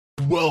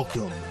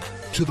Welcome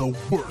to the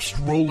worst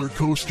roller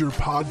coaster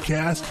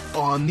podcast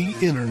on the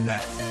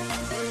internet.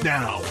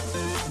 Now,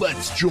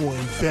 let's join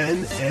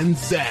Ben and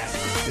Zach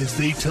as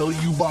they tell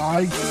you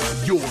why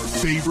your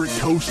favorite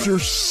coaster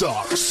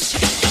sucks.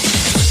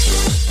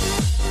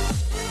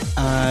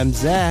 I'm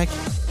Zach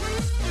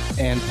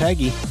and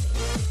Peggy.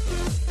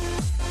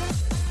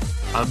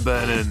 I'm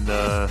Ben and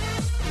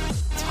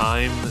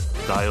time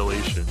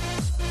dilation.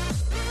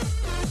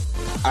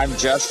 I'm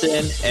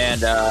Justin,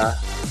 and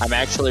I'm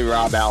actually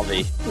Rob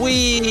Alvey.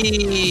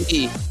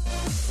 Whee!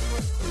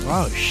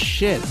 Oh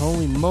shit,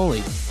 holy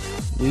moly.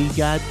 We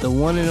got the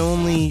one and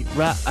only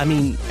Rob.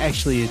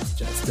 Actually it's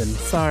Justin.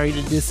 Sorry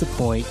to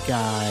disappoint,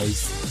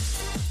 guys.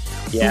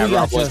 Yeah,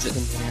 Rob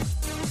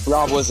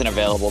Rob wasn't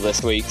available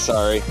this week,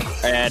 sorry.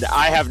 And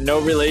I have no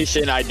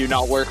relation. I do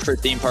not work for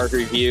Theme Park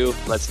Review.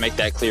 Let's make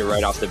that clear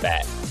right off the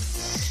bat.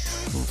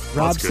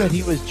 Rob said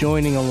he was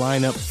joining a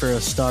lineup for a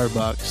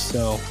Starbucks,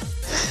 so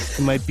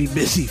he might be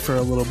busy for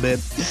a little bit.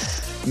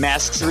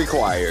 Masks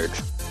required.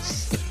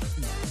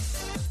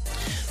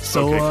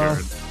 So,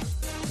 okay,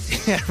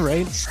 yeah,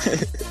 right?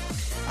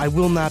 I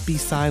will not be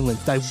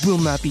silenced. I will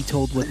not be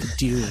told what to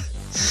do.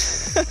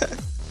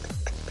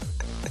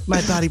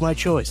 My body, my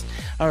choice.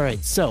 All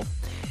right, so,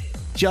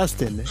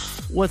 Justin,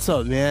 what's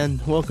up, man?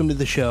 Welcome to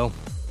the show.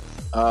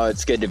 Oh,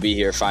 it's good to be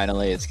here,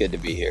 finally. It's good to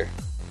be here.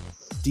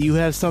 Do you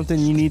have something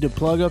you need to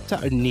plug up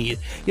top? You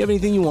have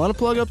anything you want to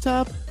plug up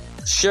top?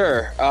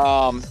 Sure.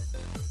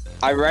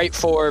 I write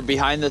for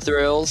Behind the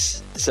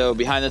Thrills, so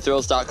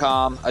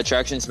behindthethrills.com,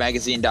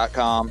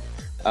 attractionsmagazine.com.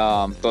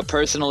 But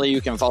personally,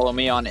 you can follow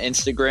me on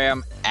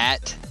Instagram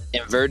at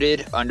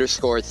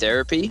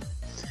inverted_therapy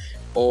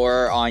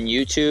or on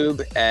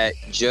YouTube at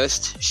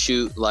Just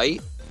Shoot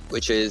Light,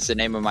 which is the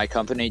name of my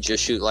company,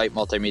 Just Shoot Light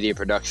Multimedia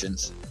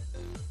Productions.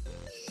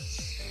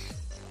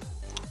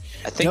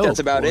 I think Dope. that's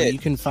about it. You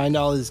can find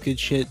all his good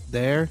shit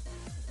there.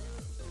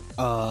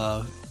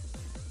 Yeah,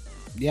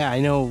 I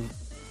know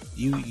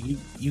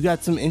you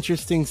got some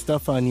interesting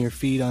stuff on your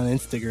feed on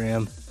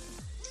Instagram.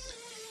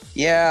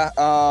 Yeah,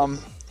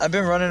 I've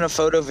been running a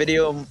photo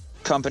video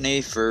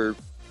company for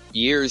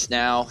years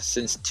now,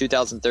 since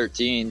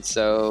 2013,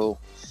 so,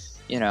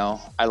 you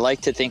know, I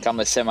like to think I'm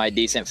a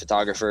semi-decent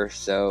photographer,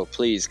 so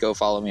please go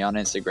follow me on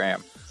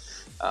Instagram.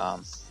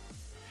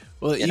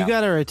 Well, you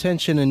got our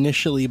attention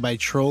initially by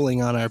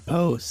trolling on our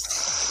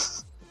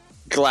posts.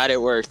 Glad it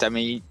worked. I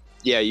mean,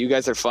 yeah, you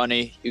guys are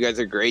funny. You guys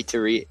are great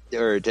to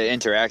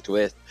interact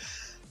with.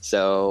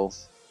 So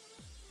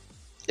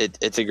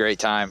it's a great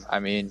time. I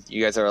mean,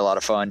 you guys are a lot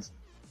of fun.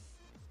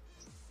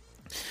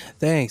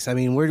 Thanks. I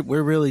mean,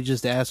 we're really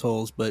just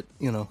assholes, but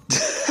you know, you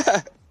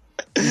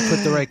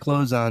put the right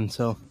clothes on,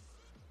 so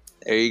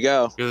there you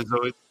go.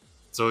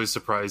 It's always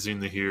surprising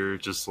to hear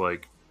just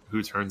like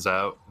who turns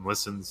out and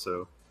listens.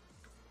 So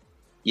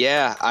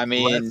yeah, I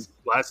mean,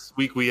 last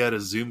week we had a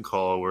Zoom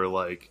call where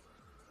like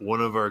one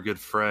of our good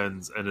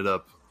friends ended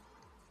up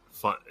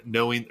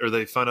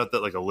they found out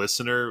that like a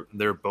listener,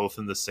 they're both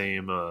in the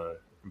same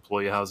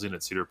employee housing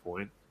at Cedar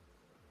Point.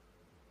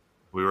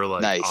 We were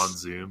like nice. On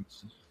Zoom,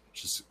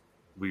 just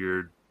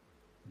weird,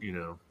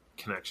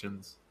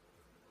 connections.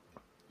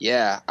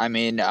 Yeah, I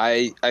mean,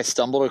 I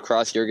stumbled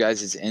across your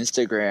guys'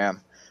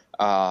 Instagram.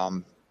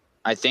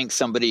 I think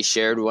somebody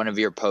shared one of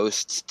your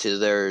posts to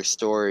their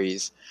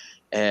stories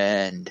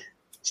and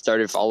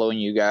started following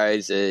you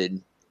guys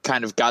and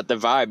kind of got the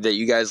vibe that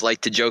you guys like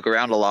to joke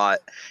around a lot,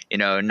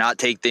 not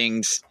take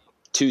things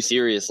too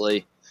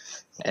seriously,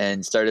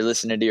 and started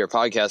listening to your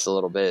podcast a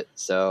little bit.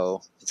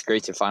 So it's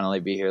great to finally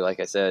be here,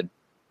 like I said.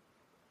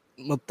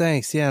 Well,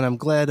 thanks. Yeah, and I'm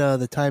glad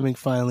the timing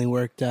finally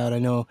worked out. I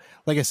know,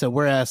 like I said,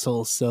 we're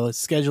assholes, so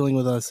scheduling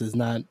with us is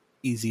not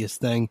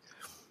easiest thing.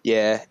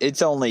 Yeah,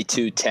 it's only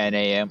 2:10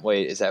 a.m.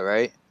 Wait, is that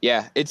right?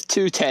 Yeah, it's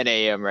 2:10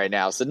 a.m. right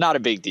now, so not a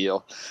big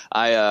deal.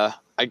 I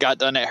got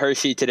done at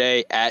Hershey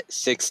today at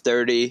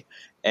 6:30,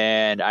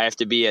 and I have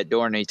to be at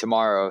Dorney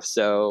tomorrow,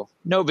 so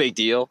no big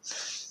deal.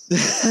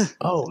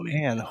 Oh,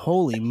 man,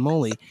 holy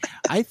moly.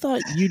 I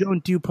thought you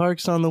don't do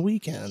parks on the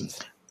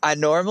weekends. I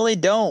normally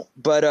don't,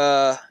 but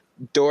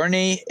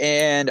Dorney,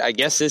 and I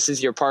guess this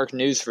is your park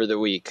news for the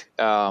week.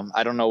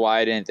 I don't know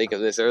why I didn't think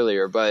of this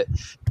earlier, but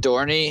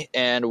Dorney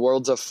and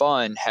Worlds of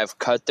Fun have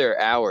cut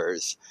their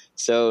hours.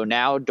 So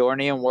now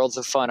Dorney and Worlds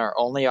of Fun are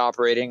only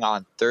operating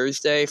on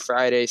Thursday,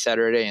 Friday,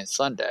 Saturday, and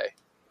Sunday.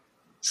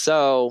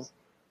 So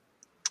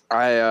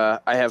I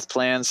have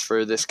plans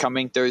for this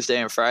coming Thursday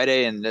and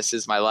Friday, and this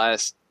is my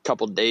last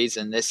couple days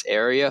in this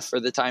area for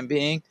the time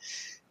being.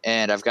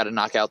 And I've got to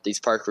knock out these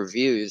park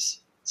reviews.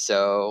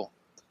 So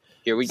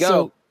here we go.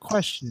 So,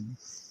 question.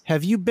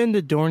 Have you been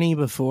to Dorney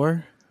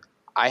before?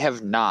 I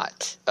have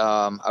not.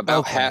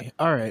 About half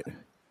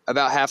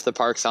the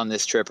parks on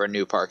this trip are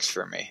new parks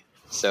for me.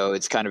 So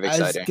it's kind of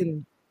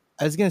exciting.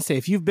 I was gonna say,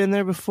 if you've been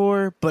there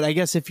before, but I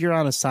guess if you're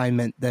on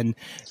assignment, then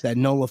that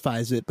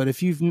nullifies it. But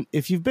if you've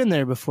been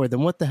there before, then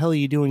what the hell are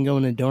you doing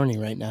going to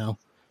Dorney right now?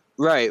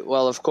 Right.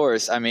 Well, of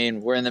course. I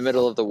mean, we're in the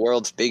middle of the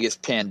world's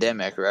biggest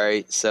pandemic,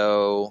 right?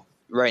 So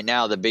right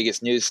now, the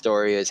biggest news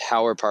story is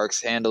how are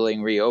parks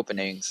handling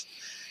reopenings.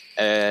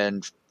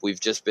 and we've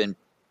just been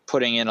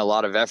putting in a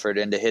lot of effort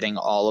into hitting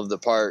all of the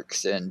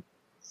parks and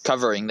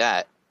covering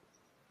that.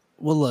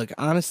 Well, look,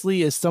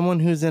 honestly, as someone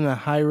who's in a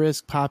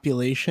high-risk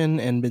population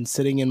and been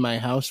sitting in my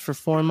house for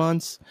 4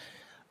 months,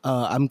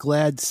 I'm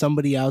glad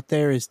somebody out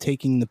there is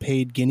taking the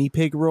paid guinea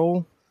pig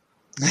role.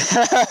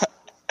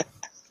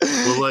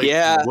 Well, like,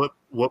 Yeah.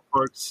 what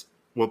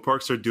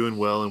parks are doing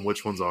well and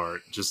which ones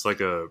aren't? Just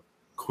like a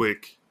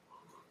quick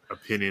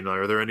opinion.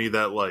 Are there any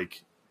that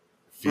like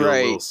feel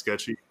a little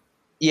sketchy?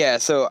 Yeah,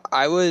 so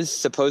I was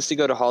supposed to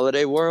go to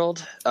Holiday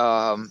World.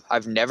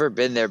 I've never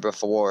been there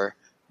before,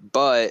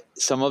 but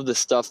some of the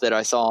stuff that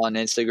I saw on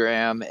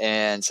Instagram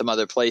and some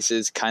other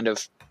places kind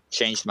of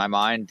changed my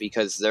mind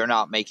because they're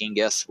not making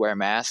guests wear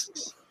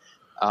masks.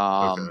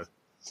 Okay.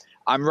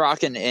 I'm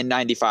rocking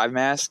N95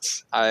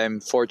 masks. I'm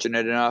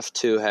fortunate enough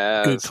to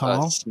have a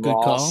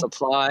small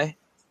supply.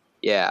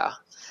 Yeah.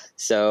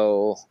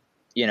 So,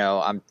 you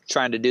know, I'm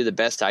trying to do the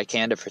best I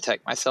can to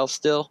protect myself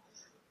still.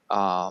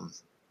 But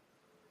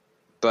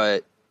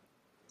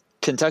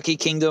Kentucky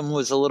Kingdom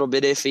was a little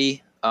bit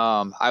iffy.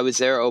 I was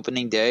there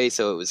opening day,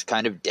 so it was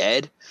kind of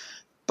dead.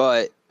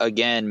 But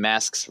again,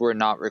 masks were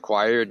not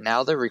required.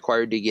 Now they're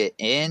required to get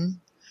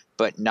in,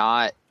 but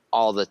not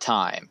all the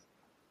time.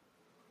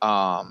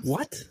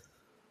 What?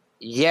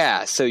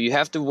 Yeah, so you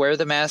have to wear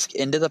the mask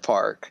into the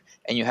park,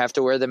 and you have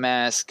to wear the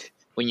mask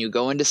when you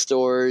go into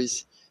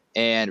stores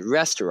and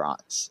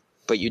restaurants,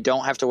 but you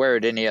don't have to wear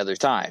it any other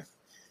time.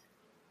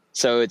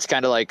 So it's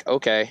kind of like,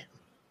 okay.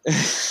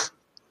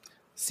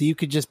 So you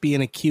could just be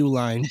in a queue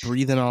line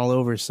breathing all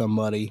over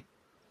somebody.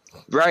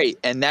 Right,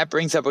 and that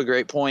brings up a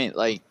great point.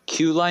 Like,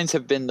 queue lines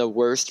have been the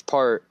worst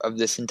part of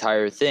this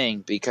entire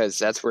thing because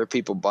that's where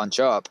people bunch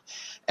up.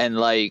 And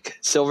like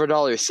Silver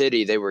Dollar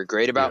City, they were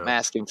great about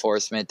mask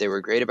enforcement. They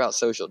were great about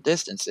social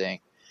distancing,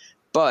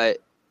 but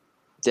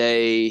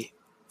they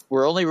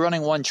were only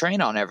running one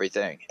train on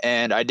everything.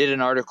 And I did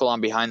an article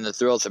on Behind the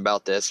Thrills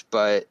about this,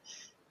 but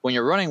when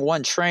you're running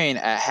one train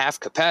at half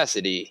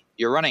capacity,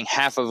 you're running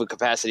half of the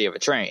capacity of a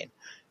train.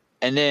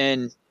 And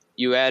then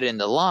you add in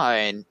the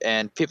line,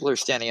 and people are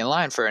standing in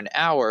line for an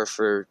hour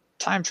for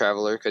Time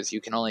Traveler because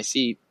you can only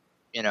see,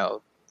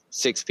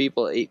 6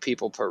 people, 8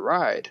 people per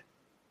ride.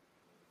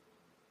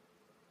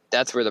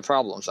 That's where the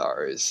problems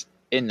are, is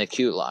in the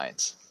queue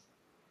lines.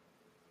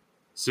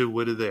 So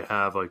what do they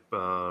have, like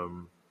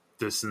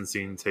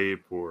distancing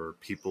tape or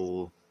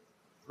people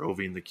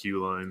roving the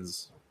queue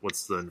lines?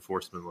 What's the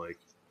enforcement like?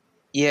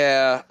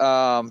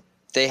 Yeah,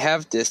 they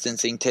have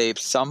distancing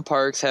tapes. Some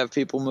parks have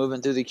people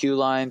moving through the queue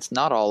lines,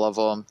 not all of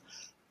them.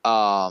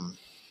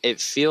 It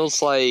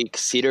feels like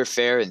Cedar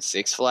Fair and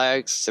Six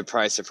Flags.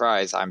 Surprise,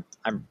 surprise. I'm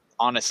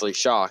honestly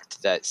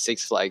shocked that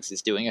Six Flags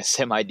is doing a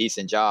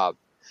semi-decent job.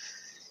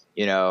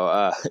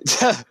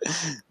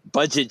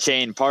 Budget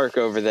chain park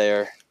over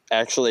there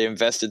actually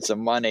invested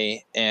some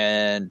money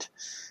and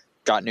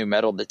got new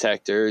metal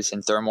detectors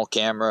and thermal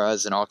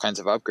cameras and all kinds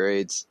of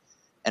upgrades.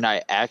 And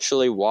I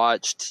actually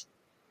watched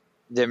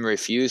them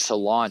refuse to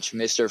launch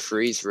Mr.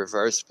 Freeze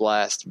Reverse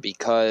Blast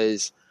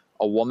because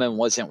a woman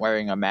wasn't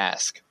wearing a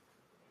mask.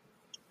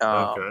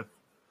 Okay.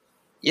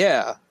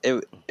 Yeah,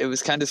 it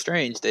was kind of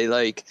strange.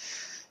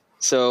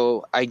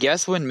 So I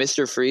guess when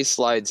Mr. Freeze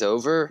slides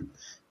over,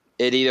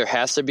 it either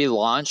has to be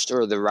launched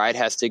or the ride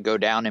has to go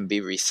down and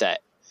be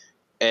reset.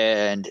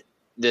 And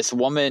this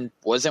woman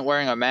wasn't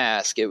wearing a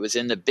mask. It was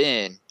in the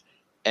bin.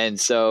 And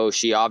so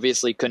she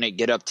obviously couldn't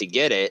get up to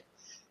get it.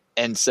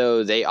 And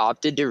so they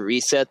opted to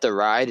reset the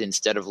ride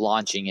instead of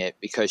launching it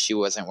because she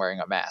wasn't wearing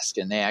a mask.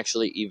 And they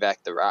actually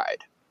evac'd the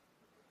ride.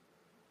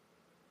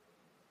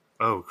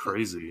 Oh,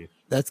 crazy.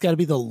 That's got to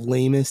be the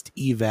lamest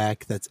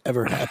evac that's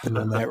ever happened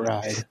on that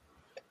ride.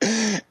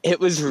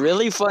 It was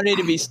really funny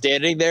to be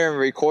standing there and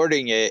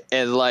recording it,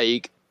 and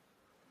like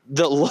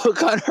the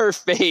look on her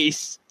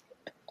face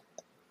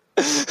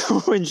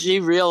when she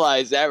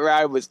realized that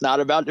ride was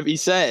not about to be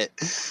sent.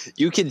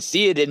 You can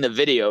see it in the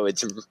video.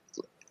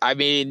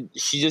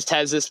 She just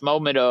has this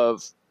moment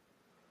of,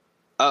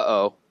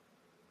 uh-oh,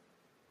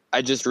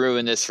 I just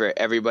ruined this for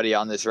everybody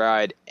on this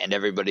ride and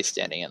everybody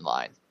standing in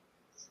line.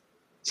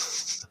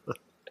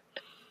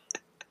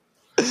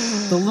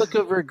 The look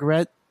of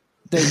regret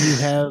that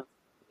you have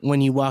when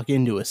you walk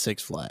into a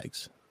Six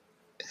Flags.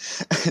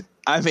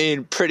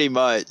 Pretty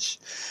much.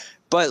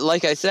 But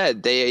like I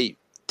said,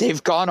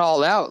 they've gone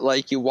all out.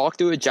 Like, you walk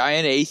through a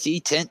giant AC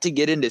tent to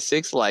get into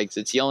Six Flags.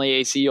 It's the only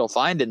AC you'll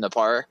find in the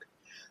park,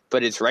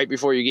 but it's right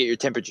before you get your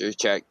temperature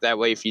checked. That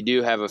way, if you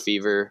do have a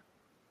fever,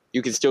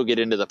 you can still get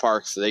into the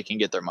park so they can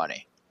get their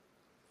money.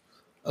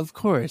 Of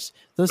course.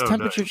 Those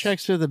temperature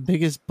checks are the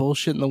biggest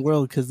bullshit in the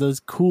world because those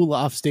cool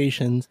off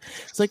stations,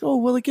 it's like, oh,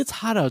 well, it gets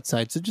hot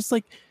outside, so just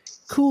like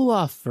cool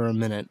off for a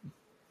minute.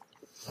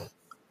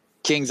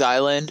 Kings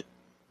Island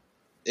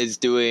is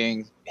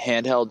doing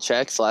handheld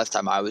checks last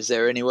time I was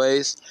there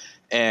anyways,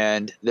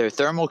 and their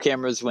thermal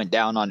cameras went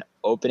down on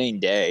opening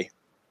day.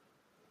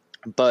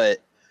 But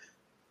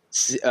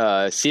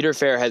Cedar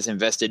Fair has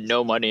invested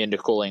no money into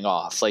cooling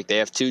off. Like, they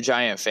have 2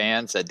 giant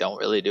fans that don't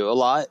really do a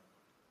lot.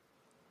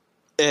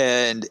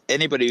 And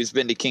anybody who's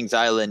been to Kings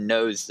Island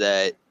knows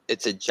that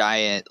it's a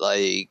giant,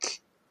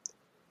 like,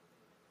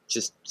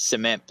 just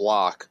cement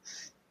block.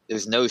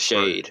 There's no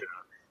shade.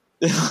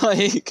 Right.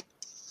 Like,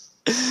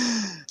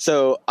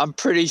 so I'm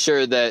pretty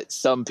sure that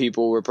some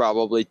people were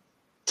probably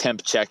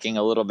temp checking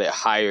a little bit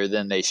higher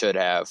than they should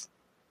have.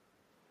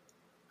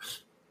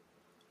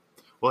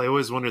 Well, I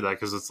always wonder that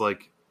because it's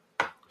like,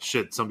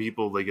 shit, some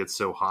people, they get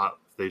so hot,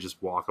 they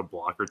just walk a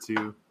block or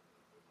two,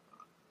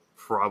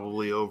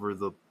 probably over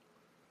the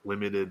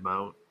limited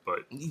amount. But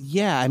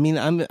yeah, I mean,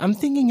 I'm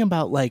thinking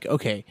about, like,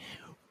 okay,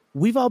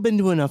 we've all been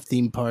to enough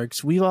theme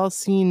parks. We've all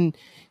seen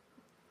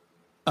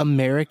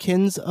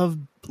Americans of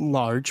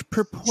large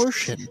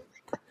proportion.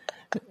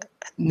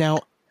 Now,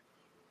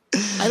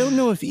 I don't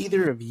know if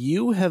either of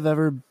you have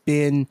ever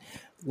been,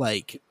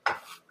 like,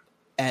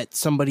 at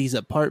somebody's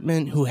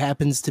apartment who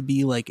happens to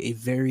be, like, a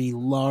very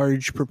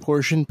large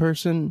proportion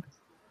person.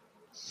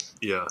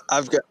 yeah,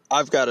 I've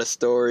got a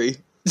story.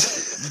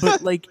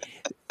 But, like,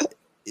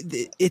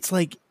 it's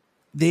like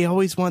they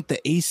always want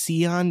the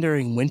AC on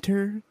during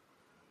winter.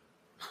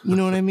 You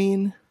know what I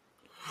mean?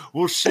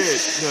 well, shit,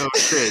 no,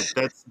 shit,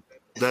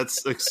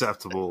 that's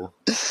acceptable.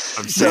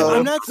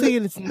 I'm not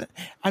saying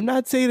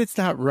it's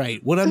not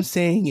right. What I'm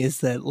saying is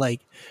that,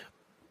 like,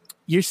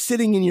 you're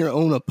sitting in your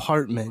own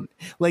apartment.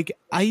 Like,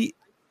 I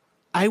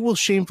will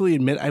shamefully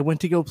admit I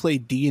went to go play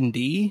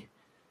D&D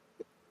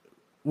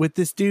with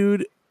this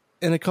dude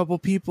and a couple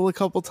people a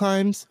couple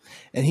times,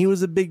 and he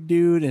was a big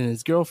dude and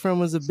his girlfriend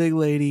was a big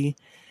lady,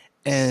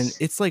 and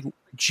it's like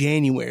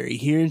January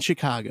here in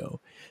Chicago.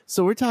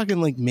 So we're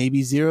talking like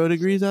maybe 0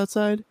 degrees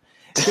outside.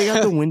 They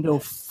got the window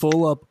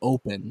full up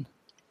open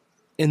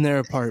in their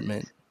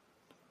apartment.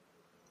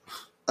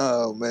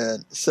 Oh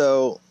man.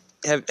 So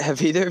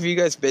have either of you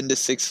guys been to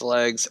Six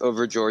Flags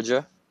over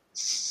Georgia?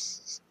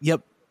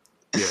 Yep.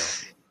 Yeah.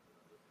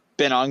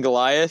 Been on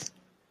Goliath?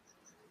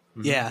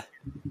 Yeah.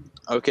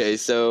 Okay,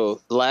 so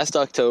last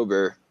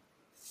October,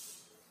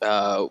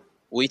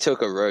 we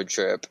took a road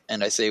trip,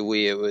 and I say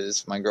we, it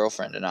was my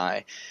girlfriend and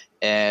I,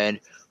 and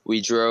we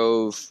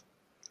drove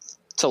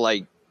to,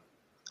 like,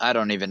 I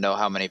don't even know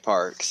how many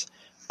parks,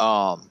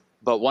 but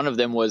one of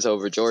them was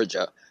over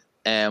Georgia,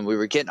 and we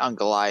were getting on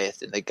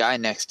Goliath, and the guy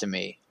next to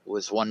me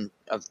was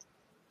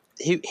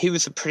he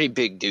was a pretty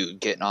big dude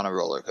getting on a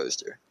roller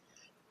coaster,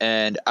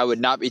 and I would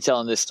not be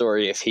telling this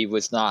story if he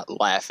was not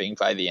laughing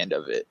by the end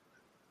of it,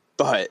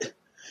 but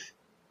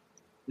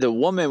the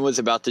woman was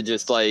about to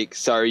just, like,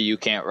 sorry, you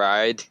can't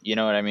ride. You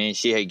know what I mean?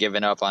 She had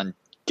given up on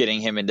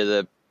getting him into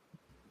the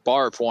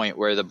bar point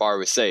where the bar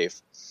was safe.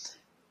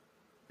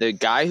 The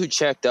guy who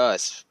checked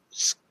us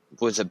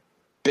was a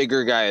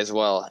bigger guy as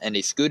well, and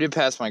he scooted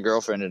past my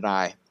girlfriend and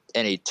I,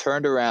 and he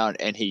turned around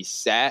and he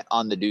sat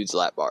on the dude's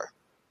lap bar.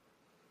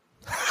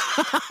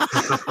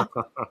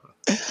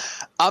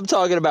 I'm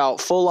talking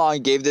about full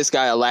on gave this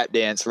guy a lap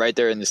dance right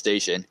there in the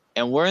station,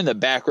 and we're in the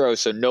back row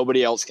so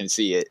nobody else can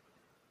see it.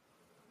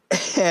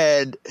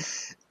 And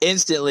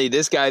instantly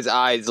this guy's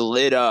eyes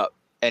lit up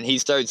and he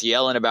starts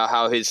yelling about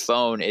how his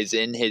phone is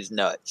in his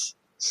nuts.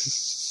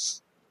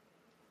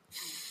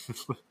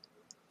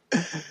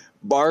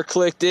 Bar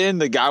clicked in,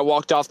 the guy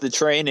walked off the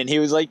train and he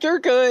was like, "You're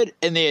good."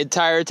 And the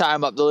entire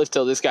time up the lift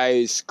hill, this guy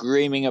is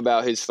screaming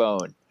about his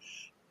phone.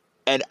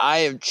 And I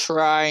am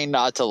trying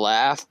not to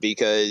laugh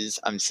because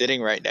I'm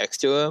sitting right next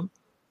to him.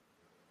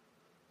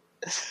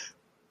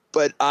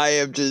 But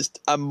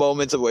I'm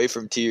moments away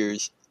from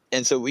tears.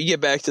 And so we get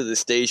back to the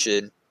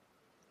station,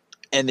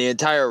 and the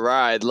entire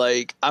ride,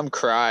 like, I'm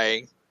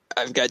crying.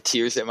 I've got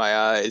tears in my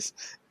eyes.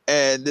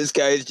 And this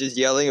guy is just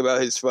yelling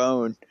about his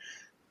phone.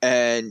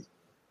 And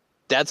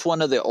that's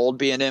one of the old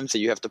B&Ms that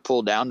you have to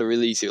pull down to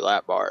release your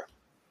lap bar.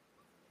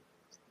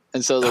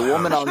 And so the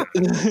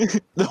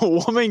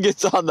woman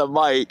gets on the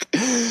mic,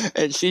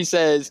 and she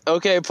says,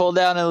 "Okay, pull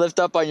down and lift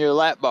up on your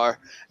lap bar."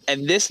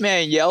 And this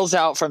man yells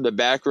out from the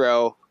back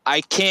row,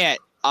 "I can't.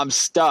 I'm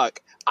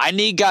stuck. I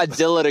need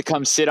Godzilla to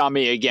come sit on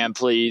me again,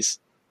 please."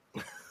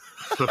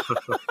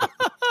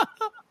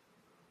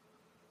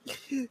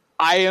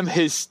 I am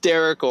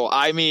hysterical.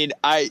 I mean,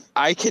 I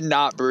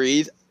cannot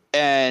breathe.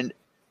 And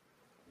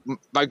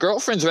my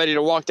girlfriend's ready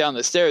to walk down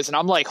the stairs. And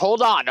I'm like,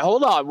 hold on.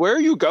 Where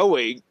are you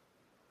going?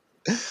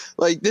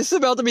 Like, this is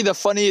about to be the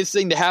funniest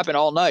thing to happen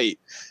all night.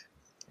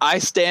 I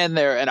stand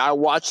there and I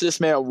watch this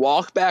man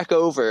walk back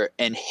over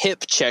and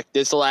hip check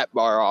this lap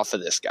bar off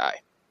of this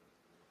guy.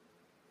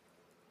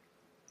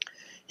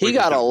 He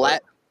got a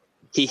lap.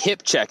 He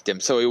hip checked him.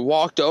 So he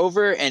walked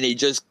over and he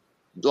just,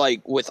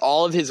 like, with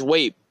all of his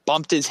weight,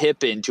 bumped his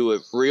hip into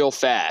it real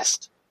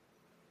fast.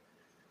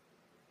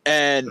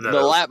 And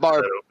the lap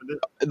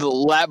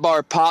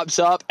bar pops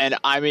up, and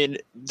I mean,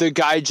 the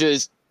guy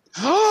just,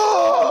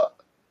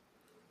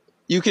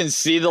 you can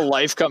see the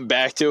life come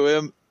back to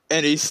him,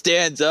 and he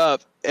stands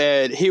up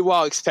and he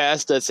walks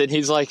past us and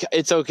he's like,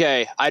 "It's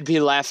okay. I'd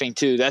be laughing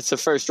too. That's the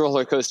first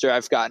roller coaster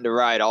I've gotten to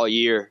ride all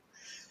year."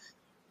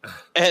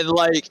 And,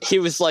 like, he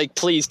was like,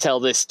 "Please tell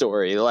this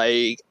story."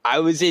 Like, I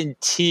was in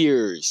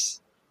tears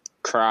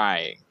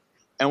crying.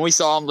 And we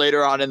saw him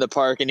later on in the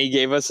park, and he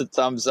gave us a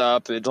thumbs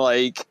up. And,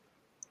 like,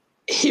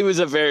 he was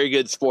a very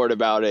good sport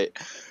about it.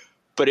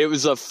 But it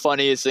was the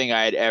funniest thing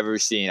I had ever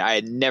seen. I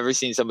had never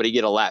seen somebody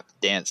get a lap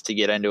dance to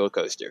get into a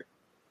coaster.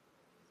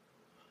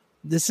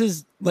 This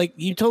is, like,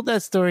 you told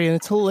that story, and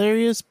it's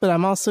hilarious, but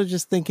I'm also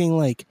just thinking,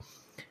 like,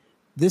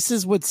 this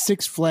is what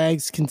Six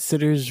Flags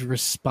considers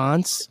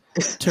response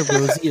to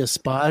Rosie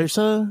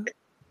Esparza.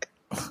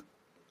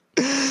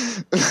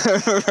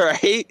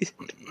 Right?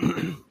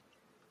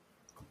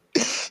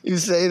 You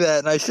say that,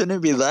 and I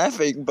shouldn't be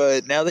laughing,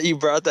 but now that you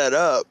brought that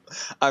up,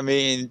 I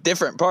mean,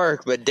 different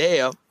park, but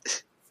damn.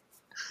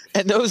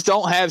 And those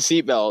don't have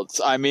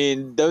seatbelts. I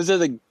mean, those are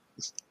the,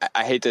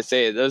 I hate to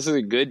say it, those are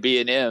the good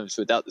B&Ms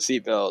without the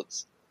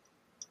seatbelts.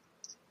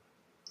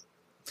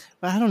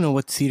 I don't know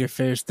what Cedar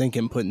Fair's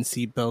thinking putting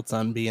seatbelts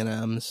on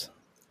B&Ms.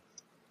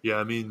 Yeah,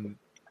 I mean,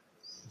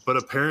 but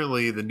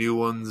apparently the new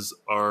ones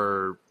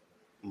are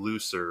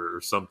looser or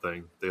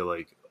something. They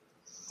like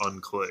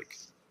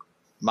unclick.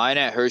 Mine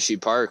at Hershey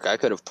Park, I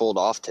could have pulled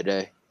off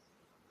today.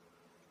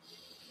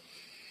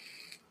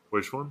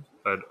 Which one?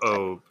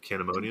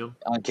 Candemonium?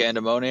 On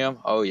Candemonium?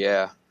 Oh,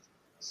 yeah.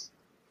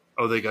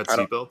 Oh, they got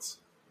seatbelts?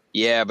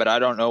 Yeah, but I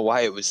don't know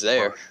why it was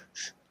there.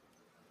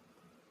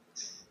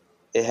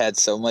 It had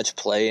so much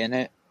play in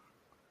it.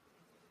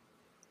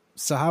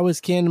 So how is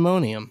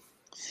Candemonium?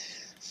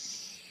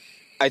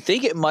 I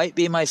think it might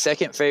be my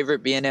second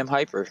favorite B&M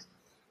Hyper.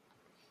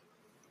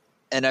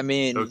 And I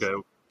mean... Okay,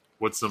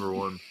 what's number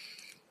one?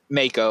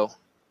 Mako.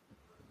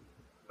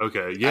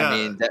 Okay, yeah. I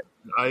mean,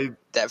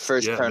 that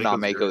first turn on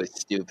Mako is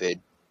stupid.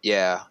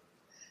 Yeah.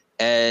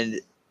 And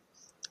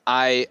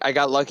I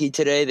got lucky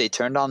today. They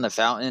turned on the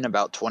fountain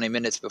about 20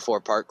 minutes before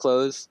park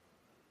close.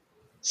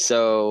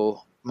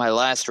 So my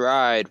last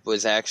ride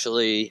was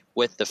actually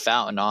with the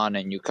fountain on,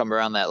 and you come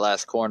around that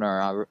last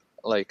corner,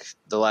 like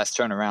the last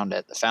turn around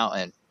at the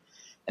fountain,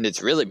 and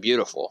it's really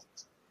beautiful.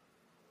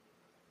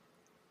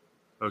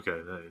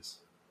 Okay, nice.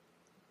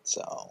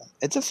 So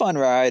it's a fun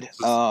ride.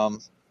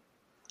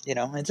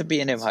 It's a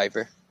B&M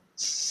Hyper.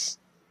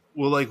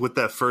 Well, like with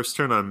that first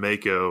turn on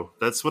Mako,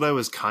 that's what I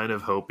was kind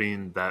of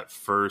hoping that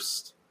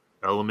first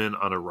element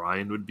on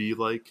Orion would be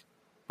like,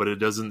 but it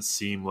doesn't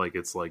seem like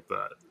it's like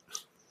that.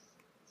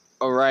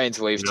 Orion's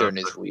wave turn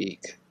is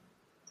weak.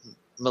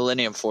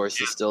 Millennium Force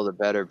is still the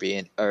better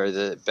Giga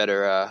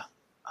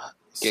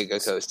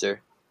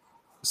coaster.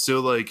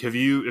 So, like, have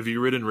you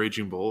ridden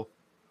Raging Bull?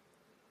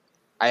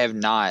 I have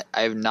not.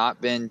 I have not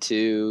been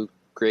to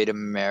Great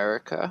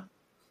America.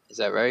 Is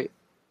that right?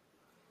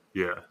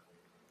 Yeah.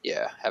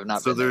 Yeah, have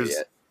not been there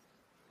yet.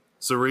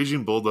 So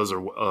Raging Bull does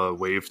a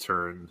wave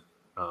turn.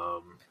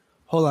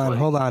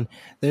 Hold on.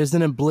 There's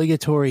an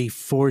obligatory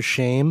for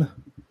shame.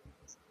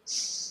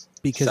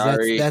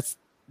 Because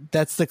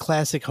that's the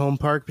classic home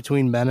park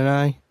between Ben and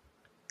I.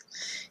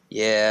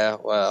 Yeah,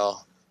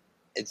 well,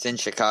 it's in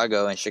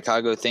Chicago, and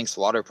Chicago thinks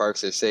water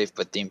parks are safe,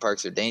 but theme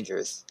parks are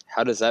dangerous.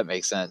 How does that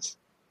make sense?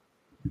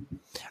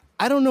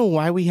 I don't know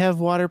why we have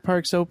water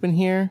parks open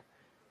here.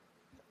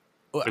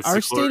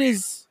 Our state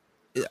is,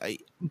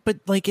 but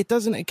like it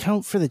doesn't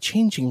account for the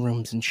changing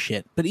rooms and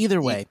shit. But either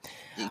way,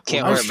 you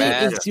can't wear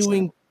masks.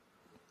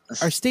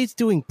 Our state's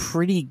doing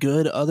pretty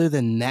good, other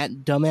than that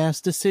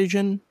dumbass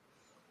decision.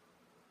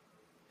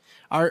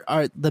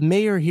 The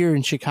mayor here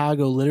in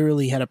Chicago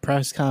literally had a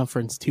press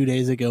conference 2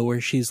 days ago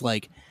where she's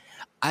like,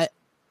 I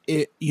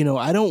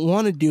don't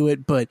want to do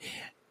it, but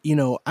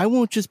I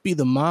won't just be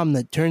the mom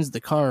that turns the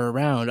car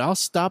around. I'll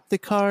stop the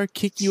car,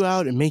 kick you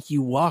out, and make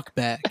you walk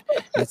back.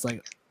 And it's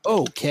like,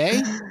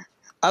 okay.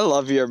 I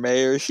love your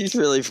mayor. She's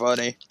really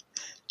funny.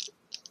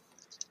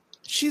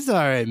 She's all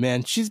right,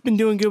 man. She's been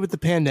doing good with the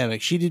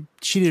pandemic. She did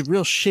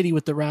real shitty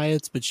with the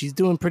riots, but she's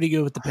doing pretty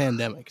good with the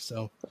pandemic.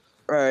 So,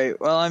 right.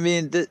 Well, I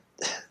mean,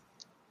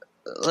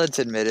 let's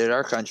admit it.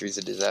 Our country's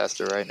a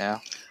disaster right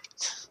now.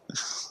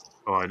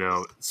 Oh, I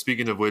know.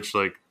 Speaking of which,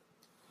 like,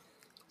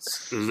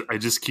 I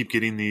just keep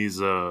getting these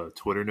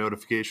Twitter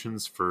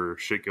notifications for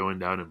shit going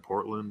down in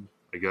Portland.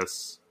 I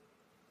guess,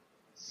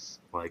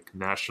 like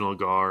National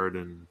Guard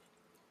and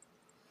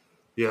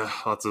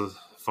lots of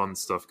fun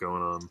stuff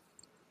going on.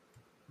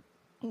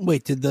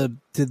 Wait, did the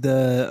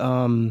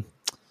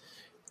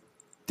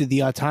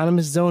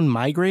autonomous zone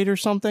migrate or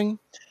something?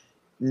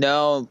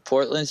 No,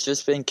 Portland's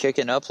just been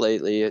kicking up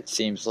lately, it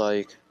seems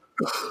like.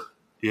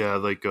 Yeah,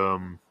 like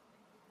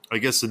I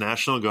guess the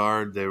National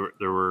Guard, there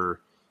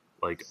were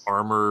like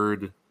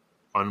armored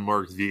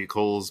unmarked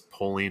vehicles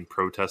pulling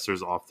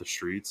protesters off the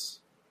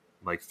streets,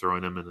 like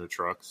throwing them into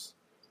trucks.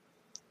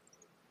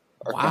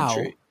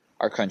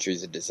 Our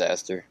country's a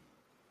disaster.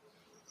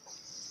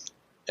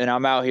 And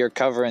I'm out here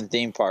covering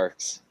theme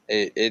parks.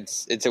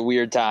 It's a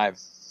weird time.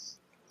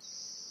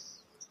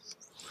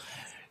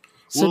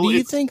 So do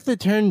you think the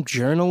term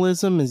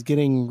journalism is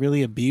getting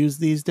really abused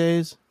these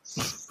days?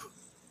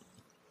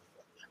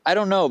 I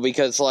don't know,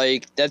 because,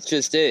 like, that's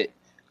just it.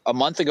 A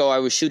month ago, I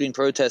was shooting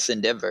protests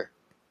in Denver.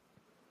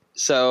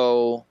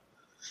 So,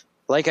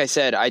 like I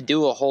said, I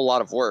do a whole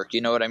lot of work.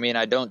 You know what I mean?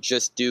 I don't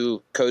just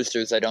do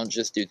coasters. I don't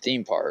just do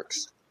theme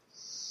parks.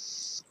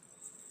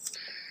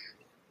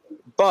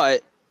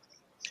 But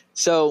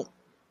so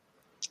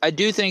I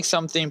do think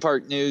some theme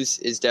park news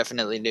is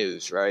definitely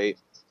news, right?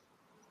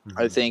 Mhm.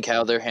 I think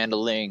how they're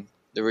handling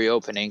the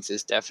reopenings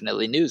is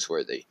definitely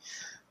newsworthy.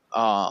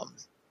 I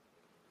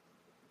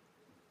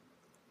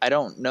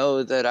don't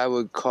know that I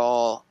would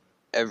call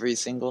every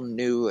single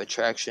new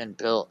attraction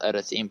built at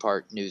a theme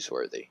park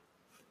newsworthy.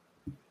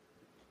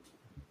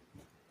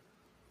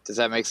 Does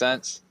that make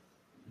sense?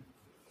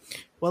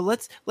 Well,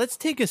 let's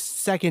take a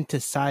second to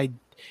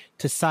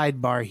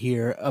sidebar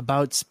here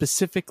about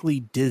specifically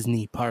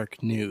Disney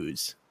park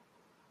news.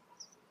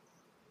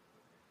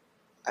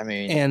 I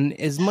mean, And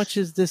as much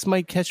as this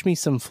might catch me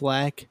some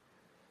flack,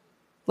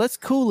 let's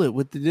cool it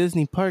with the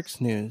Disney parks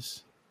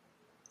news.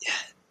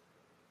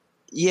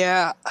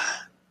 yeah,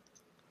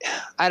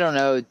 I don't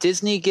know.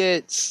 Disney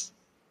gets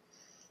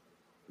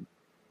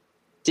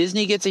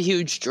a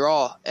huge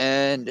draw,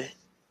 and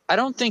I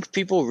don't think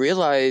people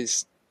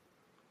realize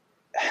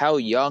how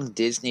young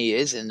Disney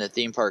is in the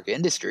theme park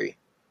industry.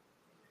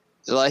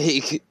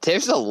 Like,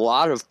 there's a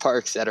lot of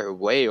parks that are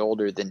way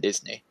older than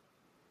Disney.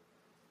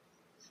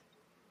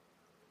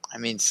 I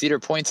mean, Cedar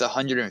Point's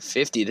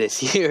 150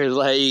 this year.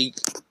 Like,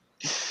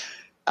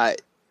 I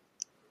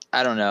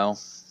don't know.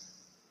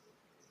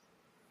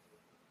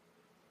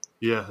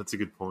 Yeah, that's a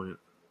good point.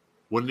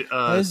 When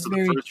That's so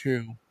very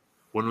true.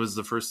 when was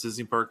the first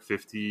Disney park?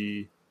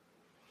 50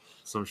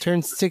 some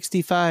Turned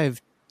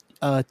 65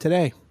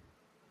 today.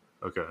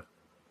 Okay.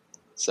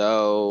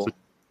 So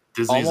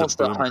Disney's almost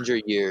a boomer.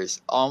 100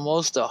 years.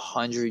 Almost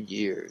 100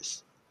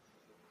 years.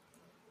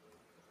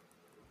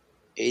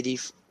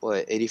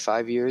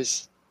 85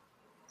 years?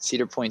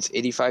 Cedar Point's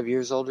 85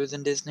 years older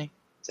than Disney?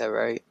 Is that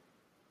right?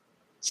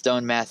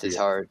 Stone math is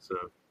Yeah, hard. So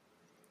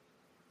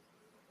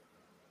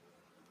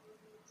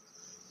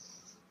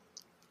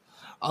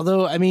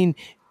Although, I mean,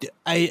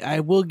 I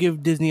will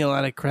give Disney a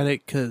lot of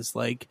credit because,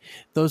 like,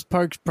 those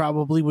parks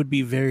probably would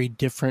be very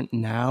different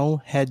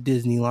now had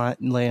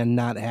Disneyland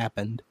not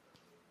happened.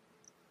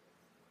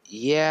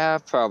 Yeah,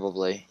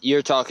 probably.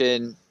 You're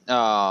talking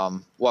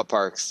what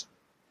parks?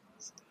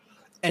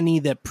 Any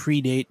that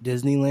predate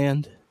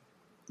Disneyland.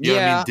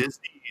 yeah, I mean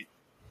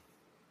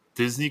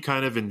Disney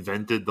kind of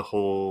invented the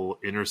whole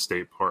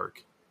interstate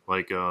park.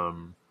 Like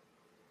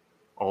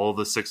all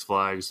the Six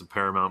Flags, the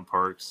Paramount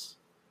parks.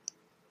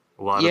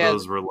 A lot of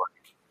those were like,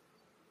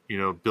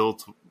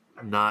 built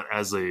not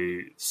as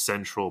a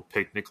central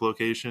picnic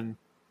location,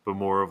 but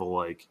more of a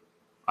like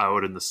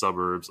out in the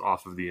suburbs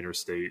off of the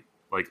interstate,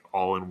 like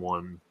all in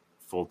one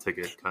full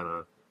ticket kind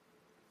of.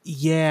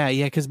 Yeah,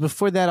 because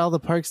before that, all the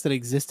parks that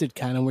existed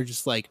kind of were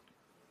just like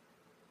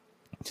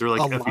They're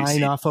like a FEC.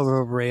 line off of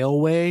a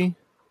railway.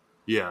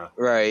 Yeah.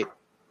 Right.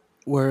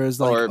 Whereas,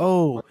 like,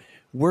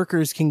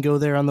 workers can go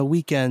there on the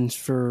weekends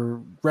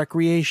for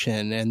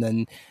recreation, and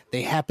then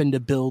they happen to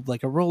build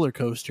like a roller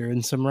coaster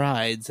and some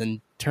rides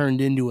and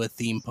turned into a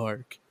theme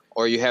park.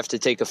 Or you have to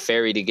take a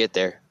ferry to get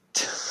there.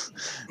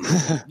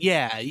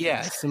 Yeah.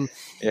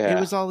 It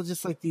was all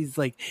just like these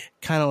like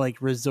kind of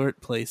like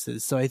resort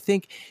places. So I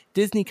think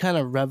Disney kind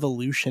of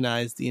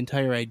revolutionized the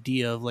entire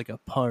idea of like a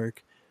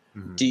park.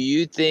 Mhm. Do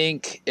you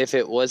think if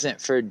it wasn't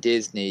for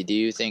Disney, do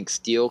you think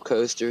steel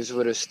coasters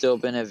would have still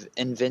been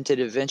invented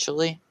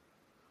eventually?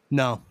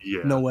 No,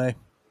 Yeah. no way.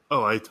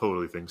 Oh, I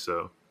totally think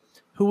so.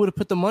 Who would have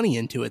put the money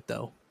into it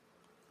though?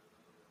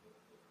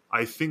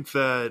 I think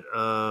that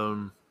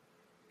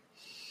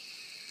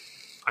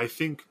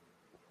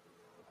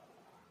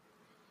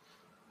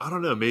I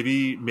don't know,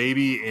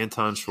 maybe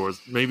Anton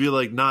Schwartz, maybe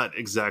like not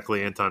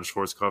exactly Anton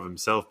Schwarzkopf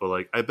himself, but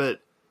like I bet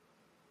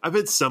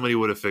somebody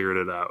would have figured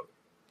it out.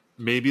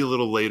 Maybe a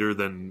little later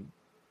than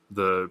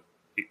the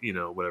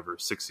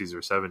 60s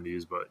or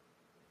 70s, but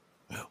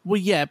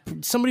Well, yeah,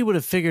 somebody would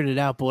have figured it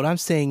out, but what I'm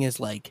saying is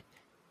like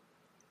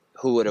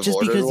Who would have just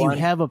ordered because one? you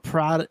have a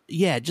product,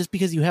 just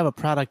because you have a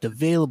product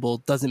available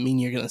doesn't mean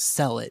you're going to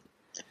sell it.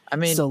 I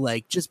mean, So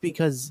like just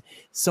because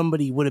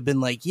somebody would have been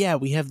like, yeah,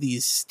 we have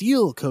these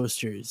steel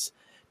coasters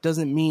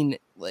doesn't mean,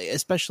 like,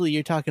 especially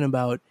you're talking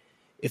about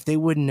if they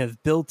wouldn't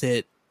have built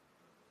it,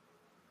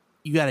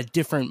 you got a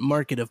different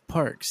market of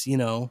parks, I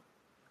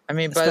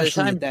mean, by the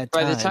especially at that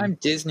time time.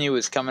 Disney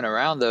was coming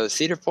around, though,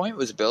 Cedar Point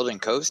was building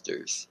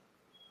coasters.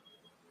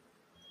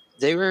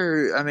 They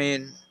were, I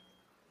mean,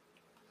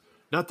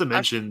 not to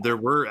mention there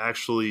were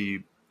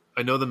actually,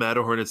 I know the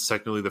Matterhorn is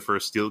technically the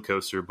first steel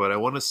coaster, but I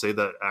want to say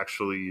that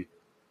actually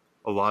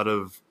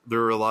there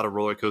were a lot of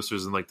roller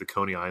coasters in like the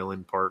Coney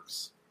Island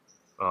parks,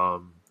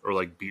 or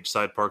like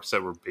beachside parks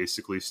that were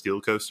basically steel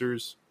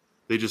coasters.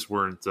 They just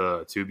weren't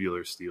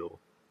tubular steel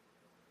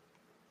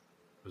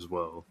as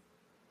well.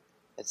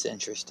 that's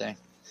interesting.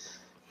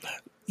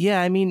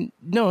 Yeah, I mean,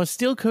 no,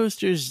 steel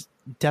coasters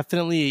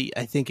definitely,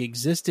 I think,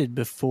 existed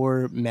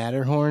before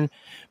Matterhorn,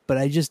 but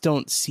I just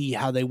don't see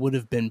how they would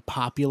have been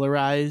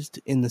popularized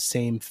in the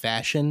same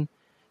fashion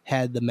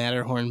had the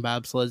Matterhorn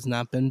bobsleds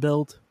not been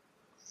built.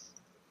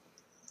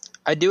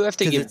 I do have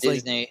to 'Cause give it's like-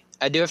 Disney.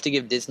 I do have to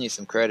give Disney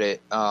some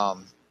credit.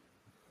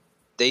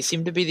 They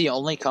seem to be the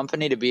only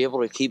company to be able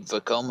to keep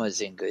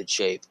Vekomas in good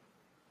shape.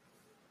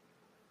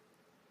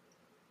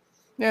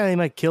 Yeah, they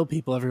might kill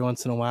people every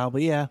once in a while,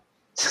 but yeah.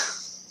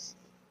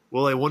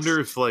 Well, I wonder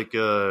if like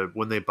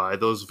when they buy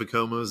those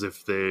Vekomas,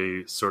 if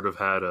they sort of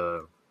had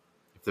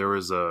if there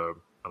was I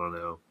don't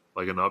know,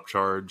 like an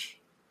upcharge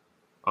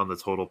on the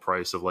total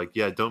price of like,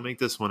 yeah, don't make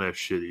this one as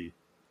shitty.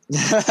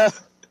 Like,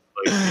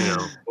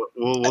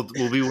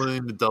 we'll be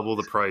willing to double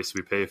the price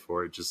we pay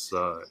for it. Just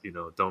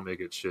don't make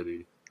it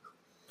shitty.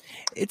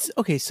 It's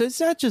okay, so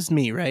it's not just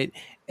me, right?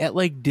 At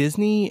like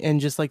Disney and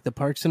just like the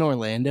parks in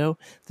Orlando,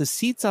 the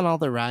seats on all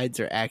the rides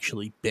are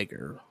actually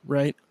bigger,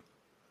 right?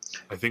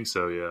 I think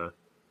so, yeah.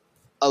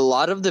 A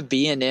lot of the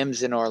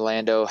B&Ms in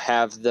Orlando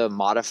have the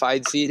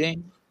modified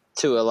seating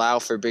to allow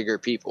for bigger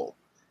people.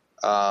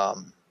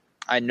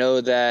 I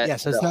know that. Yeah,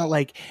 so it's not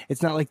like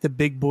the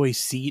big boy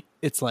seat.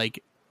 It's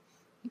like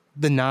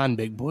the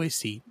non-big boy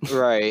seat.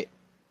 Right.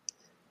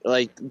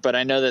 Like, but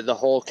I know that the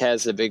Hulk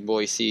has the big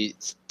boy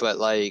seats, but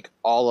like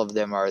all of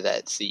them are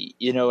that seat.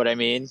 You know what I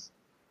mean?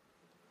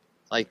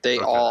 Like they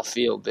all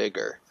feel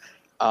bigger.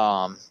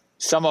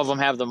 Some of them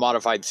have the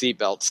modified seat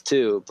belts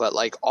too, but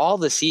like all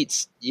the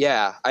seats,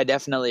 yeah, I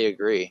definitely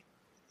agree.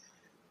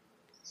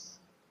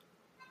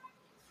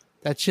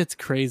 That shit's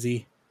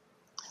crazy.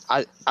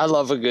 I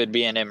love a good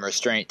B&M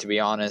restraint, to be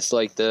honest.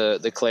 Like the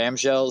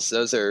clamshells,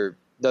 those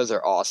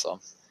are awesome.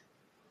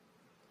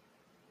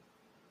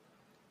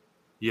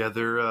 Yeah,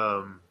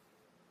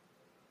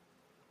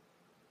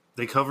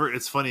 they cover.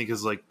 It's funny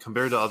because like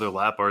compared to other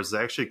lap bars, they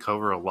actually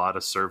cover a lot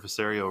of surface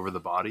area over the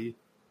body,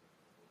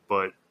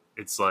 but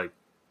it's like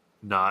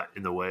not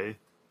in the way at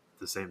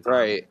the same time.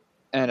 Right.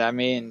 And I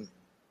mean,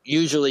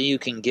 usually you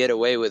can get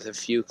away with a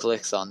few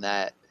clicks on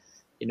that.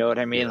 You know what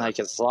I mean? Yeah. Like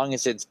as long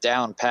as it's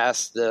down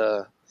past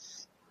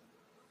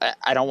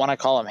I don't want to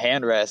call them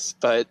hand rests,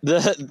 but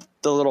the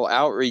little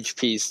outreach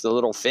piece, the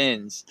little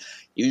fins,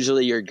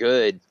 usually you're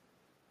good.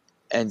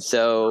 And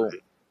so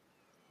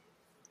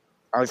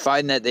I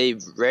find that they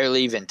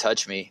rarely even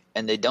touch me,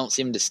 and they don't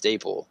seem to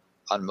staple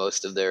on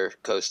most of their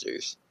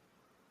coasters.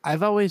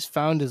 I've always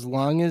found as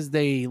long as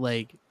they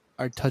like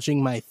are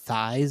touching my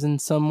thighs in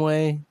some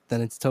way,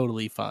 then it's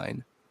totally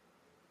fine.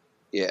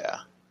 Yeah.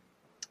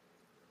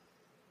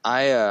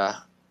 I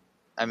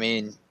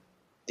mean,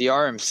 the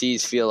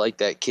RMCs feel like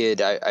that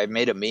kid. I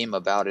made a meme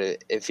about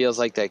it. It feels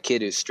like that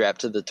kid who's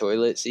strapped to the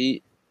toilet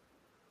seat.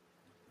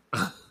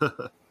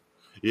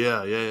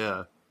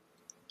 Yeah.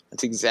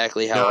 That's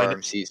exactly how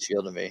RMCs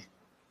feel to me.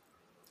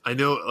 I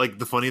know, like,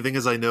 the funny thing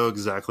is I know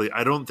exactly.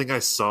 I don't think I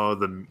saw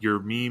your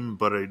meme,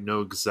 but I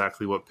know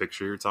exactly what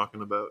picture you're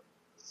talking about.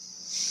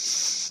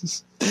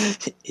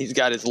 He's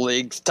got his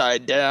legs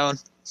tied down.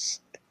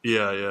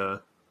 Yeah.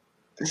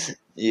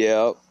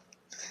 Yep.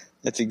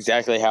 That's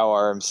exactly how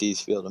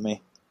RMCs feel to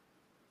me.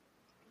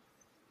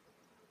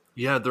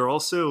 Yeah, they're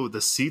also,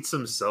 the seats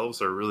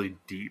themselves are really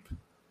deep.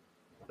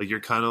 Like, you're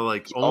kind of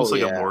like, almost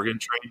like a Morgan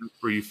train,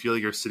 where you feel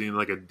like you're sitting in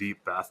like a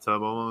deep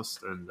bathtub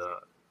almost. And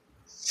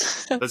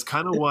that's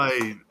kind of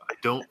why I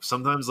don't,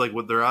 sometimes like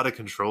when they're out of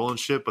control and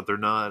shit, but they're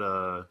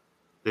not,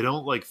 they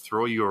don't like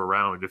throw you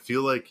around. I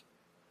feel like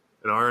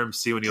an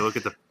RMC, when you look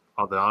at the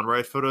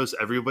on-ride photos,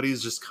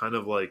 everybody's just kind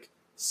of like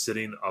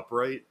sitting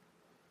upright,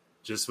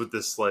 just with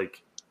this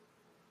like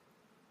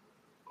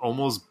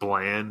almost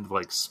bland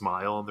like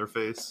smile on their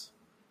face.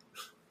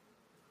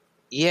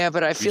 Yeah,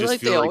 but I feel like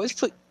they always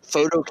put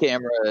photo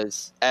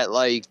cameras at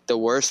like the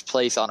worst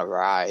place on a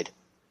ride.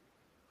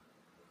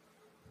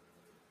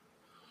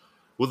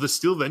 Well, the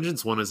Steel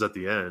Vengeance one is at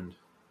the end.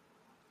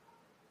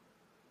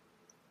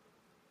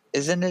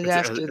 Isn't it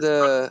after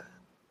the...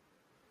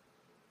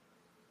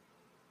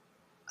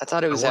 I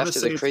thought it was after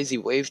the crazy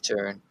wave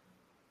turn.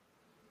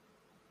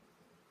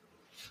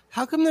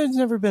 How come there's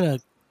never been a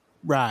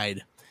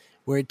ride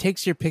where it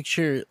takes your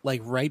picture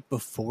like right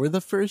before the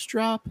first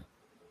drop?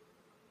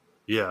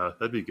 Yeah,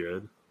 that'd be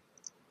good.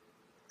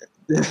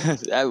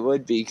 That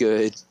would be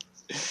good.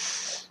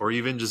 Or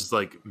even just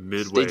like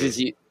midway.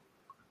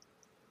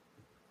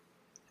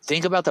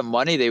 Think about the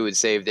money they would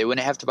save. They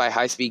wouldn't have to buy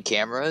high-speed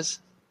cameras.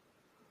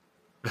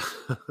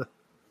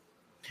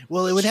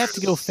 Well, it would have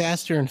to go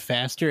faster and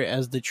faster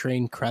as the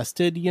train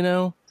crested, you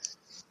know?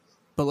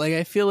 But like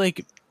I feel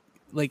like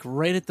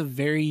right at the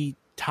very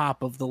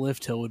top of the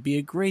lift hill would be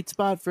a great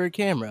spot for a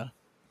camera.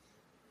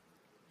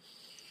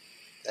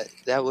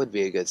 That would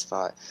be a good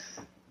spot.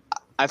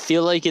 I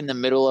feel like in the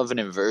middle of an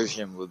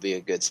inversion would be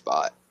a good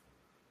spot.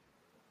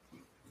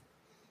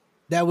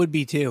 That would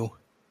be too.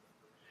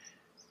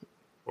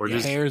 Or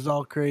your hair's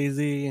all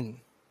crazy and...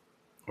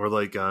 Or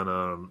like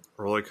on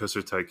Roller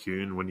Coaster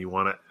Tycoon, when you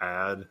want to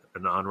add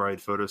an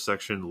on-ride photo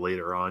section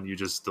later on, you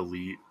just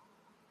delete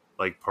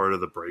like part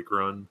of the brake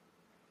run.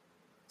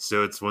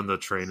 So it's when the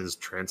train is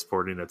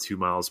transporting at 2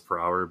 miles per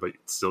hour, but it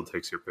still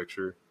takes your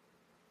picture.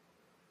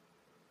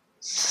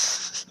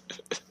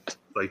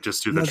 Like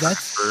just do the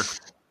transfer.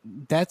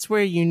 That's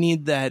where you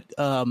need that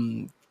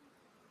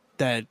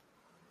that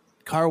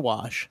car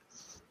wash.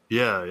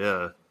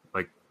 Yeah.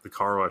 Like the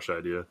car wash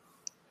idea.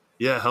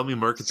 Yeah, help me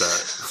market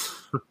that.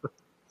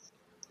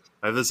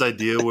 I have this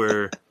idea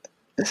where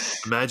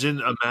imagine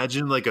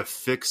like a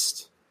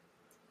fixed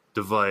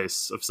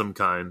device of some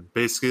kind.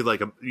 Basically,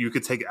 like you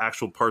could take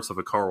actual parts of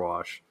a car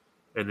wash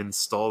and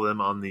install them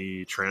on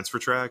the transfer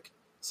track,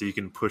 so you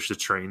can push the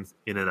train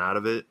in and out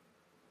of it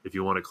if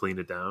you want to clean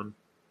it down.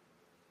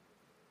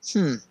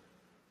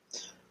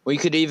 We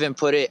could even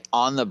put it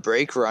on the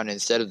brake run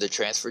instead of the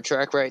transfer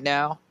track right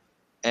now,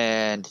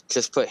 and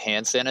just put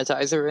hand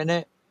sanitizer in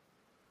it,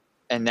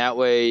 and that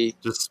way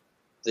Just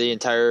the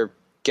entire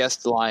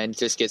guest line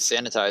just gets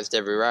sanitized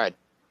every ride.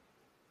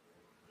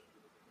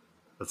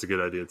 that's a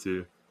good idea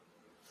too.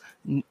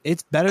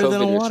 It's better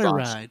than a COVID water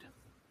response. ride.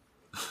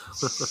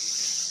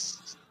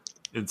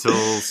 Until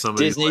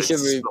somebody Disney lights should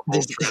the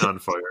whole train on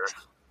fire.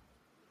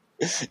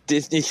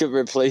 Disney should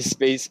replace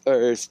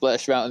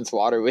Splash Mountain's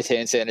water with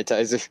hand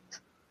sanitizer.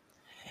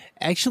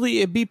 Actually,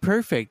 it'd be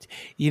perfect.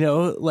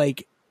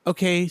 Like,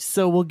 okay,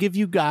 so we'll give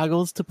you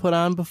goggles to put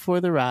on before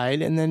the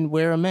ride and then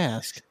wear a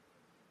mask.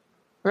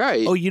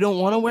 Right. Oh, you don't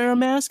want to wear a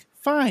mask?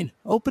 Fine.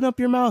 Open up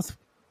your mouth.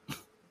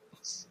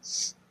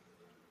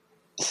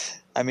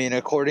 I mean,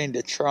 according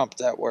to Trump,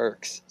 that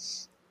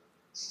works.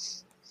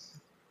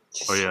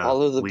 Just Oh, yeah.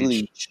 swallow the Bleach.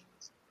 bleach.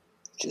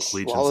 Just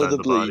Bleach swallow inside the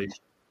the body.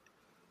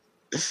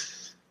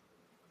 bleach.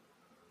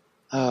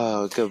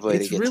 Oh, good way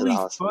It's to get to really the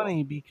hospital.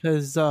 funny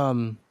because,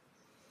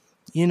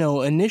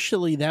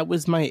 initially that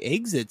was my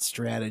exit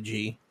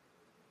strategy.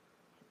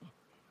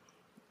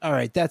 All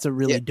right, that's a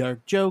really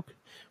dark joke.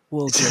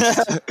 We'll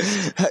just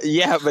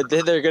Yeah, but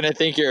then they're going to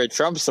think you're a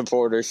Trump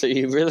supporter, so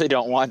you really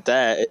don't want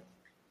that.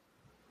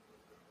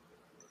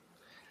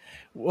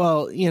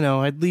 well,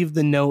 I'd leave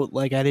the note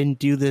like I didn't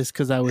do this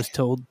because I was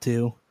told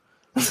to.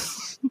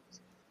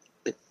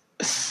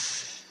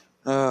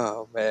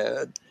 Oh,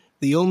 man.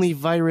 The only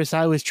virus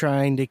I was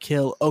trying to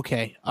kill.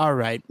 Okay, all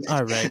right.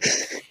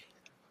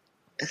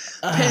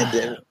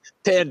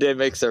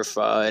 Pandemics are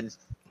fun.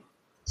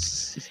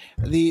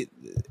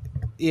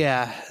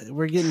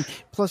 We're getting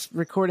plus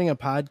recording a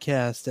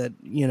podcast at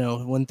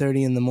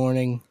 1:30 in the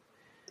morning.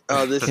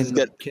 Oh, this is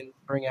good. Can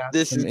bring out.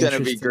 This is some going to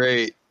be interesting-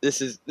 great.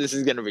 This is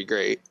going to be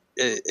great.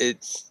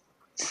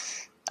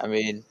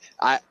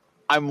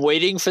 I'm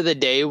waiting for the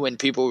day when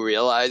people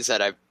realize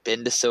that I've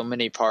been to so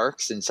many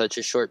parks in such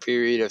a short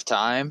period of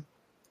time.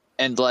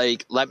 And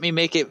let me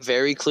make it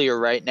very clear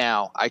right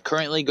now. I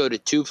currently go to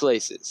 2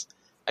 places.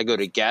 I go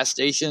to gas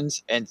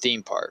stations and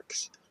theme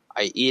parks.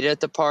 I eat at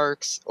the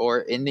parks or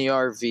in the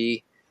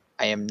RV.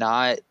 I am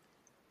not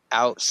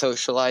out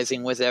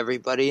socializing with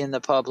everybody in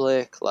the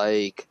public.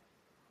 I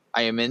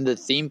am in the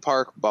theme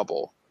park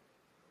bubble.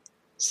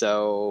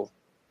 So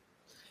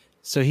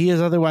he is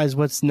otherwise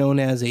what's known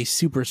as a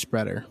super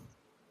spreader.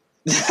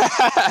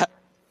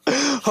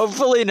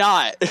 hopefully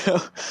not.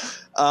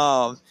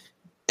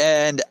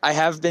 And I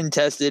have been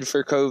tested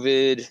for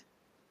COVID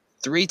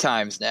 3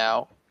 times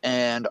now,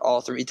 and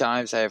all 3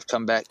 times I have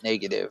come back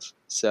negative.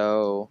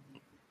 So,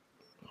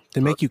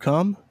 They make you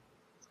come?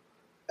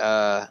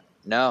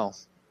 no.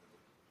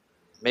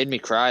 Made me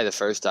cry the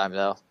first time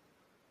though.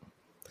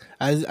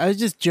 I was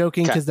just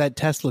joking because that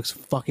test looks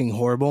fucking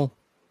horrible.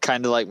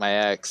 Kind of like my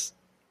ex.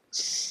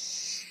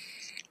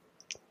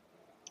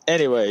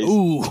 Anyways.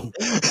 Ooh.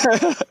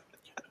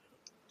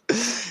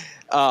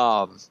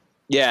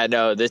 Yeah,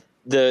 no,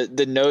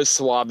 the nose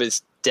swab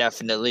is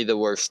definitely the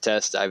worst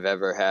test I've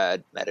ever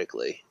had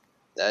medically.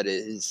 That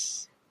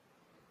is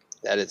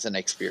an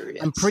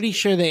experience. I'm pretty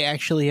sure they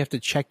actually have to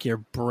check your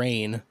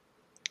brain.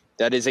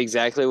 That is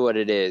exactly what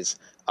it is.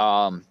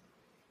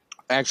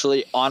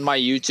 Actually, on my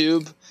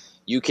YouTube,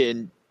 you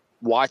can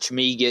watch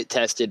me get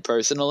tested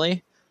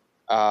personally.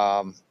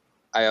 I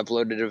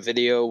uploaded a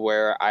video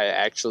where I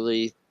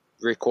actually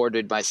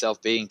recorded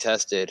myself being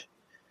tested.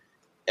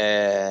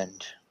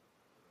 And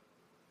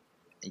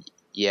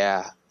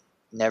yeah,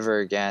 never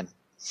again.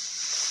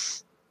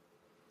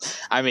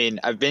 I mean,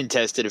 I've been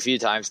tested a few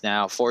times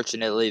now.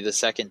 Fortunately, the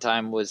second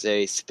time was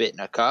a spit in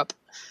a cup,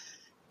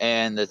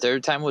 and the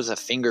third time was a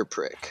finger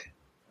prick.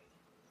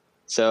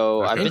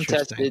 So I've been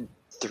Interesting. tested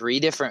 3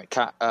 different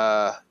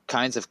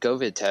kinds of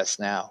COVID tests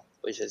now,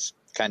 which is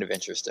kind of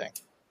interesting.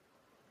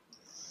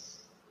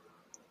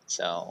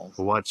 So,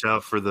 Well, watch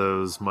out for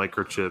those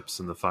microchips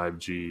and the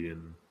 5G.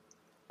 And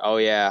oh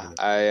yeah,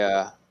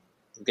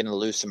 I'm gonna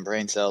lose some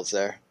brain cells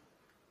there.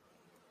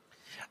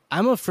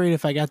 I'm afraid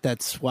if I got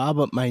that swab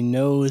up my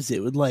nose,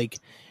 it would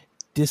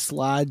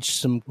dislodge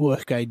some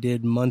work I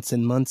did months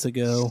and months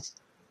ago.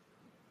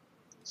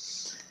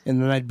 And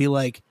then I'd be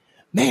like,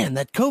 man,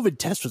 that COVID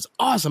test was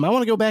awesome. I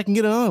want to go back and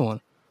get another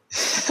one.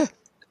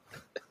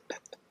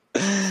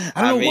 I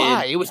don't know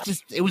why.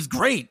 It was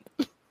great.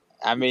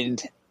 I mean,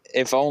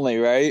 if only,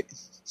 right?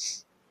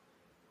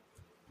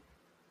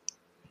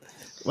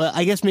 Well,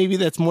 I guess maybe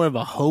that's more of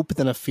a hope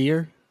than a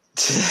fear.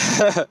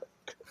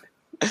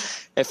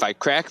 If I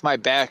crack my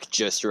back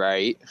just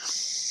right.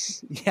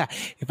 Yeah,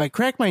 if I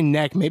crack my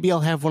neck, maybe I'll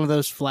have one of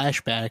those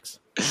flashbacks.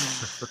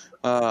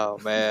 Oh,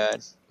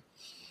 man.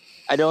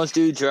 I don't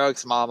do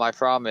drugs, Mom, I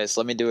promise.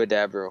 Let me do a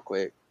dab real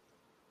quick.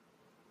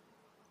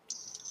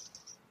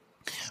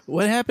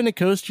 What happened to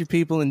coaster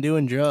people and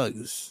doing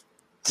drugs?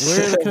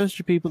 Where are the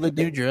coaster people that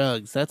do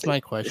drugs? That's my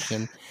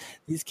question.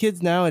 These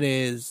kids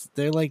nowadays,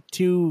 they're like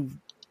too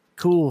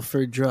cool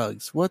for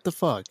drugs. What the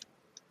fuck?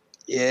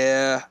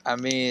 Yeah, I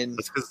mean,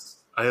 That's because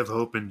I have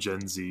hope in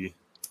Gen Z.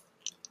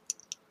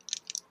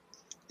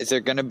 is there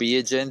going to be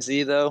a Gen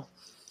Z, though?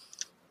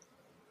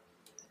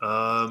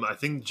 I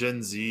think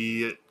Gen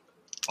Z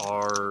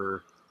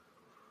are...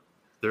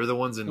 They're the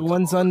ones in The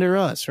ones under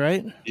us,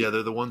 right? Yeah,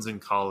 they're the ones in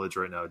college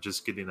right now,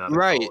 just getting out of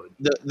Right. college.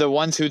 The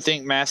ones who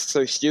think masks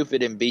are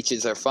stupid and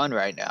beaches are fun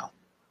right now.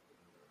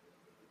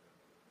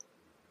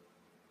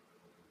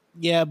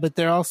 Yeah, but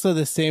they're also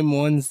the same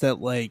ones that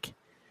like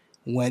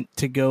went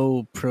to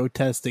go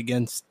protest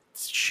against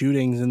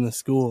shootings in the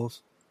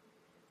schools.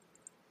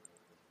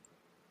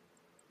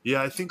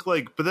 Yeah, I think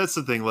but that's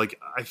the thing.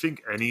 I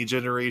think any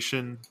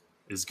generation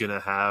is gonna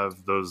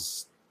have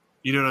those.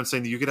 You know what I'm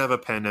saying? You could have a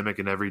pandemic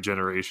in every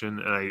generation,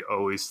 and I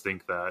always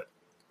think that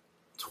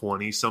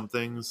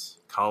 20-somethings,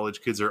 college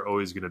kids are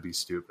always gonna be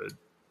stupid.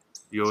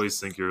 You always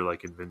think you're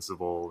like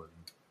invincible,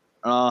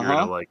 and you're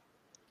gonna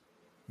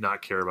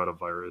not care about a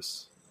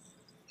virus.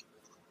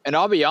 And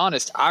I'll be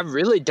honest, I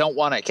really don't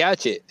want to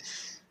catch it.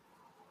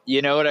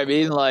 You know what I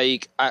mean?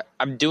 Like,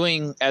 I'm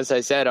doing, as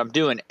I said, I'm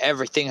doing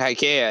everything I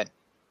can.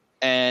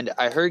 And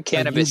I heard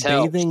cannabis Are you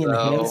helps. bathing in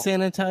So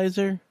hand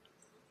sanitizer?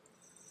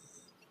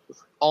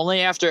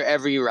 only after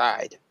every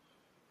ride.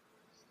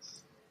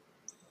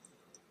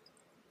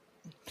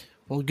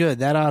 Well, good.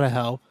 That ought to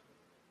help.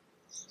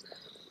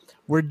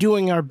 We're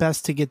doing our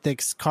best to get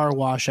this car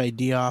wash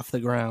idea off the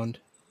ground.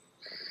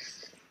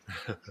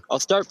 I'll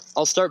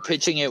start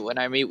pitching it when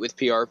I meet with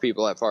PR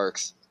people at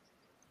parks.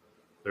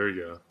 There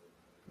you go.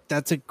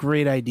 That's a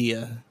great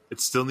idea. It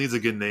still needs a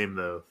good name,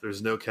 though.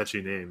 There's no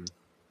catchy name.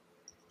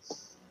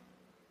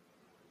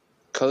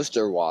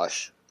 Coaster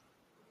wash.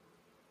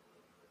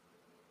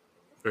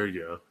 There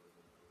you go.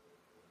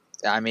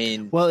 I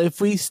mean, Well,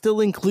 if we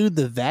still include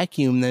the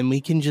vacuum, then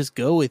we can just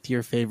go with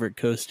your favorite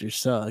coaster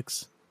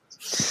sucks.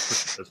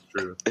 That's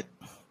true.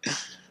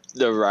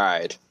 the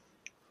ride.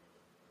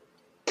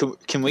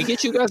 Can we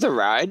get you guys a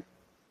ride?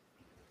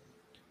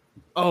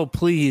 Oh,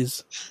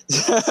 please.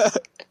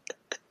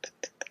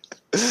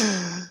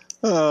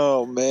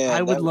 Oh, man.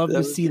 I would love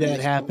to see that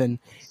happen.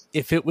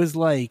 If it was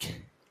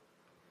like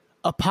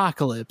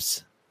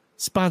Apocalypse,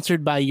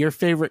 sponsored by your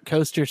favorite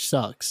coaster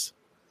sucks.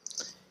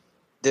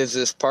 There's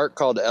this park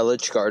called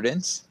Elledge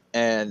Gardens,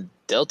 and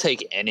they'll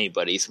take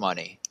anybody's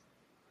money.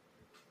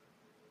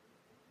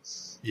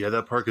 Yeah,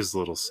 that park is a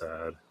little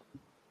sad.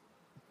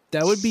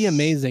 That would be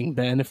amazing,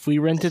 Ben, if we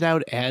rented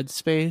out ad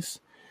space.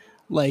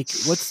 Like,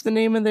 what's the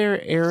name of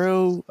their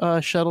Arrow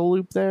shuttle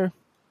loop there?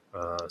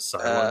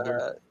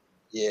 Sidewinder.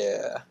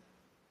 Yeah.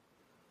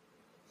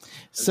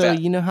 So,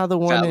 you know how the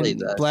one Valley in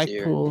last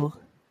Blackpool...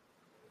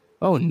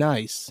 Oh,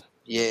 nice.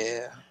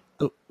 Yeah.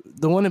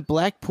 The one at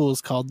Blackpool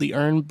is called the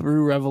Earn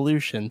Brew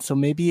Revolution, so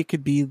maybe it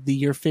could be the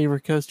Your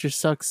Favorite Coaster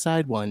Sucks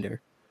Sidewinder.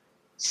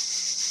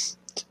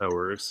 That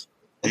works.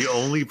 The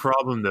only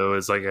problem, though,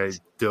 is I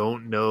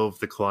don't know if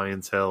the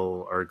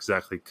clientele are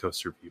exactly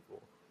coaster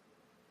people.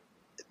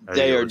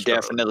 They are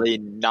definitely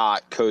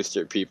not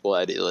coaster people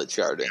at Elledge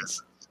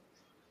Gardens.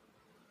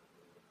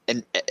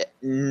 And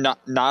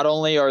not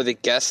only are the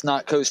guests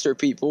not coaster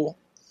people,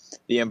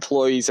 the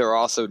employees are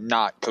also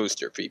not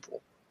coaster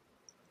people.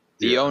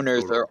 The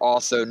owners are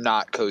also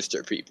not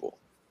coaster people.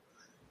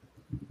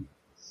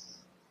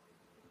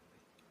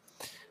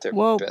 They're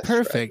Well, best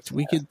perfect. friends.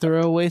 We could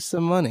throw away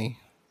some money.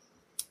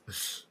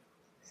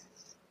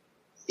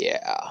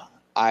 Yeah.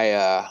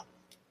 I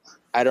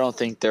don't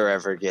think they're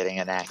ever getting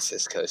an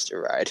Access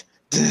coaster ride.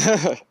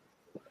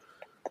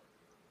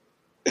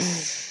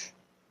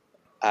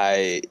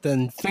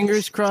 Then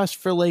fingers crossed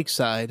for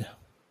Lakeside.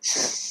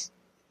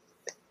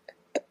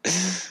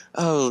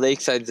 Oh,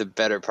 Lakeside's a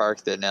better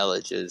park than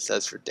Elledge is.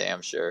 That's for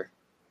damn sure.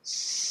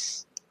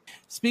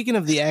 Speaking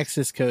of the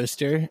Access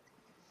coaster,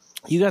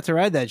 you got to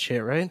ride that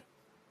shit, right?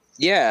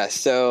 Yeah,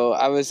 so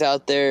I was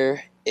out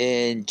there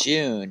in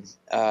June.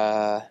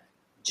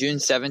 June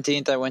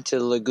 17th, I went to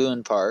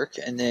Lagoon Park,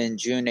 and then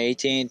June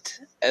 18th,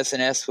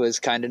 S&S was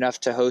kind enough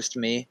to host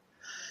me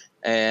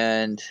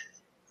and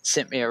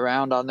sent me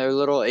around on their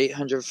little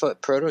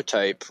 800-foot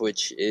prototype,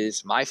 which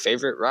is my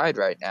favorite ride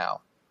right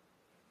now.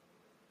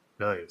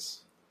 Nice.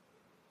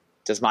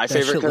 Does my That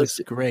favorite shit looks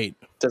coaster? great.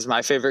 Does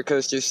my favorite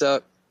coaster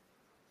suck?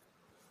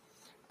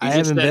 I just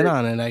haven't said been it-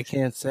 on it. I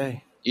can't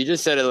say. You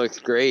just said it looks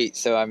great,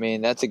 so I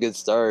mean that's a good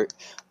start.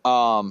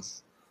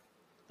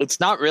 It's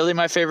not really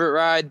my favorite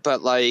ride,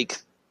 but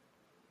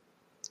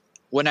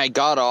when I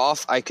got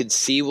off, I could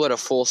see what a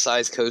full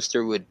size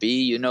coaster would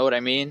be. You know what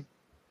I mean?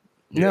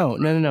 No.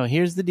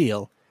 Here's the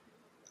deal.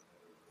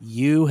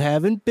 You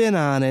haven't been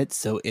on it,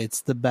 so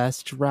it's the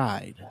best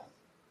ride.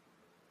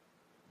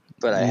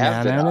 But I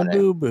have been on it.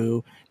 Boo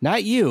boo.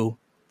 Not you,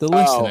 the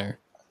listener.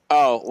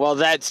 Oh, well,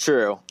 that's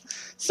true.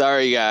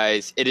 Sorry,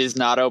 guys. It is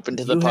not open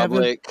to the You haven't-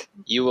 public.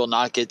 You will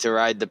not get to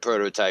ride the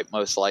prototype,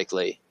 most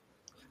likely.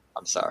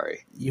 I'm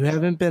sorry. You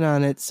haven't been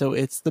on it, so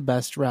it's the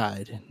best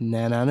ride.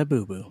 Na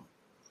boo boo.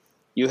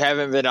 You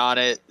haven't been on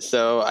it,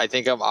 so I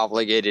think I'm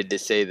obligated to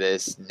say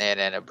this.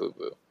 Nana boo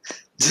boo.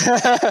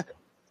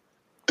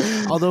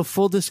 Although,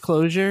 full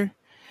disclosure,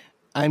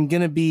 I'm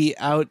going to be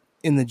out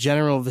in the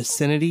general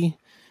vicinity.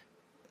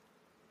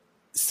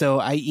 So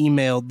I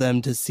emailed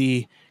them to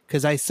see,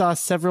 because I saw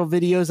several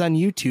videos on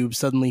YouTube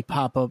suddenly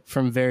pop up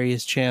from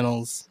various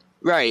channels.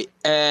 Right.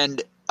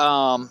 And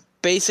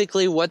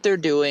basically what they're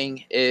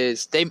doing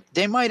is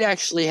they might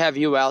actually have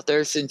you out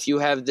there since you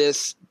have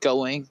this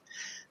going.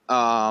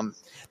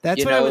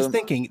 That's what I was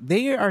thinking.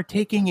 They are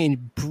taking a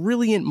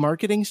brilliant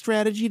marketing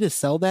strategy to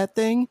sell that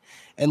thing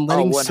and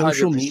letting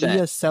social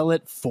media sell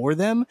it for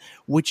them,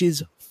 which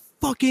is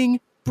fucking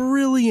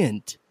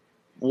brilliant.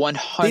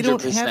 100%. They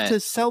don't have to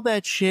sell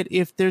that shit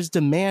if there's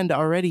demand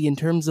already in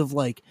terms of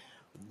like,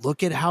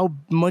 look at how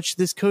much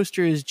this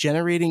coaster is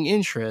generating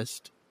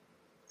interest.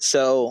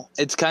 So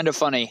it's kind of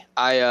funny.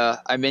 I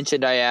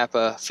mentioned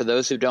IAAPA. For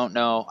those who don't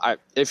know,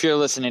 if you're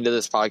listening to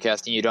this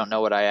podcast and you don't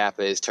know what IAAPA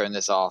is, turn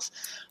this off.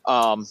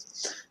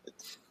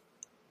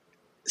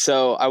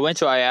 So I went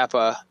to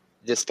IAAPA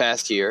this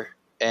past year,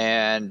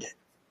 and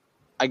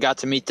I got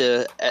to meet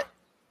the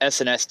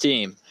SNS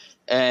team.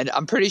 And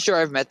I'm pretty sure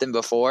I've met them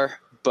before,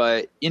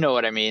 but you know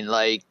what I mean?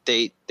 Like,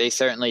 they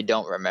certainly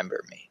don't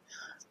remember me.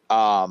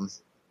 I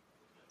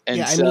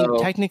mean,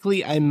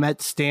 technically, I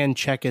met Stan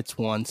Checketts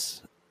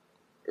once.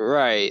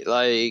 Right,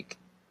 like...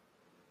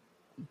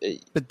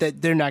 But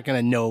they're not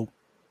going to know.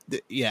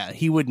 Yeah,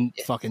 he wouldn't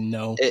fucking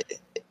know.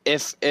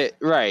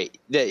 Right.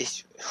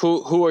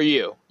 Who are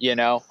you, you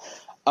know?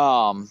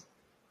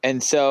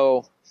 And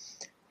so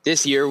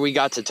this year we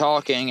got to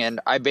talking, and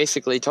I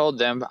basically told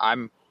them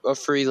I'm a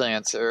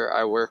freelancer.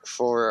 I work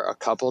for a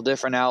couple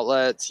different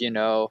outlets, you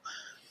know.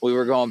 We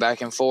were going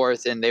back and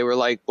forth, and they were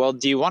like, well,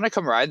 do you want to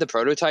come ride the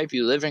prototype?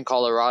 You live in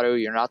Colorado.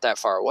 You're not that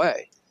far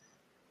away.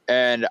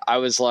 And I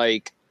was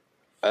like,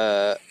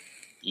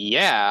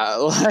 yeah,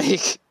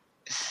 like,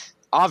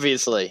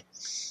 obviously.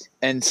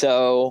 And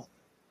so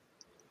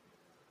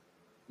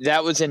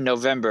that was in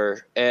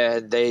November,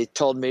 and they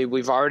told me,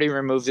 we've already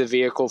removed the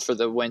vehicle for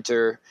the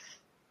winter.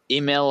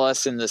 Email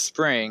us in the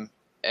spring,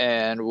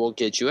 and we'll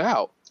get you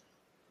out.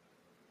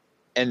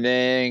 And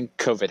then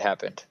COVID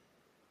happened.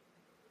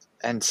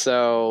 And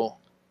so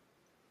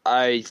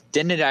I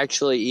didn't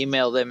actually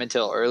email them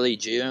until early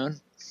June.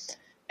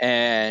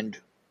 And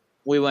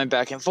we went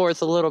back and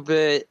forth a little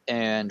bit,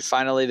 and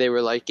finally they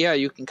were like, yeah,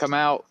 you can come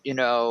out, you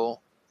know,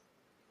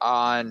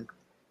 on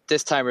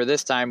this time or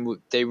this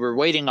time. They were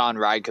waiting on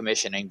ride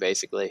commissioning,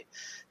 basically,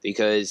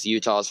 because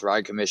Utah's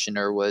ride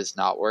commissioner was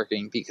not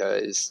working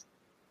because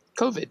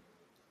COVID.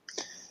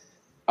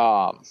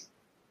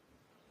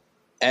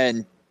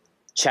 And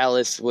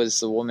Chalice was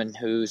the woman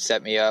who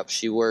set me up.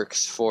 She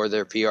works for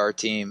their PR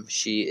team.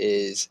 She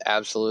is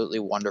absolutely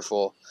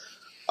wonderful.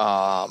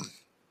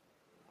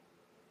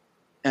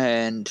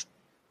 And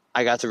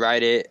I got to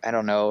ride it, I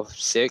don't know,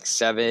 6,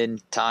 7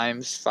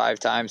 times, 5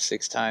 times,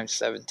 6 times,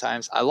 7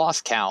 times. I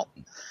lost count.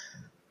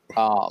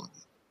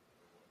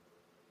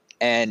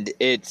 And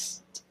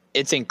it's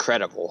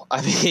incredible.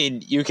 I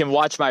mean, you can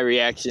watch my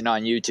reaction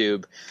on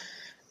YouTube,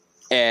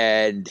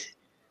 and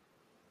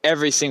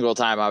every single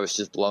time I was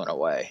just blown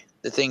away.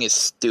 The thing is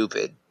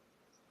stupid.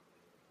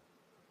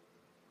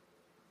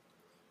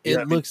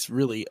 It looks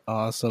really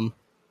awesome.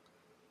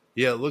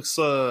 Yeah, it looks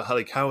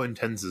how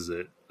intense is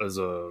it as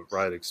a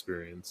ride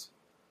experience?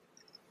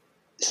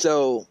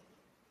 So,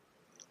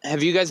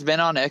 have you guys been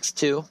on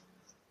X2?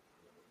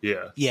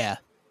 Yeah. Yeah.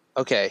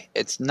 Okay,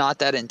 it's not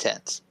that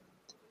intense.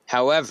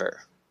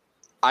 However,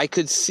 I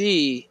could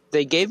see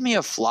they gave me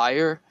a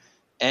flyer,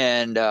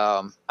 and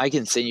I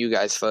can send you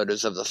guys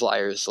photos of the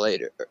flyers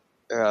later,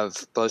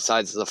 of both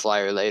sides of the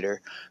flyer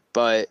later.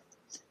 But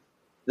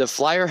the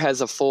flyer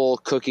has a full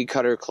cookie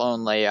cutter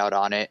clone layout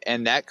on it,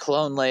 and that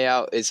clone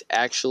layout is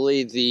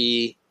actually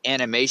the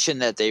animation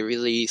that they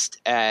released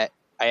at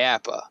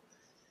IAAPA.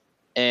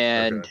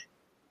 And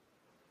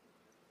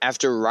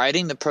after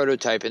riding the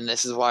prototype, and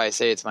this is why I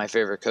say it's my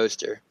favorite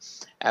coaster,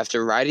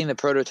 after riding the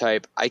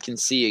prototype, I can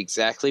see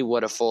exactly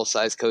what a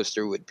full-size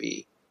coaster would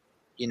be.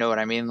 You know what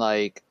I mean?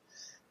 Like,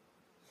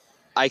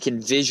 I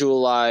can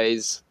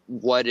visualize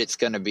what it's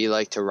going to be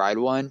like to ride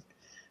one,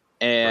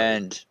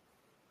 and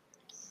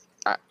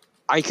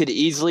I could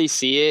easily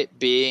see it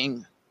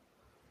being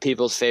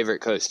people's favorite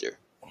coaster.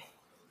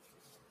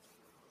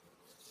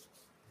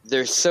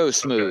 They're so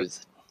smooth,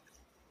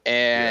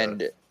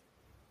 and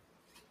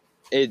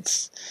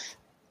it's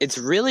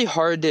really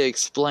hard to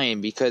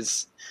explain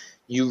because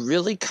you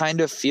really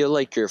kind of feel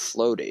like you're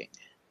floating.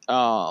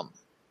 Have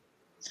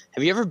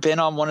you ever been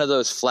on one of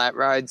those flat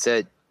rides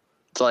that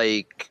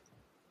like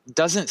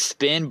doesn't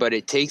spin, but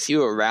it takes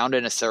you around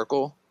in a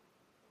circle?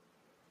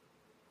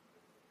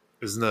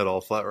 Isn't that all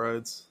flat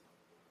rides?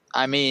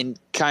 I mean,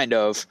 kind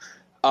of.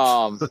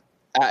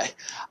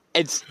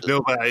 It's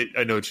no, but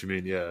I know what you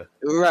mean. Yeah,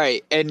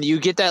 right. And you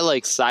get that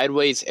like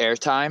sideways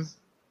airtime.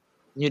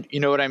 You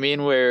know what I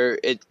mean? Where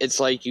it's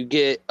like you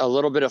get a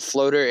little bit of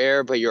floater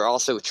air, but you're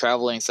also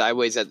traveling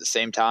sideways at the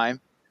same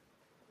time.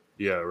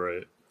 Yeah,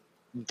 right.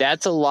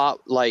 that's a lot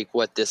like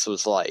what this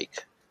was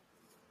like,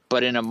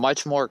 but in a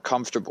much more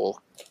comfortable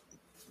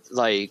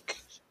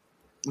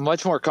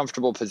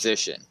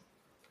position.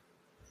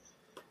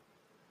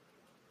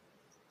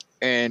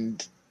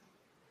 And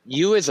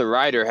you as a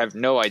rider have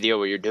no idea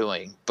what you're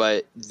doing,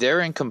 but they're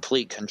in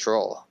complete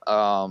control.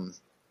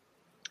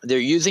 They're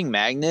using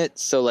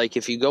magnets, so like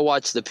if you go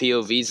watch the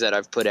POVs that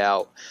I've put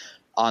out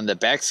on the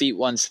backseat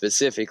one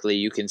specifically,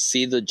 you can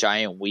see the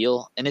giant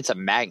wheel, and it's a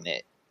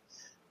magnet.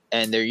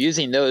 And they're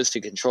using those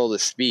to control the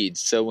speed.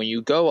 So when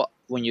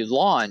you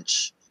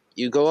launch,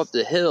 you go up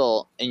the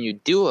hill and you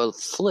do a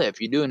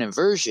flip, you do an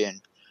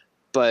inversion,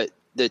 but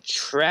the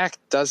track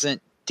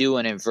doesn't do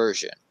an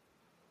inversion.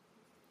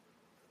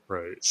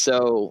 Right.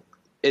 So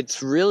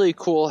it's really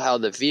cool how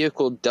the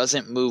vehicle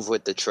doesn't move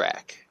with the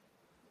track.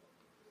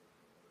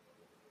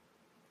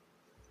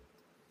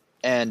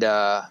 And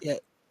Yeah,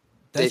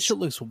 that shit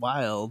looks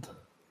wild.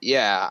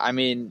 Yeah, I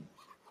mean,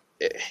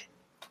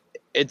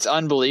 it's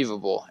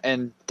unbelievable.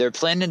 And they're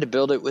planning to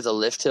build it with a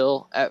lift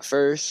hill at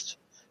first,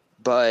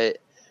 but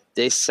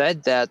they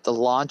said that the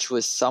launch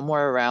was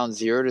somewhere around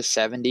 0 to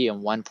 70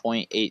 in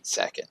 1.8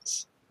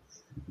 seconds.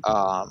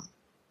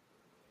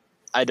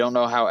 I don't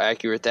know how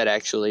accurate that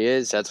actually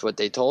is. That's what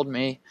they told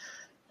me.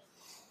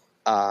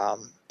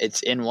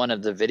 It's in one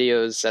of the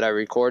videos that I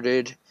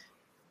recorded.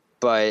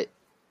 But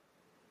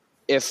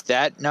if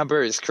that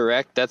number is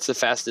correct, that's the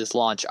fastest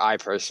launch I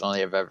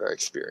personally have ever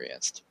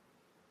experienced.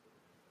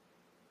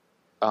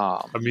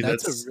 I mean,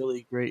 that's a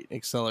really great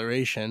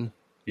acceleration.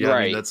 Yeah,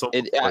 right. I mean, that's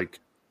almost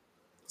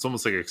it's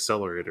almost like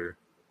accelerator.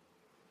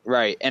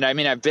 Right. And I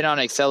mean, I've been on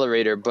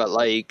accelerator, but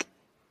like,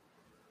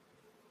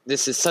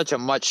 this is such a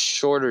much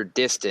shorter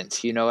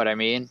distance. You know what I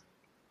mean?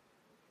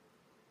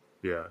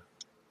 Yeah.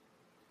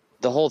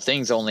 The whole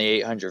thing's only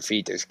 800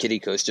 feet. There's kiddie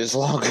coasters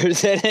longer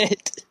than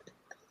it.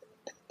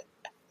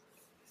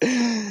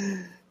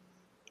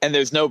 And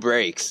there's no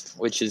brakes,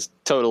 which is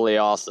totally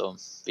awesome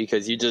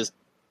because you just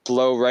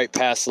blow right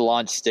past the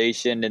launch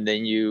station and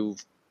then you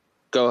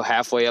go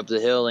halfway up the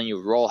hill and you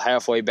roll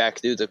halfway back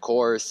through the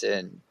course,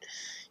 and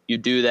you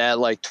do that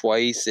like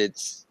twice.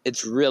 It's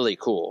really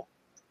cool.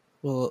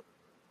 Well,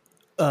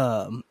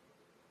 I'm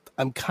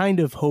kind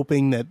of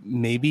hoping that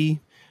maybe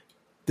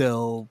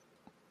they'll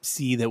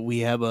see that we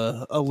have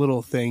a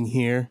little thing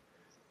here.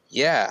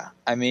 Yeah,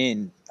 I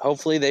mean,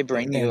 hopefully they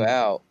bring you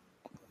out.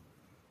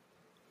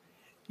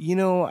 You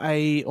know,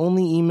 I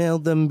only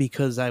emailed them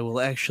because I will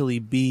actually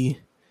be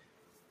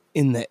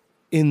in the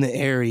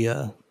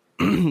area.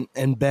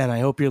 And Ben, I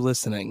hope you're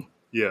listening.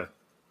 Yeah.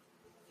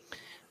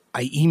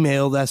 I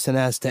emailed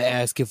SNS to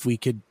ask if we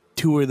could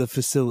tour the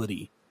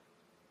facility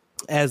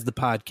as the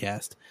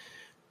podcast.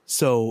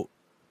 So,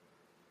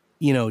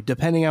 you know,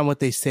 depending on what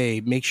they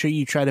say, make sure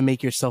you try to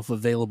make yourself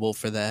available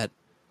for that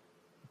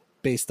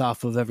based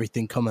off of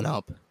everything coming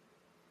up.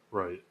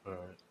 Right. All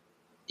right.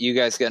 You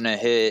guys gonna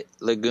hit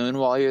Lagoon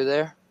while you're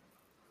there?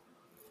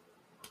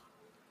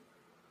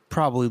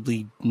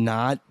 Probably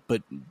not,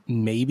 but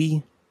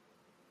maybe.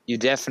 You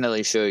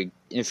definitely should.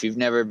 If you've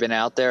never been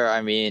out there,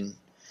 I mean,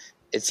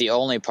 it's the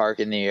only park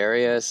in the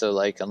area. So,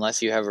 like,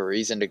 unless you have a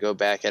reason to go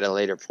back at a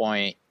later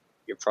point,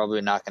 you're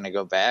probably not going to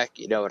go back.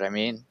 You know what I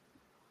mean?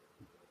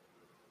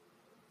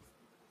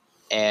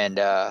 And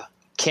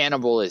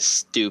Cannibal is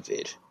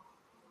stupid.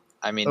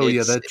 I mean,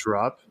 that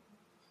drop.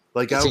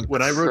 Like,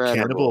 when I wrote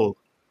Cannibal,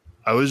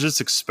 I was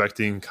just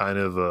expecting kind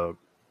of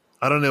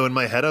I don't know. In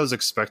my head, I was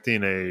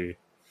expecting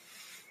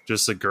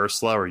just a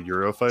Gerstlauer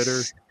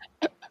Eurofighter,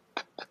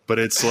 but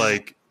it's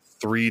like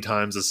 3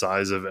 times the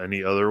size of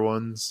any other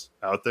ones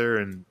out there.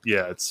 And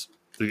yeah,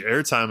 the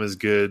airtime is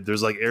good.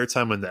 There's like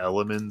airtime in the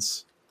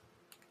elements.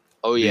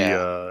 Oh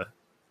yeah.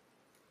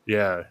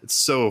 Yeah, it's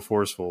so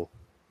forceful.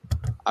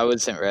 I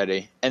wasn't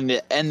ready. And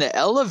the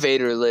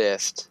elevator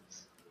lift,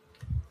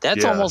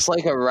 that's almost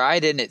like a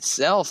ride in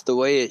itself, the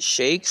way it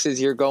shakes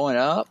as you're going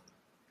up.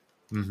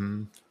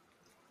 Mm-hmm.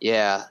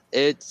 Yeah,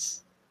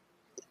 it's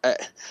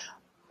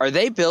are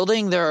they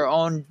building their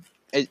own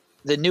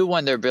the new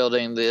one they're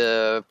building,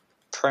 the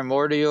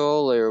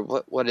Primordial, or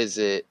what is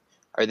it?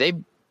 Are they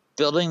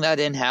building that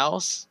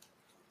in-house?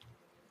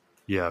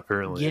 Yeah,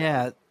 apparently.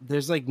 Yeah,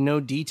 there's like no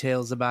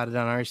details about it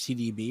on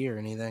RCDB or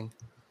anything.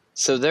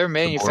 So they're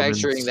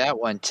manufacturing that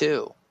one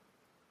too.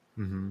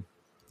 Mm-hmm.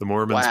 The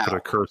Mormons put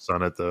a curse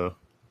on it, though.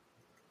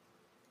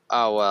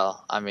 Oh,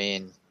 well, I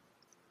mean,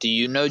 do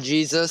you know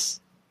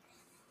Jesus?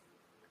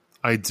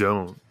 I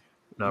don't.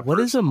 What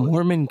does a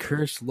Mormon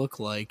curse look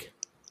like?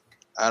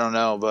 I don't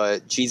know,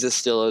 but Jesus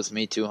still owes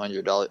me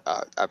 $200.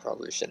 I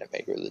probably shouldn't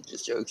make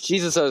religious jokes.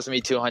 Jesus owes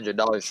me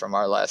 $200 from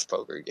our last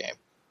poker game.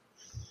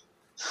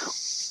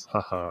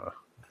 Haha.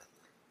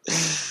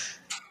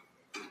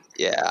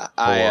 Yeah,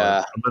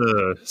 I'm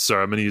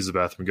gonna use the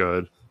bathroom.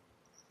 Go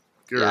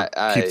ahead.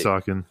 Keep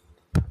talking.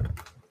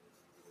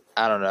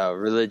 I don't know.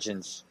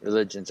 Religion's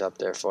up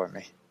there for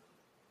me.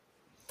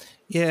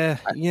 Yeah,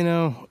 you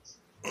know,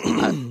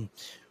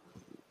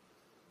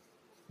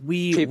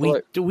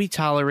 we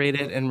tolerate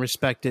it and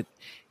respect it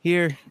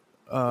here,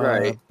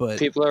 right? But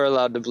people are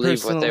allowed to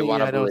believe what they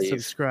want to believe. I don't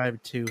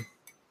subscribe to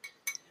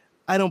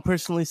I don't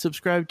personally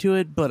subscribe to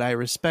it, but I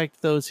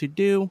respect those who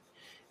do,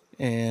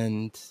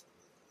 and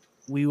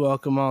we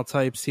welcome all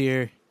types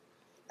here.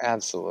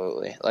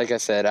 Absolutely. Like I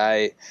said,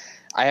 I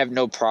have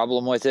no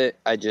problem with it.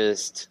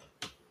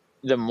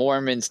 The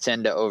Mormons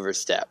tend to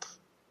overstep.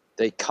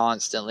 They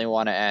constantly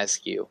want to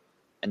ask you,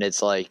 and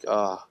it's like,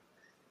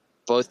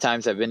 both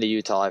times I've been to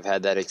Utah, I've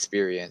had that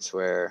experience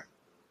where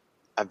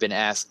I've been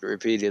asked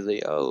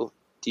repeatedly, "Oh,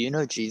 do you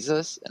know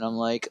Jesus?" And I'm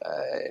like,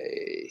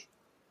 I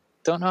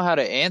don't know how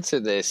to answer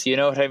this. You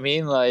know what I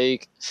mean?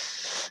 Like,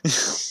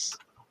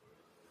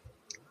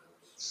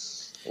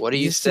 what do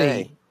you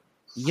say?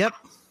 Yep.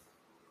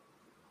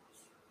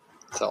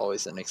 It's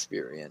always an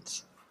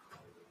experience.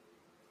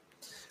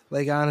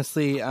 Like,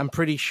 honestly, I'm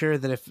pretty sure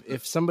that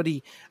if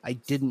somebody I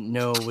didn't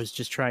know was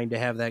just trying to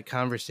have that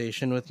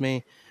conversation with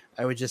me,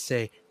 I would just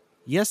say,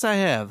 yes, I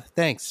have.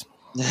 Thanks.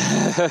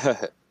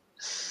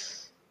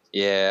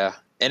 Yeah.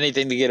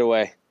 Anything to get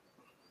away.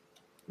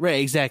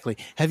 Right, exactly.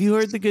 Have you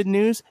heard the good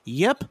news?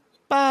 Yep.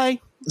 Bye.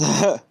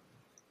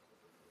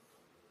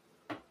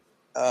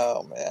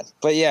 Oh, man.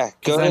 But yeah,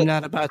 because I'm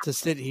not about to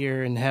sit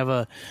here and have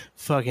a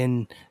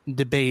fucking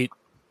debate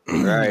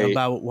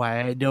about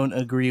why I don't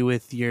agree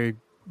with your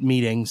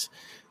meetings.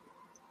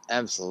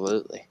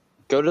 Absolutely.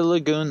 Go to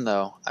Lagoon,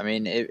 though. I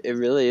mean, it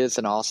really is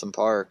an awesome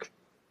park.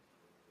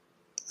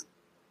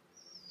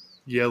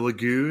 Yeah,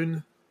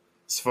 Lagoon.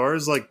 As far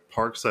as like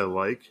parks I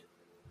like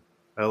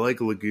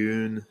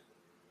Lagoon.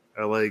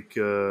 I like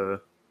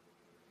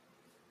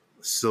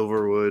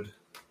Silverwood.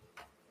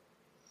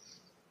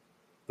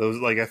 Those,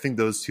 like, I think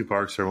those two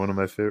parks are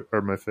my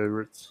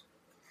favorites.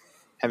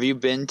 Have you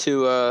been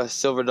to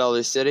Silver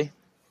Dollar City?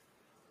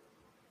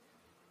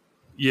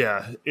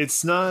 Yeah,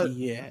 it's not.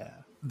 Yeah.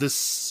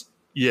 This.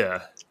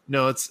 Yeah,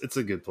 no, it's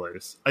a good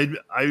place.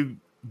 I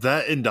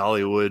that in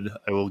Dollywood,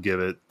 I will give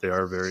it. They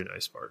are very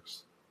nice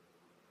parks.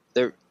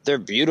 They're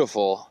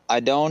beautiful. I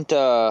don't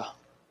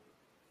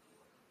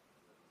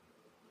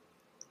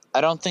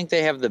think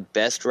they have the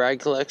best ride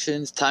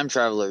collections. Time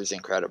Traveler is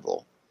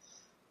incredible,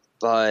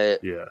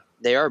 but yeah,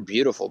 they are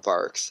beautiful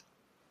parks.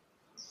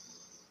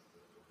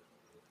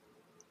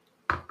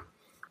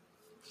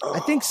 I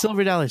think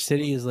Silver Dollar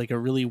City is like a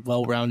really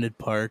well-rounded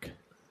park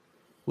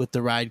with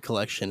the ride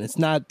collection. It's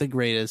not the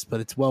greatest, but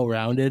it's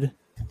well-rounded.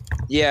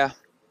 Yeah,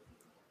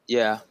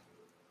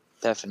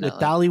 definitely.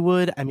 With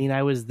Dollywood, I mean,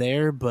 I was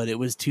there, but it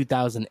was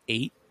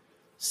 2008.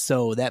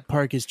 So that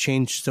park has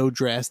changed so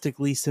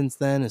drastically since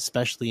then,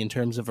 especially in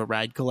terms of a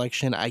ride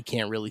collection. I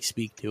can't really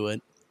speak to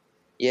it.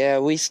 Yeah,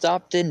 we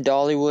stopped in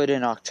Dollywood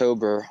in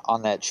October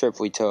on that trip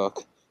we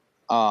took.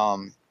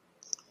 I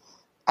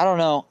don't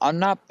know. I'm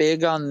not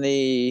big on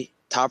the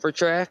topper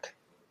track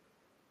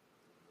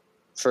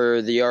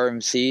for the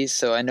RMC,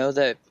 so I know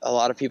that a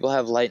lot of people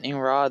have Lightning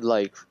Rod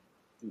like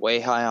way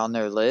high on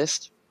their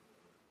list.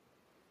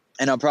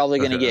 And I'm probably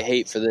going to get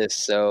hate for this,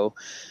 so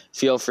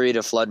feel free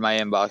to flood my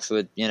inbox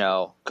with,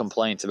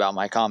 complaints about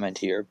my comment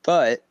here.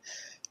 But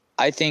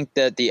I think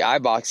that the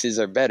iBoxes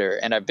are better,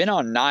 and I've been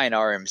on 9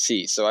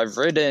 RMC, so I've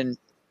ridden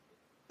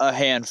a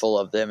handful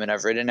of them, and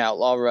I've ridden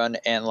Outlaw Run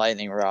and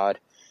Lightning Rod.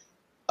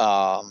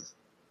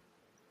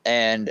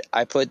 And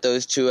I put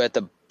those two at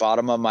the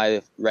bottom of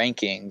my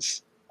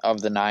rankings of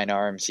the 9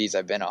 RMCs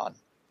I've been on.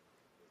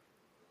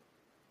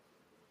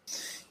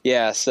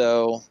 Yeah,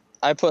 so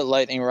I put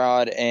Lightning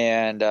Rod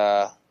and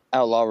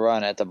Outlaw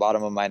Run at the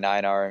bottom of my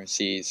 9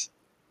 RMCs.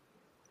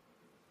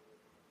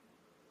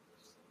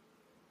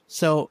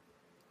 So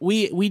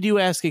we do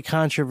ask a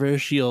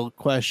controversial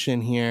question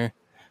here,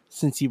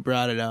 since you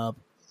brought it up.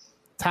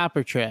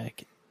 Topper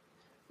track,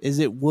 is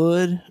it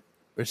wood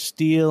or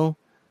steel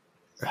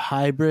or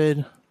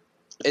hybrid?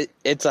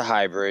 It's a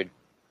hybrid.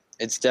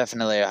 It's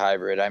definitely a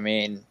hybrid. I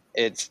mean,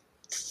 it's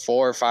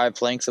 4 or 5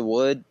 planks of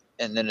wood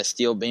and then a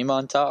steel beam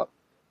on top.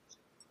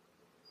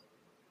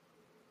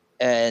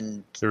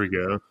 And there we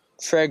go.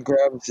 Fred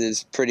Grubbs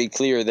is pretty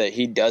clear that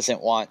he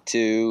doesn't want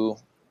to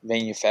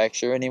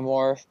manufacture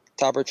anymore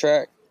topper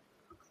track.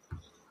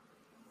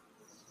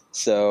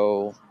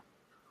 So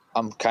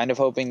I'm kind of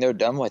hoping they're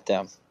done with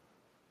them.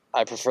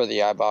 I prefer the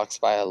iBox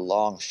by a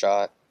long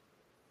shot.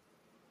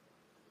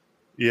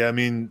 Yeah, I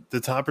mean, the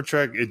topper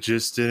track, it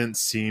just didn't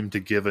seem to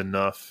give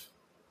enough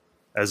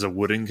as a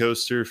wooden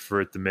coaster for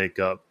it to make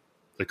up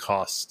the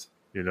cost.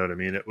 You know what I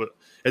mean?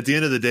 At the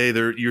end of the day,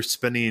 you're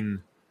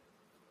spending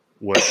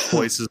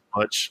twice as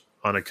much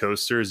on a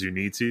coaster as you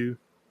need to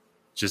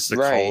just to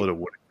call it a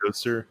wooden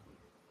coaster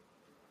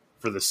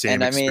for the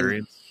same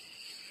experience.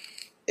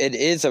 I mean, it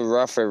is a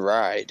rougher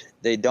ride.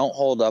 They don't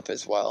hold up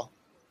as well.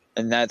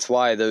 And that's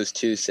why those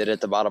two sit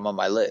at the bottom of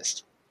my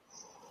list.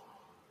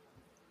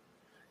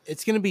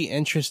 It's going to be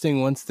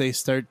interesting once they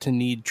start to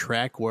need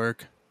track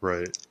work.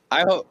 Right.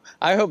 I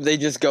hope they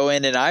just go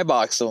in and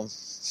iBox them.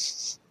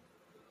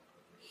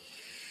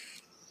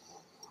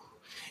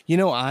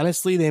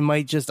 Honestly, they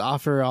might just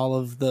offer all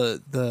of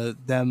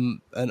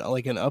them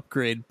an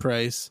upgrade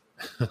price.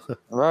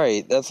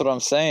 Right, that's what I'm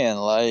saying.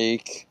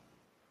 Like,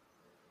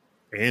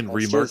 and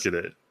remarket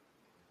it.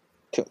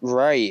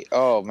 Right.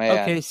 Oh man.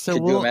 Okay, so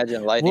Could you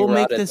imagine lightning we'll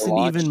make rod at this the an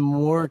launch? even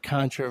more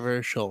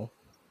controversial.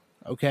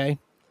 Okay,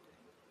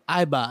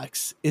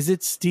 iBox, is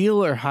it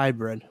steel or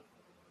hybrid?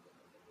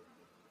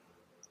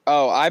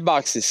 Oh,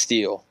 iBox is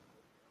steel.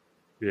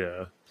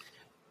 Yeah.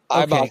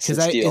 Okay, iBox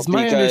is steel as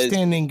my because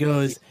understanding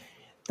goes,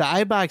 the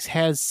iBox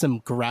has some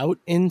grout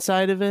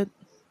inside of it.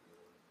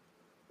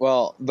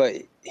 well, but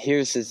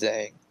here's the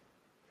thing.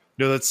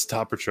 No, that's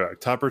Topper Track.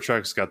 Topper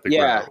Track's got the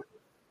Yeah. grout.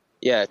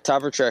 Yeah,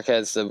 Topper Trek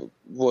has the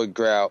wood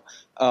grout.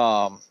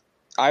 iBox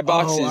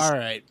Oh, is all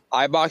right.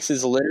 iBox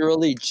is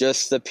literally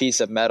just a piece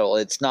of metal.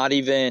 It's not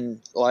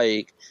even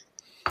like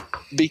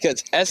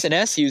because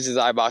S&S uses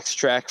iBox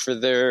Track for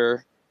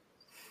their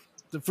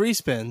The free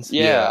spins.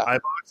 yeah.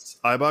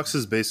 iBox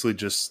is basically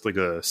just like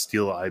a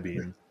steel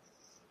I-beam.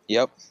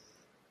 Yep.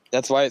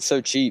 That's why it's so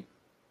cheap.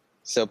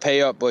 So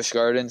pay up, Busch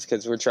Gardens,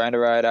 because we're trying to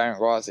ride Iron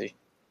Gwazi.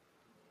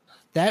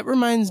 That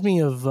reminds me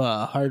of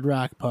Hard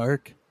Rock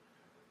Park.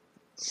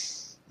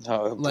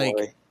 Oh Like-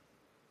 boy.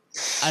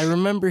 I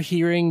remember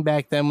hearing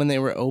back then when they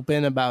were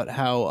open about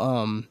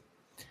how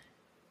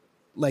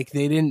like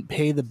they didn't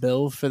pay the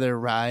bill for their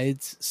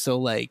rides. So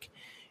like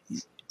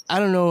I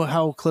don't know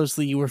how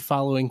closely you were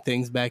following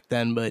things back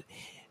then, but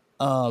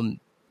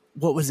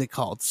what was it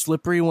called?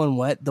 Slippery When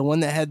Wet, the one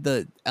that had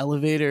the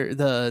elevator,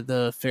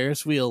 the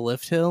Ferris wheel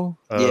lift hill.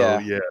 Oh, Yeah.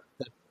 yeah.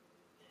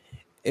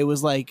 It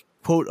was like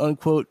quote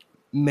unquote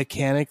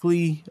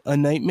mechanically a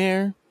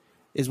nightmare,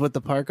 is what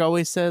the park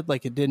always said.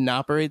 Like it didn't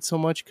operate so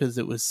much because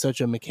it was such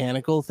a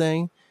mechanical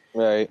thing.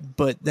 Right.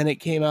 But then it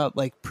came out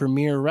like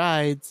Premier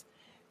Rides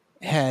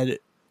had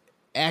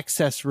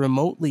access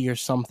remotely or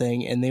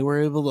something, and they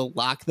were able to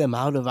lock them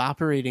out of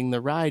operating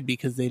the ride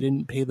because they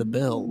didn't pay the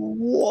bill.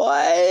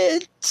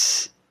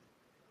 What?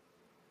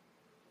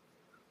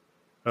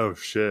 Oh,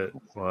 shit.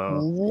 Wow.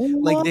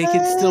 Like they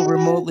could still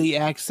remotely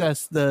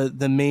access the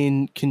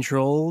main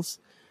controls,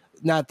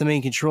 not the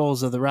main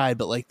controls of the ride,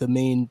 but like the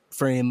main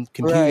frame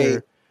computer,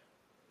 Right.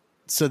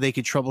 so they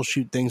could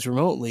troubleshoot things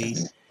remotely.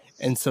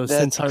 And so That's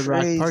since Hard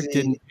Rock Park crazy.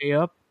 didn't pay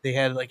up, they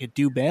had like a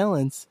due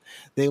balance.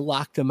 They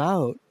locked them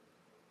out.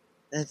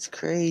 That's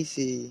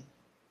crazy.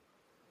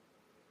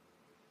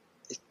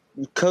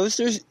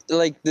 Coasters,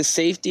 like the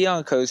safety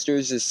on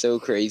coasters is so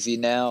crazy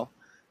now.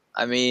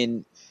 I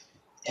mean,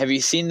 have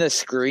you seen the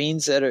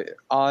screens that are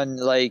on,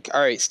 like,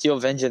 all right, Steel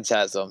Vengeance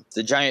has them.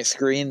 The giant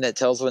screen that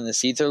tells when the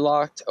seats are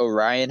locked.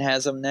 Orion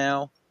has them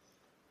now.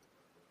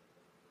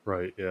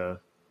 Right, yeah.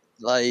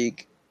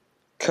 Like,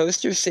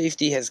 coaster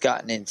safety has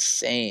gotten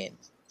insane.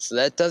 So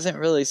that doesn't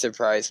really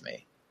surprise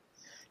me.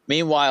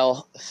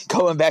 Meanwhile,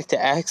 going back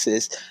to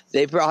Axis,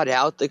 they brought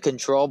out the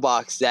control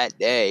box that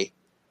day.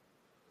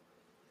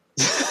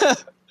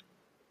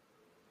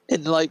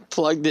 And like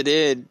plugged it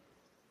in.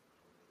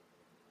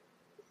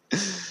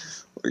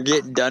 We're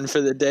getting done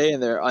for the day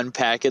and they're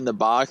unpacking the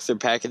box. They're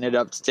packing it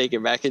up to take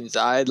it back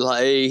inside.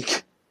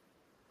 Like,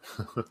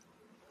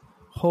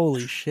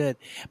 Holy shit.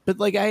 But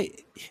like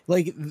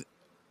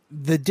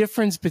the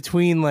difference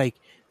between like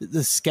the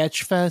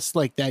Sketchfest,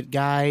 like that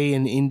guy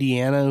in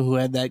Indiana who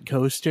had that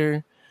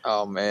coaster,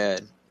 oh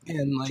man.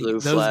 and like Blue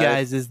those flag.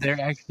 guys, is they're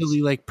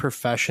actually like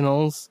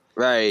professionals.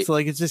 Right. So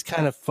like it's just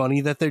kind of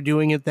funny that they're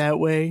doing it that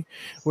way.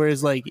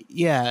 Whereas like,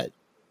 yeah,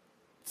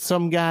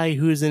 some guy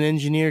who's an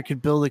engineer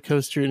could build a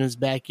coaster in his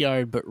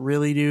backyard, but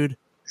really, dude,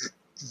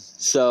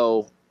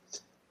 So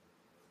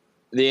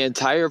the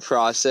entire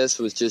process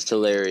was just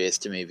hilarious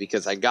to me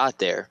because I got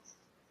there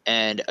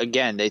and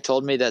again, they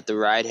told me that the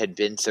ride had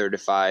been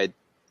certified.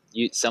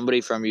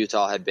 Somebody from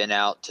Utah had been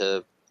out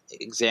to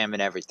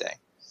examine everything.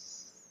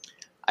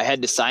 I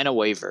had to sign a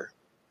waiver.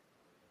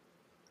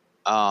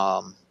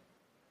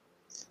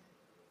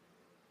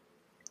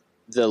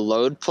 The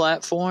load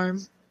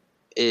platform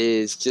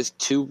is just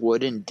 2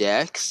 wooden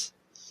decks.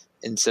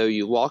 And so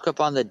you walk up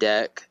on the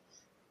deck,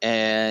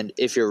 and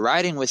if you're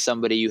riding with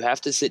somebody, you have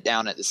to sit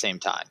down at the same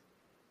time.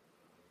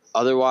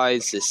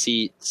 Otherwise, the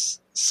seats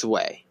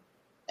sway.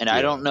 And I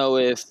Yeah. don't know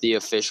if the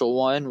official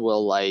one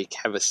will like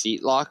have a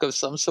seat lock of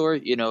some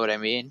sort, you know what I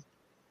mean?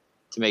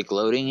 To make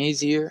loading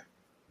easier.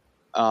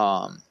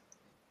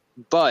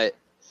 But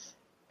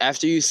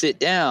after you sit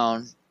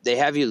down, they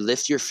have you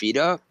lift your feet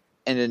up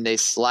and then they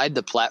slide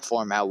the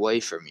platform away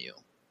from you.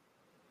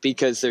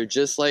 Because they're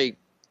just like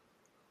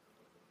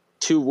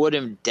 2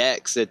 wooden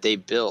decks that they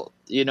built.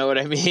 You know what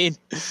I mean?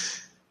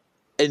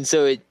 And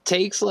so it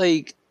takes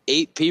like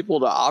 8 people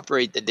to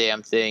operate the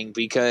damn thing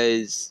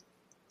because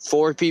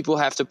 4 people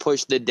have to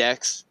push the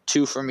decks,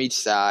 2 from each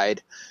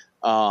side.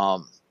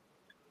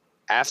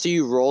 After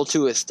you roll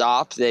to a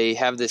stop, they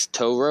have this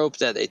tow rope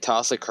that they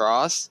toss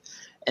across,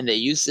 and they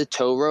use the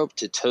tow rope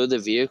to tow the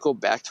vehicle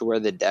back to where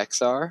the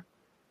decks are.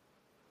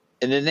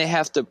 And then they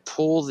have to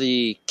pull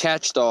the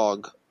catch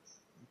dog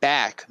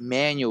back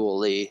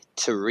manually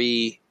to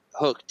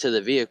re-hook to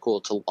the vehicle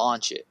to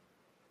launch it.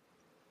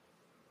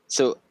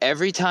 So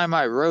every time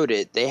I rode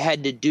it, they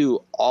had to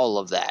do all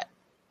of that.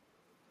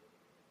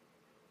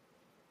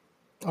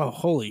 oh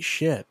holy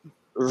shit.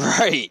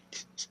 Right.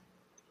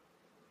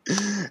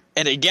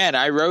 And again,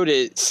 I rode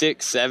it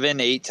 6, 7,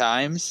 8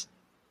 times.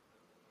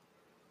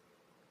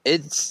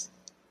 it's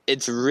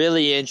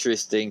really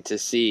interesting to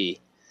see.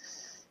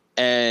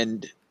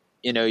 And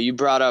you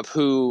brought up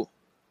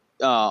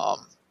how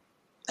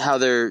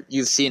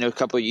you've seen a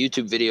couple of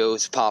YouTube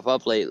videos pop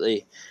up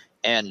lately,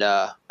 and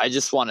I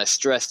just want to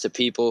stress to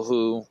people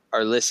who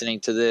are listening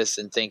to this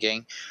and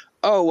thinking,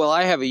 oh well,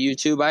 I have a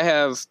YouTube, I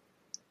have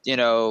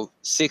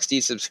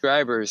 60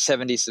 subscribers,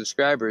 70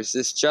 subscribers.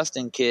 This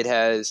Justin kid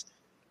has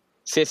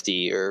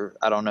 50, or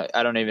I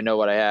don't even know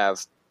what I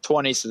have,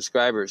 20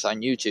 subscribers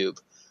on YouTube.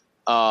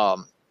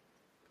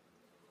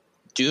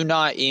 Do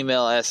not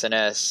email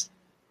SNS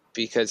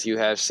because you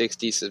have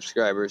 60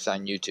 subscribers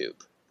on YouTube.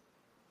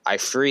 I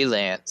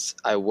freelance.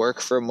 I work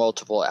for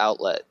multiple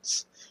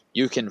outlets.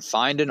 You can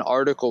find an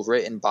article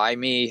written by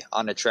me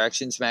on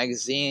Attractions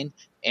Magazine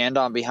and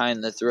on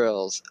Behind the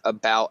Thrills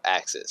about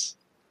Axis.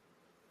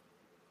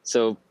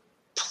 So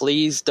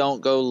please don't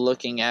go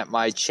looking at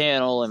my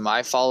channel and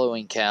my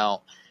following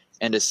count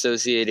and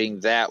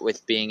associating that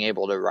with being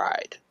able to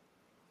ride.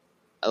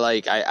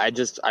 Like, I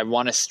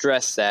want to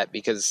stress that,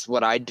 because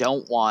what I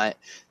don't want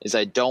is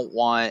I don't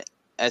want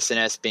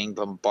SNS being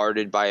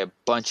bombarded by a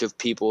bunch of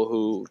people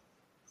who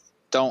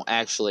don't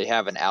actually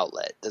have an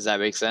outlet. Does that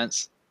make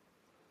sense?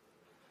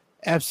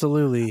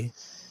 Absolutely.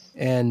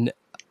 And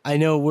I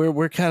know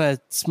we're kind of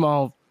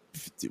small.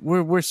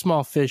 We're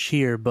small fish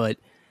here, but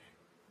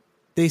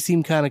they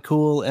seem kind of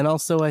cool. And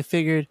also I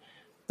figured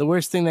the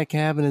worst thing that can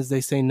happen is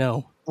they say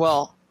no.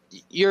 Well,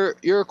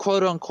 you're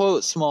quote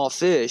unquote small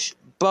fish,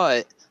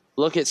 but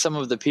look at some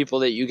of the people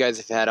that you guys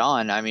have had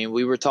on. I mean,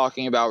 we were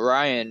talking about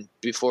Ryan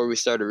before we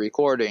started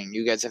recording.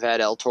 You guys have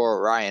had El Toro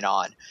Ryan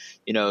on.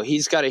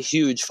 He's got a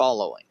huge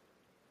following.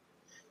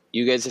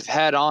 You guys have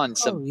had on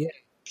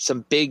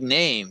some big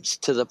names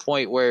to the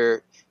point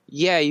where,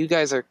 yeah, you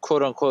guys are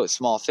quote unquote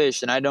small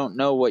fish, and I don't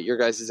know what your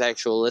guys'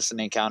 actual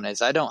listening count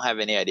is. I don't have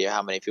any idea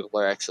how many people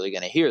are actually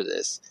going to hear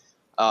this.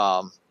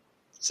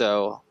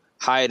 So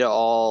hi to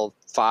all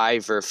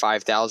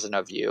 5,000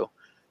 of you.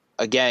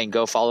 Again,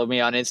 go follow me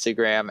on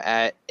Instagram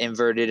at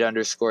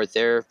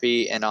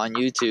 @inverted_therapy, and on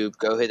YouTube,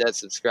 go hit that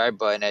subscribe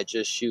button at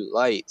Just Shoot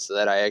Light so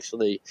that I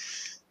actually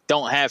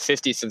don't have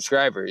 50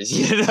 subscribers,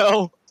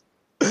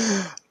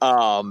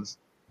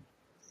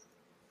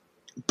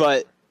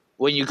 But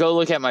when you go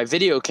look at my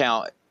video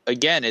count,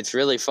 again, it's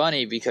really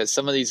funny because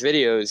some of these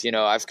videos,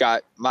 I've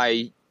got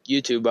my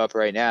YouTube up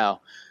right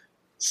now,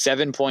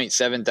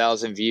 7.7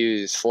 thousand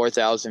views,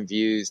 4,000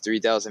 views,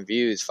 3,000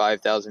 views,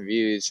 5,000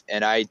 views,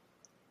 and I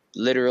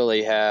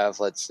literally have,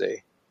 let's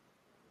see,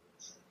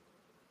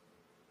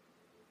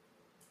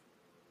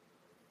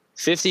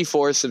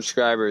 54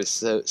 subscribers.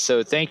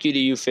 So thank you to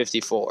you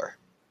 54.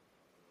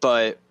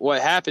 But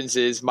what happens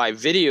is my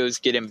videos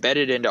get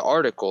embedded into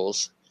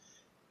articles,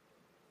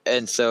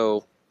 and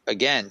so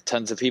again,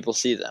 tons of people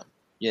see them,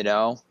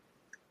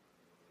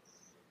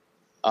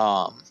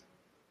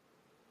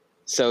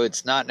 So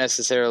it's not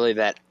necessarily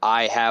that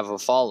I have a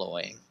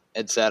following,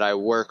 it's that I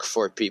work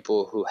for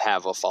people who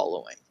have a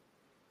following.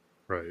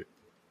 Right.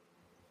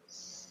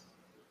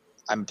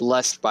 I'm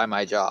blessed by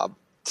my job.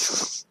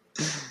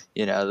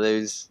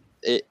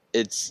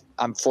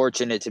 I'm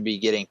fortunate to be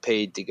getting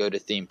paid to go to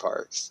theme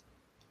parks.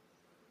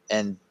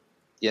 And,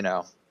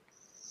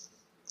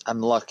 I'm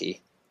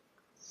lucky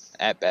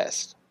at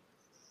best.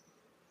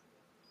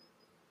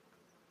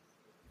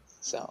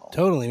 So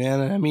Totally,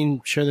 man. I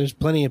mean, sure, there's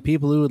plenty of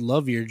people who would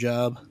love your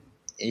job.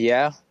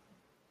 yeah.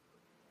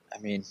 I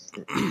mean,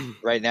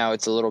 right now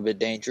it's a little bit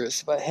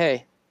dangerous, but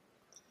hey,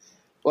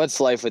 what's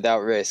life without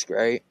risk,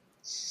 right?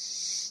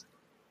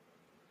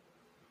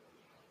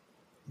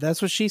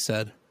 That's what she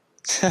said.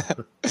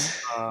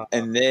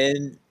 And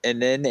then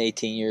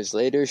 18 years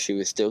later, she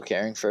was still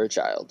caring for a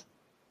child.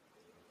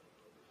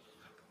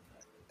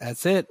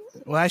 That's it.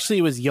 Well, actually,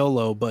 it was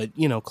YOLO, but,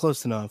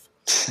 close enough.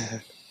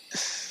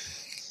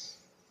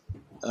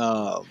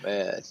 Oh,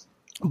 man.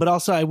 But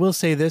also, I will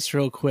say this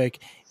real quick.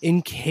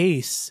 In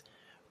case,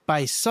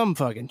 by some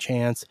fucking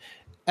chance,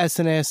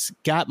 SNS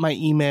got my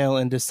email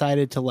and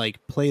decided to,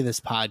 play this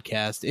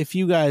podcast, if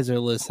you guys are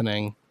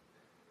listening,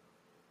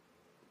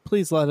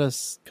 please let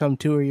us come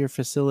tour your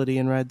facility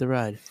and ride the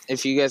ride.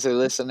 If you guys are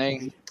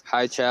listening,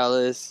 hi,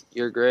 Chalice.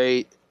 You're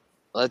great.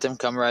 Let them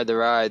come ride the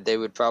ride. They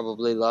would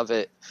probably love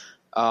it.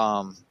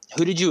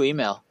 Who did you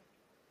email?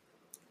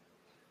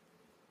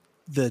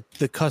 The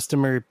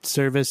customer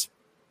service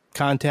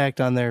contact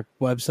on their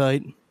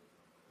website.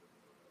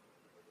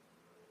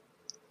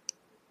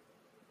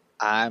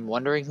 I'm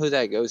wondering who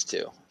that goes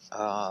to.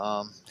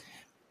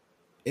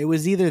 It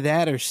was either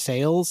that or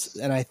sales,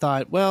 and I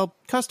thought, well,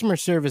 customer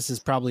service is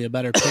probably a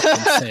better pick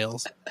than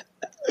sales.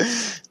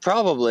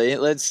 Probably.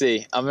 Let's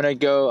see. I'm gonna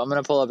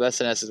pull up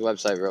SNS's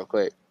website real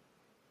quick.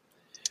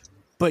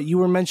 But you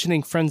were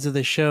mentioning friends of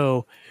the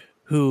show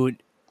who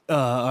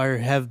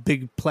have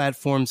big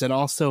platforms and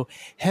also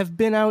have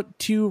been out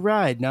to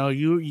ride. Now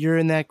you're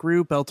in that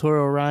group, El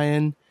Toro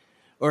Ryan,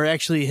 or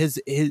actually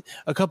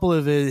a couple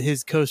of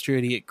his Coaster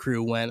Idiot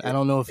crew went. I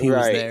don't know if he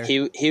was there.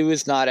 He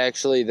was not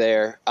actually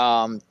there.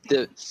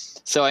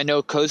 So I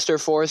know Coaster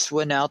Force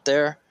went out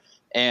there.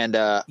 And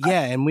Yeah,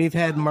 and we've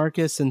had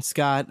Marcus and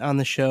Scott on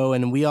the show,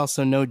 and we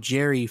also know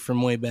Jerry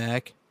from way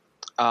back.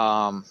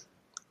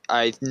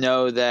 I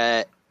know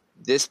that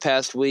this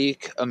past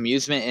week,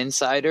 Amusement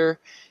Insider,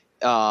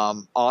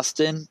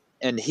 Austin,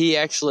 and he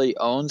actually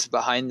owns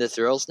Behind the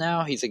Thrills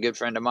now. He's a good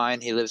friend of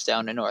mine. He lives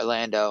down in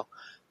Orlando.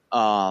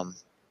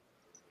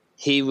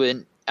 He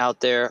went out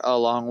there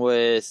along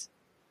with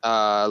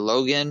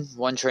Logan,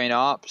 One Train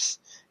Ops,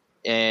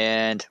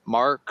 and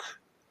Mark,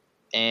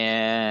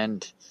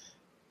 and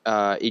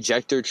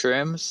Ejector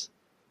Trims.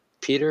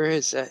 Peter,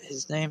 is that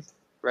his name,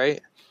 right?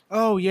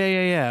 Oh,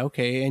 yeah.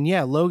 Okay, and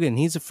yeah, Logan,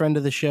 he's a friend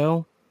of the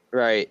show.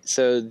 Right.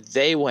 So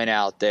they went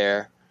out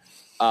there.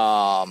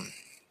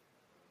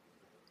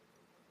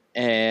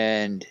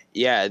 And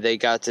yeah, they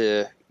got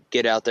to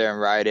get out there and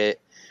ride it.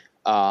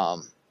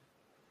 And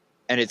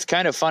it's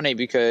kind of funny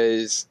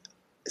because,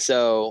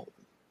 so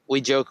we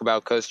joke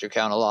about coaster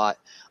count a lot.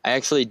 I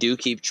actually do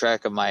keep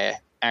track of my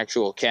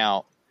actual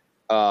count.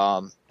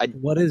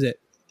 What is it?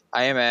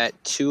 I am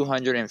at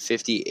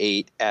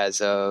 258 as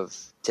of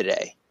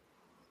today,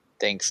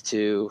 thanks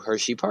to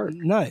Hershey Park.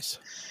 Nice.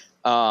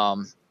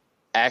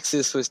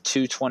 Axis was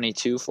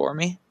 222 for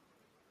me,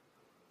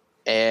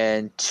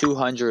 and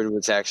 200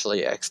 was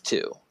actually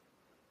X2.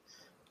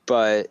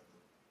 But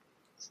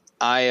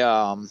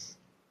I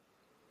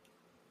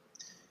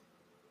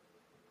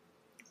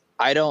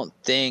don't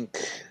think,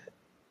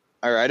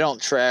 or I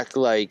don't track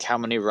like how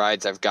many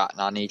rides I've gotten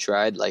on each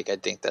ride. Like, I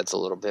think that's a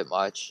little bit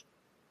much.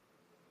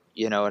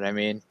 You know what I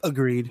mean?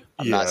 Agreed.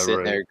 I'm not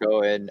sitting there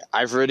going,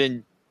 I've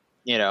ridden,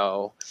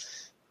 I've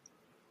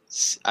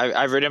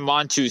ridden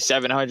Montu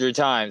 700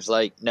 times.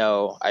 Like,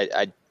 no,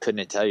 I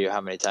couldn't tell you how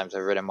many times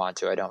I've ridden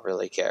Montu. I don't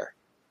really care.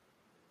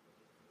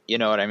 You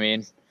know what I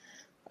mean?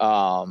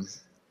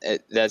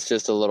 That's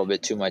just a little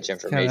bit too much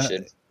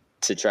information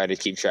to try to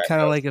keep track of.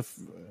 Kind of like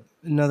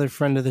another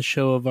friend of the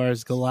show of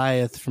ours,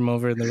 Goliath, from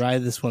over in the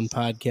Ride This One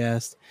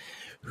podcast,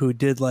 who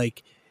did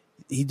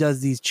he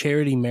does these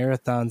charity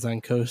marathons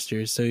on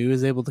coasters. So he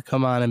was able to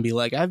come on and be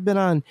like, I've been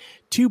on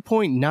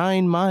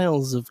 2.9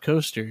 miles of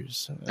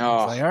coasters. I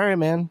was like, all right,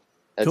 man.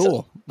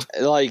 Cool.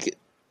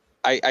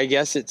 I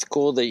guess it's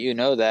cool that you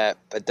know that,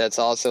 but that's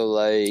also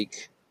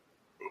like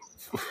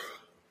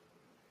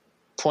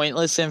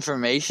pointless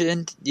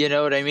information. You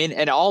know what I mean?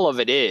 And all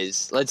of it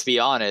is, let's be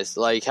honest,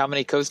 like how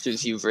many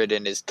coasters you've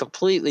ridden is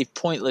completely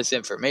pointless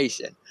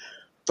information.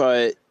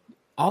 But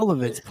all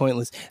of it's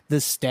pointless. The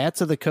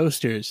stats of the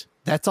coasters,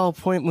 that's all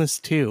pointless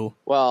too.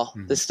 Well,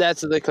 the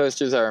stats of the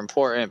coasters are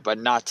important, but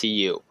not to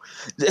you.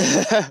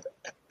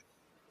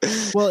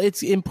 Well,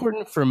 it's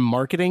important for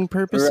marketing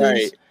purposes,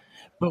 right.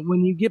 But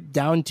when you get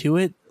down to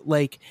it,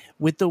 like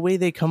with the way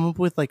they come up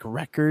with like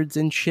records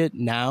and shit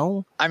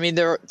now, I mean,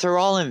 they're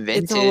all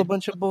invented. It's all a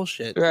bunch of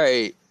bullshit,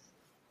 right?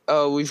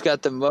 Oh, we've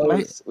got the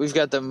most. We've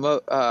got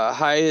the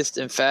highest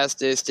and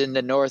fastest in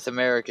the North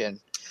American.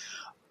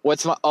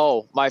 What's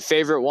my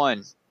favorite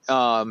one?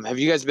 Have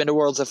you guys been to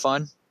Worlds of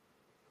Fun?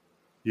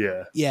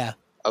 Yeah. Yeah.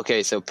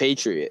 Okay, so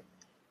Patriot.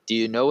 Do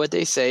you know what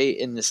they say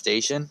in the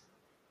station?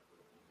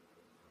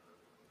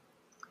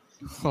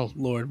 Oh,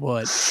 Lord,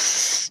 what?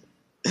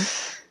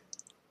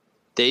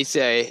 They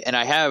say, and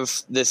I have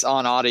this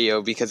on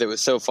audio because it was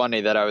so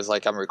funny that I was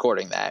like, I'm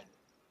recording that.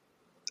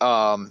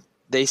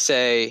 They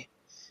say,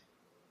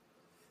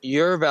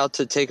 you're about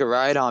to take a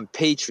ride on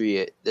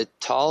Patriot, the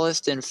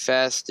tallest and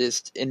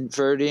fastest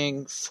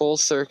inverted full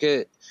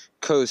circuit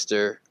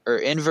coaster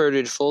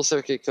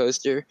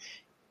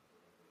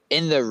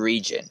in the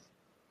region.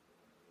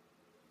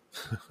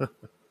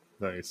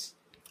 Nice.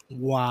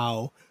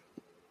 Wow.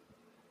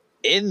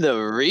 In the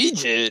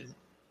region?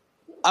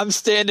 I'm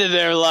standing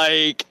there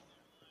like,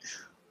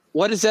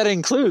 what does that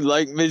include?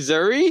 Like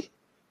Missouri?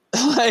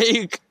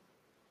 Like,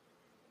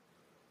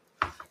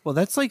 well,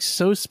 that's like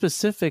so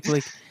specific.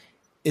 Like,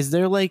 is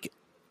there like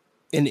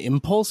an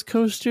impulse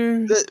coaster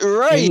in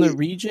the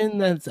region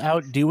that's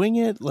outdoing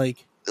it?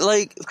 Like,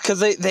 because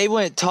they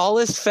went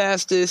tallest,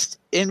 fastest,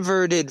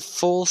 inverted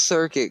full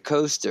circuit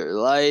coaster.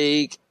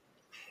 Like,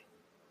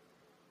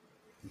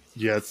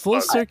 yeah,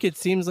 full circuit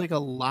seems like a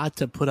lot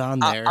to put on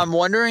there. I'm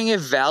wondering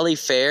if Valley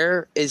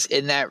Fair is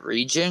in that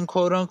region,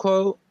 quote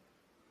unquote,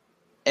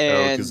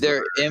 and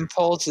their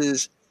impulse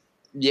is,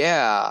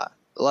 yeah,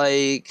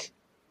 like,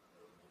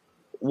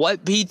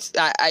 what beats?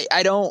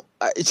 I don't.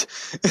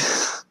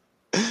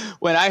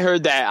 When I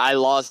heard that, I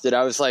lost it.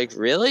 I was like,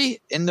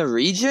 really? In the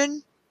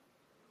region?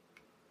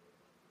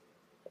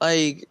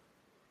 Like,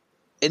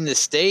 in the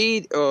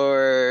state?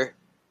 Or,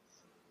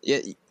 yeah,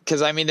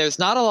 because I mean, there's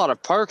not a lot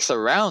of parks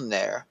around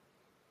there.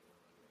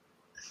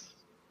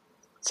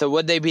 So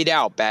what'd they beat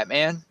out,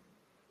 Batman?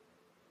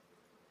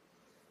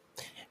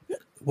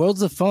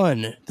 Worlds of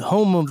Fun, the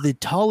home of the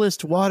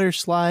tallest water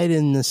slide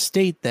in the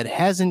state that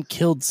hasn't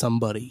killed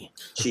somebody.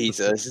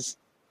 Jesus.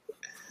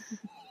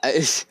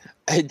 I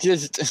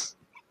just...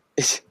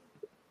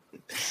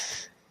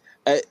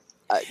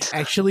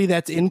 Actually,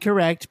 that's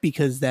incorrect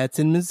because that's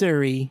in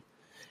Missouri,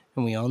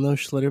 and we all know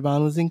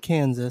Schlitterbahn was in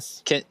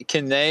Kansas.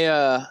 Can they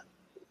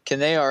Can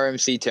they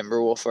RMC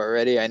Timberwolf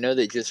already? I know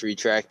they just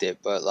retracted,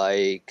 but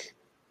like,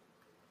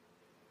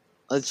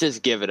 let's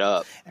just give it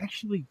up.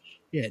 Actually,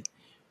 shit.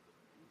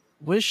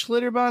 Was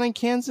Schlitterbahn in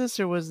Kansas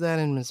or was that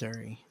in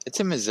Missouri? It's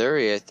in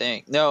Missouri, I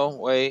think. No,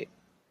 wait.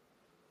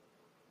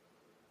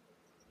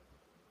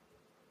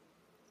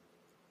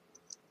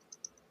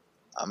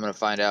 I'm going to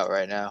find out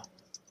right now.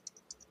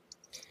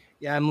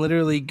 Yeah, I'm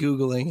literally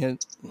Googling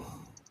it.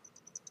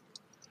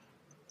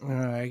 All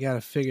right, I got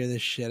to figure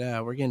this shit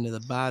out. We're getting to the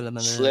bottom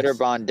of this.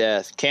 Schlitterbahn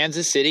death.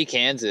 Kansas City,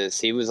 Kansas.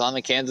 He was on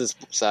the Kansas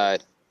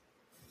side.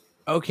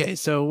 Okay,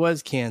 so it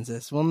was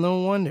Kansas. Well, no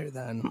wonder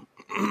then.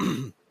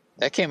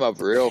 That came up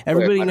real quick.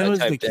 Everybody when I knows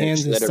the typed in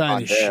Kansas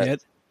side Schlitterbahn of death.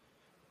 shit.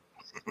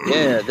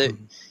 Yeah,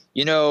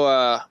 you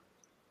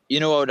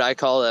know what I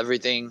call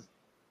everything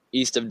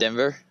east of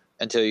Denver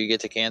until you get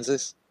to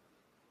Kansas?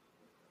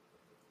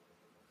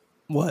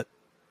 What?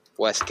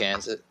 West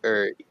Kansas.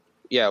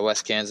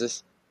 West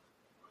Kansas.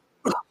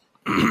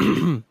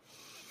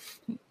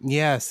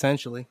 Yeah,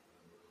 essentially.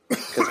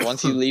 Because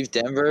once you leave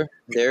Denver,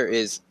 there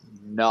is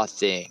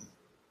nothing.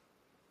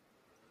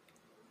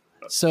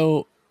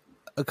 So,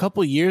 a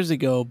couple years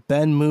ago,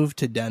 Ben moved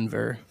to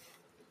Denver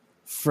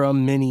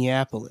from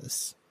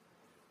Minneapolis.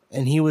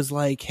 And he was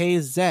like, hey,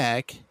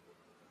 Zach,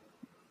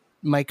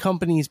 my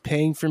company's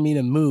paying for me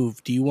to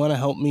move. Do you want to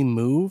help me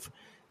move?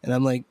 And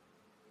I'm like,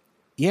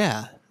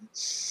 yeah.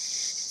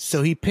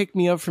 So he picked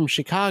me up from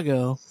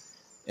Chicago,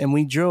 and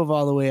we drove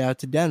all the way out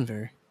to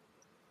Denver.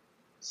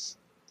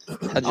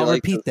 How'd you I'll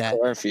like repeat the that.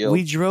 cornfield?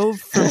 We drove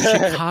from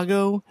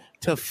Chicago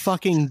to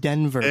fucking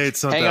Denver. Hey,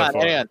 it's not that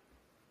far.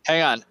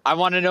 Hang on. I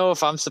want to know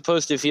if I'm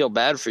supposed to feel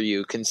bad for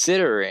you,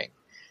 considering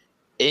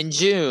in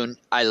June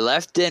I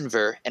left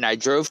Denver and I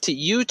drove to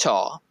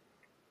Utah,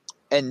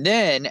 and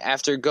then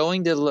after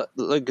going to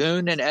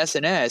Lagoon and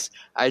SNS,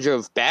 I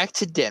drove back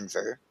to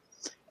Denver,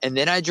 and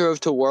then I drove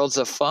to Worlds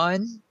of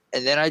Fun,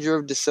 and then I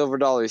drove to Silver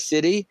Dollar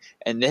City,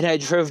 and then I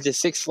drove to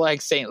Six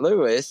Flags St.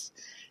 Louis,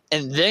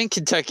 and then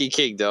Kentucky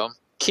Kingdom,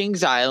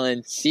 Kings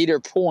Island,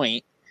 Cedar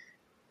Point,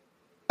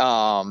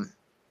 Kennywood.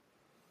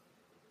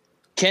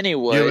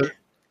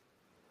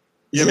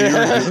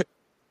 But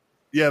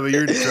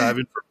you're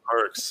driving for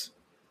parks.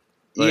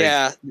 Like,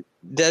 yeah,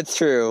 that's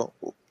true.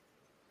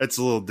 It's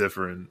a little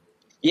different.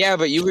 Yeah,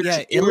 but you were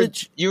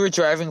Illich, you were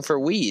driving for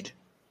weed.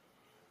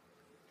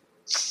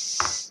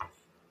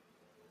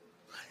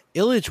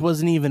 Illich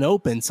wasn't even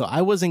open, so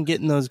I wasn't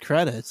getting those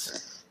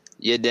credits.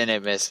 You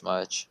didn't miss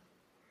much.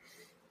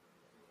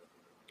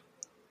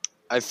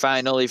 I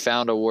finally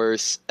found a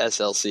worse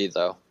SLC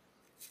though.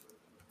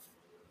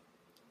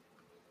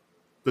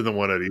 Than the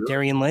one at Elitch.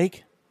 Darien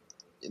Lake?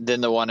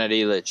 Than the one at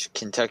Elitch.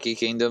 Kentucky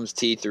Kingdoms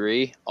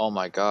T3. Oh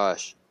my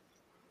gosh.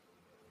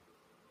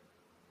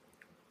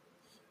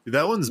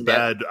 That one's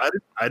bad.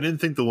 I didn't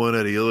think the one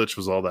at Elitch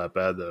was all that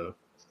bad though.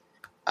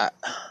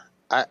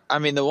 I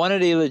mean, the one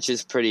at Elitch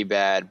is pretty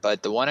bad,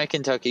 but the one at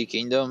Kentucky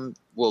Kingdom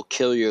will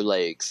kill your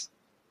legs.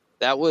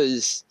 That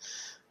was...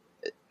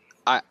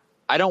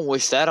 I don't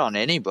wish that on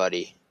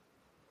anybody.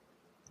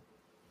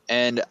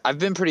 And I've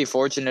been pretty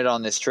fortunate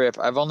on this trip.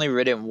 I've only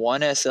ridden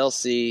one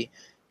SLC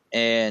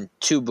and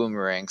 2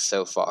 boomerangs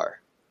so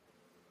far.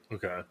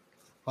 Okay.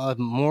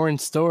 More in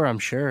store, I'm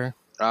sure.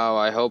 Oh,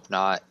 I hope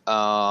not.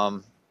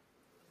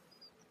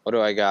 What do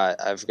I got?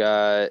 I've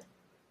got...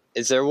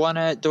 Is there one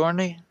at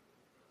Dorney?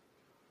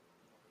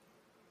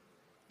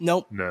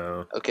 Nope.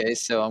 No. Okay,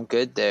 so I'm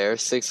good there.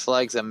 Six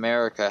Flags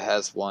America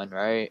has one,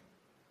 right?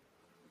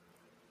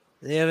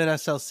 They have an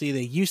SLC.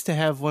 They used to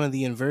have one of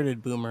the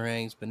inverted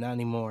boomerangs, but not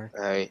anymore.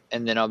 Right.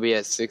 And then I'll be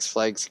at Six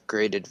Flags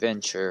Great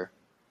Adventure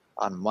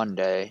on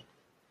Monday.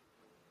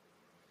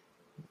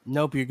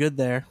 Nope, you're good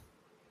there.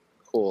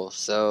 Cool.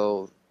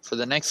 So for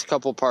the next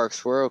couple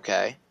parks, we're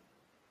okay.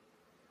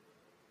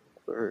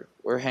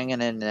 We're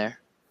hanging in there.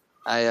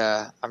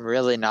 I'm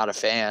really not a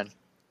fan.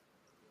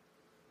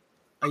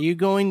 Are you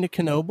going to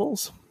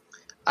Knoebels?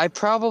 I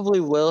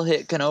probably will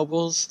hit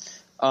Knoebels.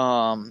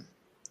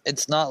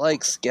 It's not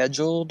like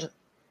scheduled,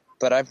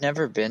 but I've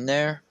never been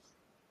there.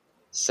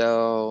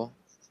 So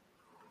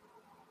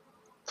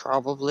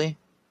probably.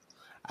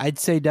 I'd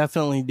say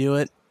definitely do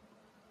it.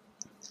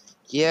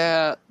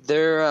 Yeah,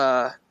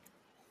 their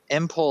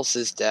impulse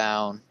is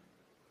down,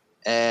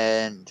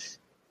 and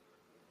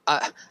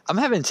I'm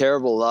having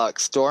terrible luck.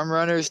 Storm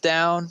Runner's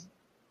down.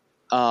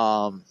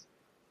 Oh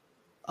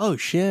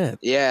shit.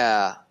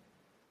 Yeah.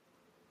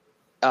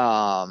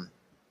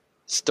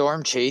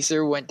 Storm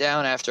Chaser went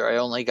down after I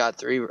only got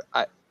 3.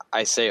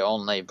 I say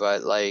only,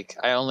 but like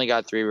I only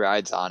got 3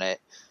 rides on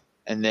it,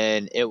 and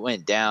then it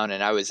went down,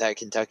 and I was at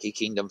Kentucky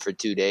Kingdom for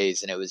 2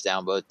 days, and it was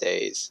down both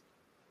days.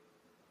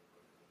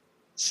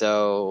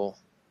 So,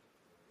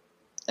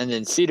 and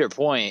then Cedar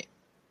Point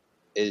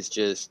is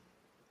just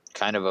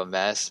kind of a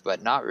mess,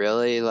 but not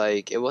really.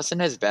 Like, it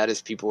wasn't as bad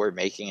as people were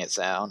making it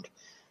sound.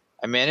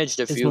 I managed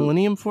a Is few.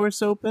 Millennium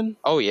Force open?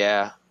 Oh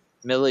yeah,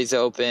 Millie's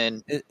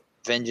open.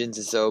 Vengeance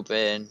is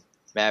open.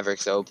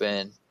 Maverick's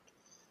open.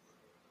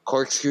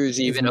 Corkscrew's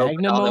even open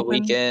Magnum on the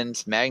open?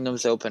 weekends.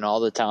 Magnum's open all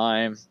the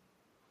time.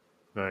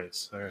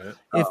 Nice. All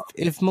right.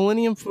 If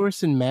Millennium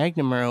Force and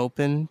Magnum are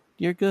open,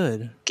 you're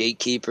good.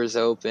 Gatekeeper's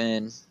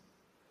open,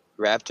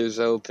 Raptor's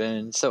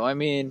open. So I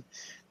mean,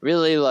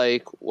 really,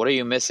 like, what are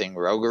you missing?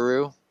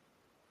 Rougarou?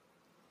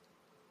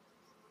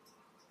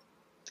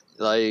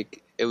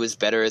 Like, it was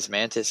better as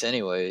Mantis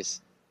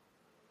anyways.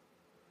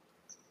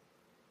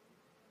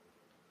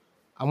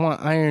 I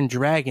want Iron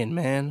Dragon,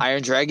 man.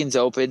 Iron Dragon's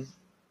open.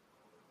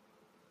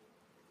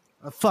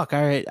 Fuck,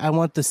 all right. I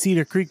want the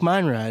Cedar Creek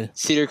Mine Ride.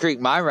 Cedar Creek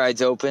Mine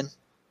Ride's open.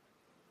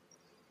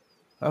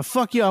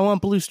 Fuck you, I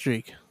want Blue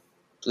Streak.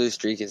 Blue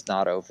Streak is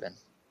not open.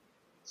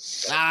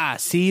 Ah,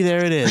 see,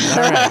 there it is.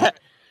 All right.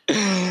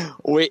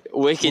 Wicked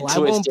Well, Twister. I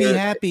won't be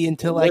happy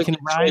until I can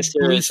Wicked ride Twister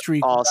Blue is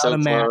Streak also without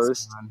a mask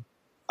closed. on.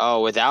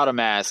 Oh, without a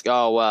mask.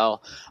 Oh,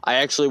 well, I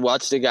actually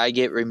watched a guy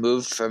get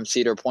removed from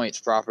Cedar Point's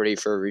property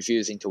for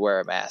refusing to wear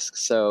a mask.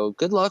 So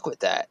good luck with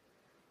that.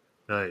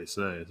 Nice.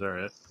 All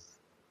right.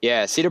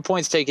 Yeah, Cedar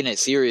Point's taking it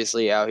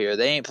seriously out here.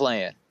 They ain't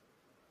playing.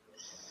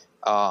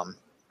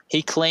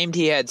 He claimed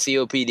he had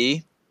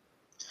COPD,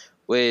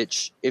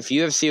 which if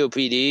you have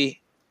COPD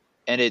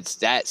and it's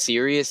that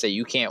serious that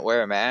you can't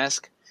wear a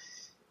mask,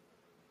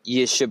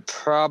 you should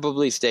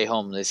probably stay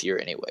home this year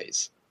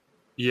anyways.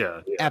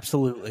 Yeah.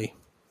 Absolutely.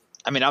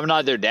 I mean, I'm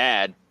not their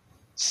dad.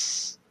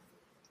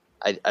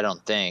 I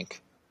don't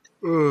think.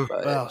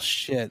 But, Oh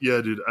shit.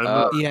 Yeah, dude.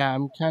 Yeah,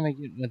 I'm kind of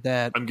getting with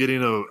that. I'm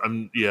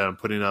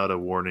putting out a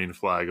warning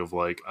flag of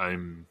like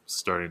I'm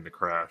starting to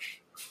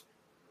crash.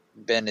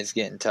 Ben is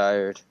getting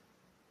tired.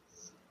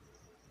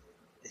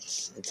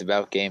 It's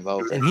about game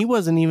over, And he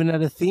wasn't even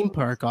at a theme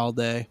park all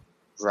day.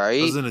 I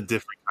right? was in a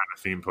different kind of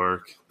theme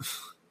park.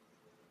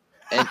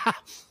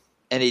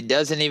 And he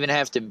doesn't even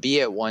have to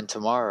be at one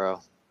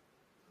tomorrow.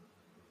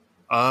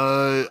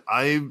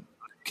 I'm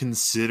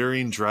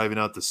considering driving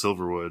out to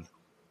Silverwood.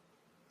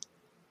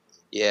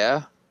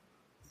 Yeah,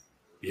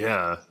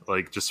 Yeah,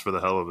 like just for the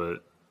hell of it.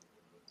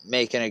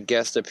 making a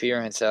guest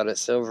appearance out at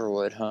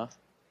Silverwood, huh?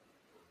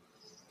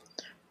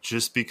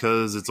 Just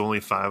because it's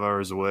only 5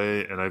 hours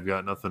away and I've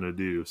got nothing to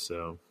do,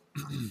 so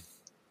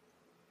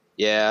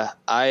Yeah,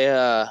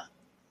 I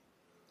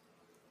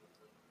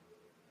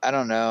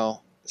don't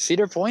know.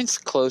 Cedar Point's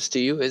close to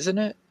you, isn't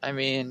it? I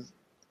mean,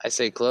 I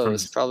say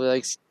close. Probably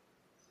like.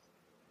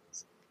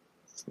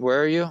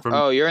 Where are you?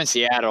 Oh, you're in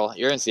Seattle.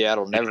 You're in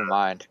Seattle. Never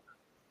mind.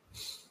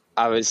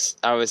 I was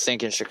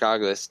thinking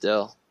Chicago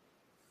still.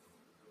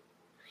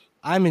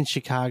 I'm in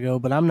Chicago,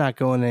 but I'm not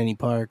going to any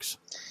parks.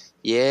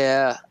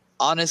 Yeah,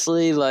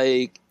 honestly,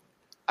 like,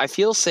 I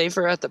feel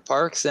safer at the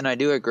parks than I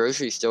do at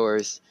grocery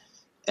stores.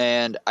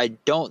 And I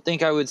don't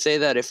think I would say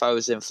that if I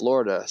was in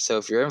Florida. So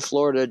if you're in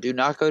Florida, do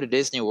not go to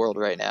Disney World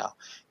right now.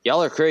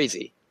 Y'all are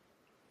crazy.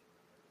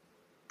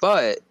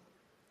 But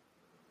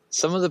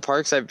some of the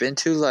parks I've been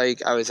to,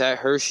 like, I was at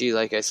Hershey,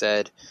 like I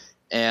said,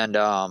 and,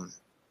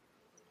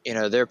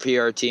 their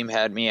PR team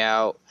had me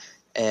out,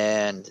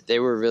 and they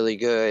were really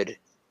good.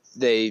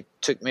 They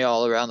took me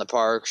all around the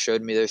park,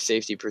 showed me their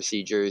safety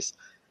procedures,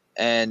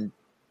 and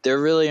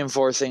they're really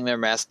enforcing their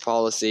mask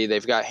policy.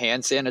 They've got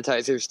hand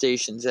sanitizer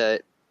stations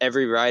at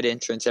every ride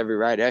entrance, every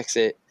ride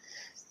exit.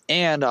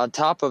 And on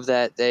top of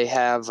that, they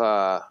have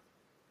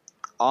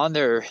on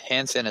their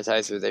hand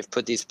sanitizer, they've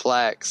put these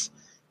plaques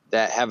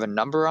that have a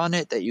number on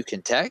it that you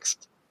can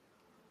text.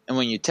 And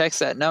when you text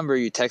that number,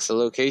 you text a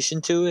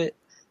location to it,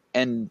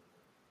 and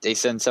they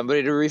send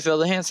somebody to refill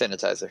the hand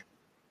sanitizer.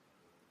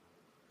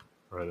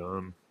 right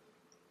on.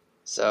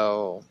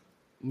 So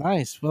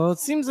Nice. Well, it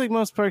seems like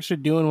most parks are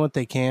doing what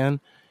they can.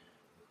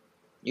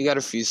 you got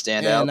a few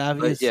standouts. And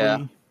obviously,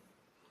 yeah,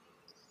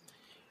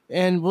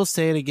 and we'll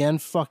say it again,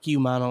 fuck you,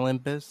 Mount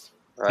Olympus.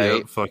 right.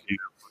 Yeah, fuck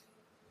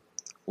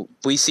you.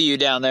 We see you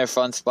down there,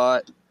 Fun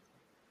Spot.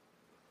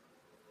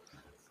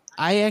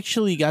 I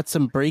actually got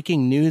some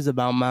breaking news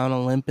about Mount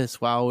Olympus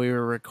while we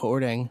were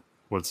recording.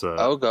 What's that?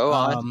 Oh, go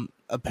on.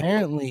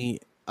 Apparently,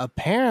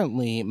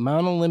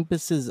 Mount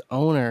Olympus's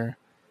owner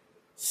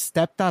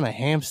stepped on a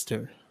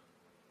hamster,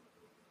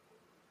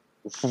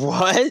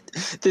 What?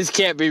 This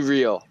can't be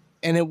real.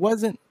 and it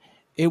wasn't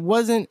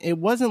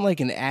like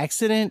an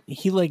accident.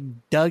 He like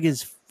dug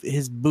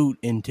his boot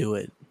into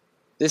it.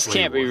 This Wait,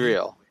 can't be what?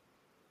 real.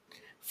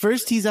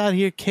 First, he's out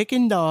here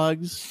kicking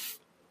dogs.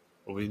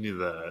 Well, we knew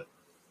that.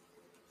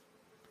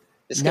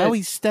 Now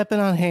he's stepping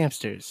on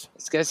hamsters.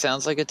 This guy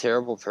sounds like a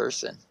terrible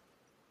person.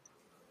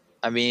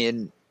 I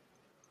mean,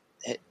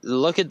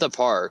 look at the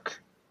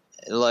park.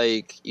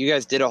 Like, you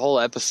guys did a whole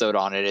episode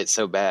on it. It's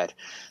so bad.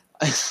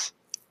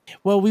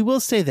 Well, we will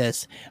say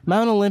this: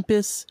 Mount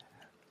Olympus.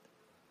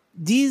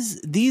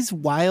 These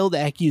wild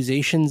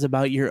accusations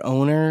about your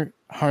owner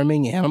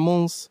harming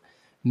animals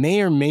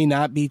may or may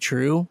not be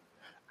true.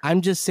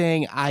 I'm just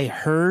saying I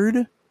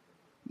heard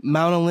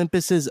Mount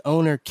Olympus's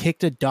owner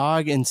kicked a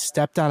dog and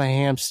stepped on a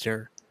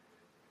hamster.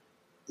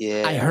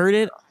 Yeah. I heard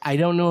it. I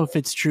don't know if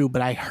it's true,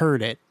 but I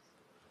heard it.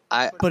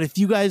 But if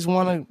you guys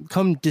want to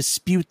come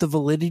dispute the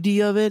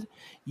validity of it,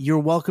 you're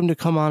welcome to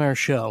come on our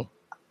show.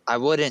 I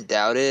wouldn't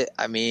doubt it.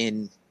 I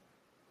mean,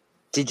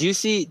 did you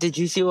see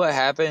what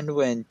happened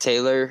when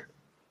Taylor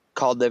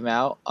called them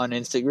out on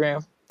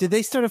Instagram. Did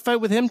they start a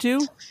fight with him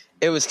too?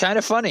 It was kind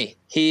of funny.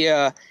 He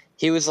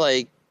was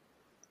like,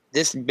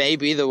 "This may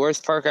be the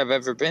worst park I've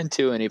ever been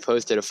to," and he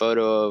posted a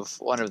photo of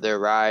one of their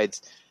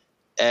rides,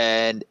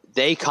 and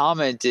they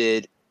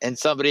commented, and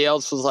somebody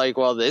else was like,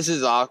 "Well, this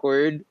is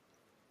awkward."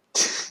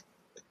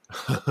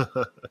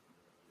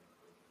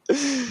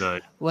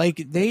 Nice.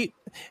 Like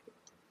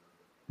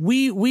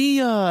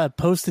we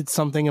posted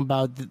something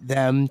about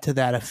them to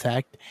that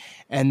effect,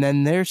 and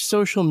then their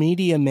social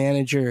media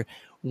manager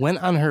went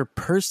on her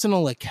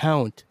personal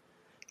account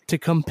to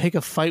come pick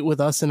a fight with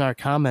us in our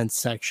comments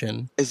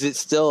section Is it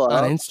still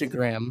on up?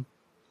 Instagram.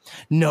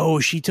 No,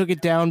 she took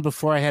it down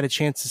before I had a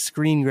chance to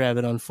screen grab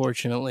it,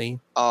 unfortunately.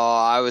 Oh,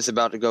 I was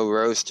about to go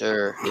roast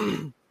her.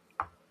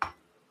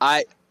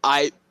 I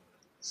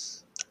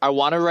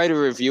want to write a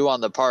review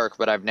on the park,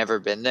 but I've never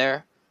been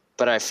there.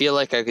 But I feel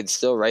like I could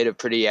still write a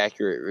pretty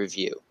accurate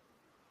review.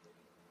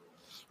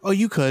 Oh,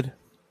 you could.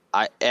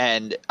 I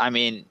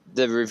mean,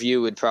 the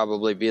review would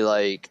probably be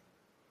like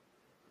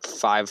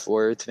 5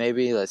 words,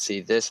 maybe. Let's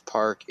see. This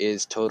park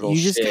is total You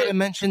shit. just gotta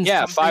mention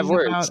Yeah, something 5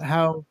 words. about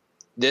how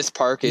This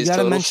park you is gotta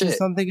total mention shit.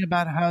 something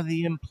about how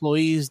the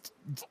employees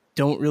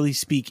don't really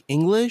speak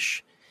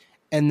English,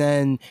 and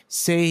then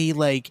say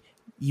like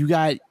you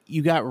got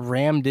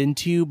rammed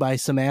into by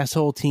some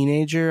asshole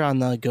teenager on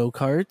the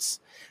go-karts,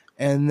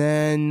 and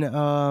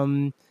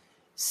then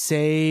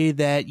say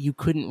that you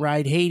couldn't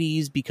ride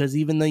Hades because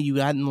even though you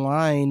got in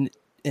line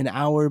an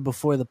hour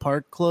before the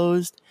park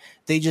closed,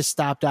 they just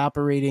stopped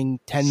operating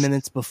 10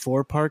 minutes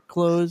before park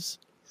close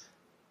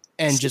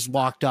and just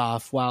walked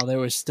off while there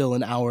was still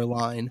an hour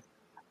line.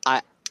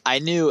 I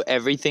knew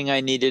everything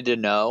I needed to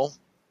know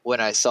when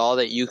I saw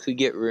that you could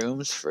get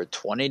rooms for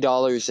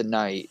 $20 a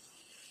night,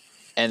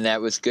 and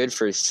that was good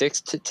for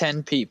 6 to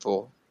 10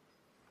 people,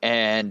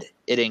 and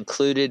it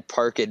included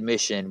park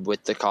admission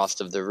with the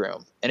cost of the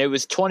room. And it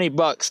was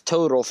 $20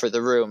 total for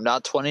the room,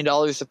 not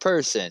 $20 a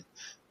person.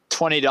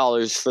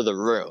 $20 for the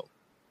room.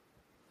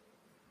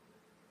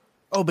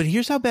 Oh, but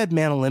here's how bad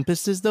Mount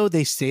Olympus is, though.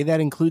 They say that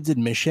includes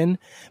admission,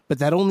 but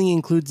that only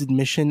includes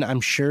admission.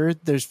 I'm sure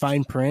there's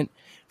fine print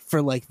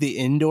for like the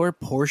indoor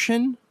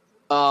portion.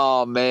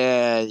 Oh,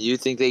 man. You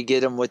think they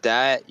get them with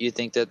that? You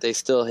think that they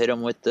still hit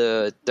them with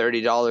the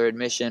 $30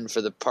 admission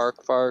for the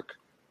park?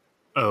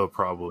 Oh,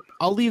 probably.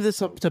 I'll leave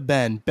this up to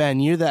Ben.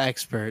 Ben, you're the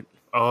expert.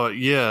 Oh,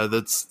 yeah,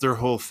 that's their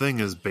whole thing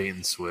is bait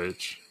and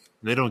switch.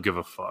 They don't give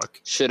a fuck.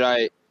 Should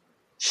I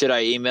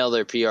email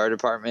their PR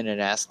department and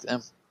ask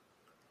them?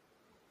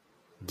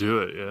 Do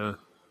it, yeah.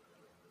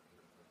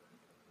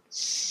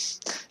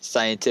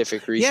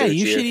 Scientific research. Yeah,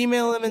 you here. should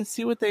email them and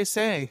see what they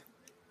say.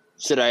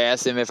 Should I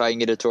ask them if I can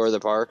get a tour of the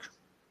park?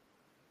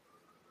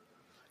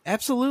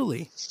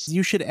 Absolutely.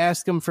 You should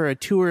ask them for a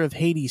tour of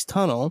Hades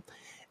Tunnel,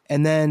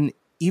 and then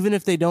even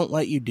if they don't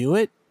let you do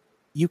it,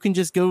 you can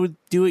just go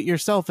do it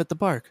yourself at the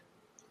park.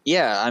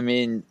 Yeah, I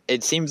mean,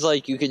 it seems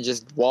like you can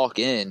just walk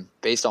in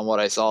based on what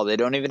I saw. They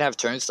don't even have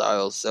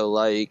turnstiles, so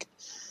like,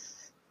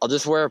 I'll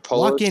just wear a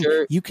polo Walk in.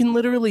 shirt. You can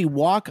literally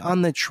walk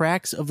on the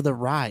tracks of the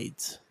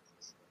rides.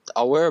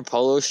 I'll wear a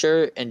polo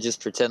shirt and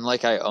just pretend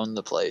like I own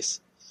the place.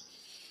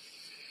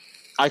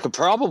 I could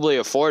probably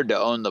afford to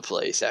own the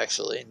place,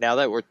 actually, now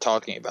that we're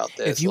talking about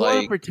this. If you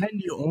want to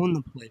pretend you own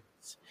the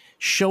place,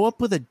 show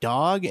up with a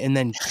dog and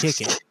then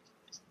kick it.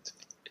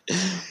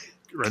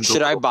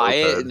 Should I buy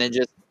it and then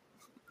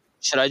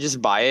should I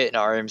just buy it and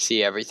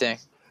RMC everything?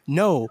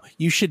 No,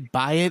 you should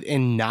buy it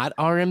and not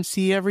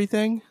RMC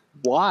everything.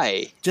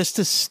 Why? Just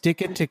to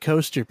stick it to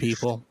coaster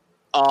people.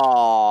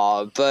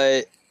 Oh,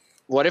 but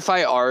what if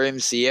I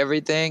RMC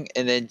everything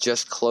and then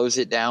just close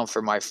it down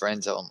for my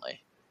friends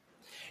only?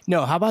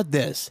 No, how about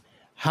this?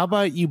 How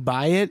about you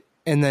buy it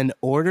and then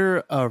order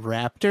a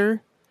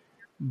Raptor,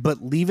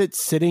 but leave it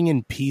sitting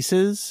in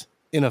pieces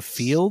in a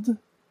field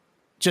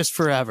just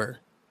forever?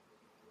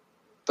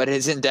 But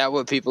isn't that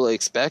what people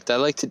expect? I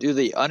like to do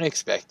the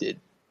unexpected.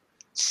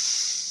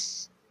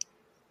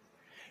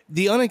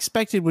 The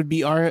unexpected would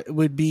be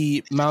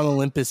Mount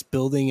Olympus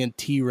building a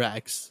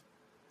T-Rex,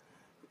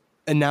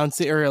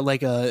 announcing or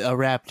like a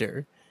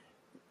Raptor.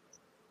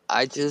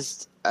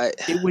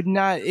 It would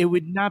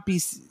not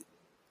be.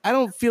 I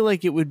don't feel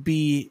like it would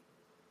be.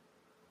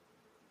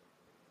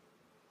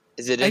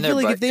 Is it in I their feel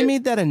like budget? if they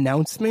made that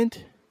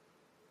announcement,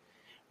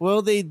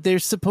 well, they're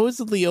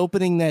supposedly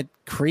opening that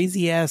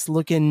crazy ass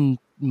looking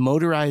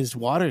motorized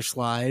water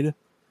slide.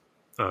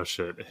 Oh,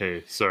 shit.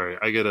 Hey, sorry.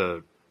 I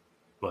gotta,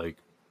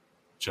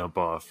 jump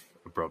off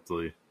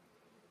abruptly.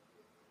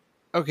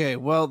 Okay,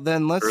 well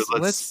then let's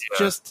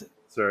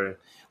Sorry.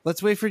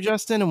 let's wait for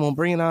Justin and we'll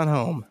bring it on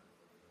home.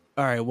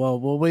 All right, well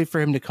we'll wait for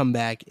him to come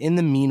back. In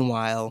the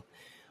meanwhile,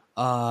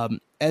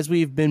 as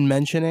we've been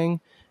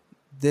mentioning,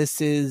 this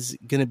is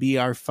going to be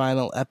our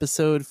final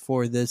episode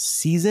for this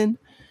season.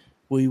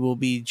 We will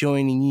be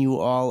joining you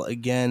all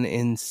again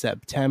in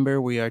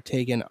September. We are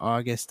taking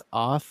August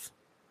off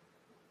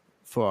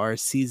for our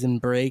season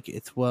break.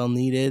 It's well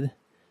needed.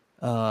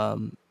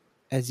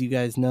 As you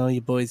guys know,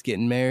 your boy's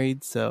getting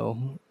married,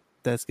 so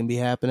that's going to be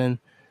happening.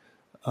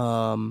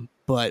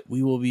 But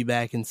we will be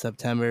back in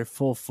September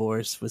full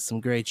force with some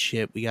great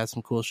shit. We got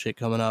some cool shit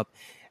coming up.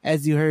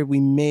 As you heard,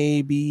 we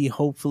may be,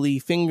 hopefully,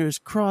 fingers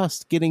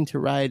crossed, getting to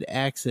ride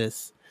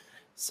Axis.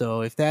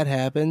 So if that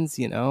happens,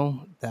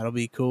 that'll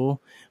be cool.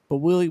 But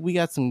we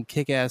got some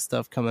kick-ass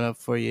stuff coming up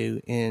for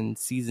you in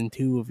season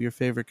 2 of Your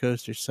Favorite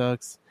Coaster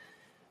Sucks.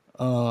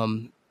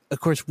 Of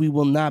course, we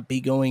will not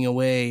be going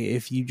away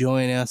if you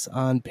join us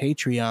on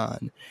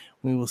Patreon.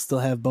 We will still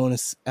have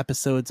bonus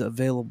episodes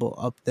available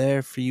up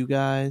there for you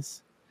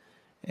guys.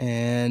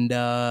 And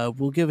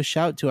we'll give a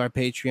shout to our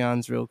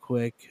Patreons real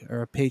quick, or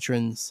our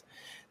patrons.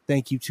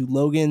 Thank you to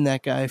Logan,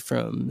 that guy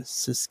from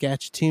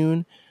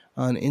Saskatchewan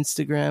on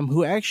Instagram,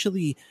 who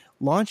actually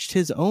launched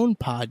his own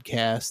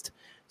podcast.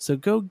 So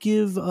go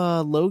give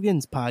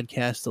Logan's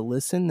podcast a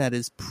listen. That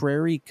is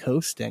Prairie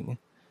Coasting.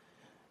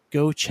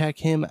 Go check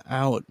him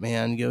out,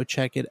 man. Go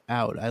check it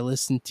out. I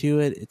listened to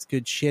it. It's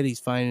good shit. He's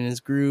finding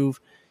his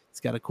groove. He's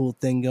got a cool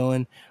thing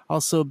going.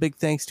 Also, big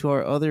thanks to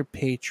our other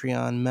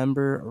Patreon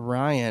member,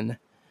 Ryan.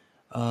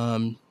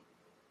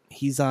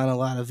 He's on a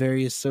lot of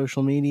various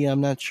social media.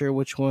 I'm not sure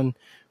which one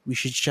we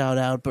should shout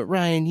out, but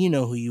Ryan, you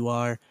know who you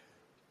are.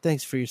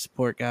 Thanks for your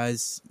support,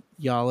 guys.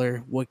 Y'all are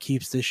what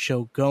keeps this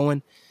show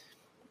going.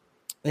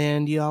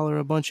 And y'all are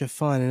a bunch of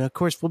fun. And of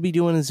course, we'll be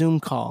doing a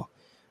Zoom call,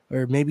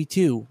 or maybe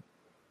 2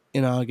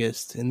 in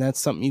August. And that's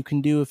something you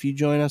can do if you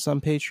join us on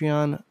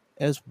Patreon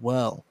as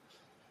well.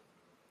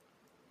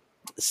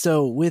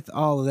 So with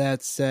all of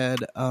that said,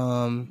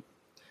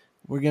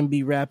 we're going to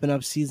be wrapping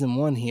up season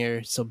 1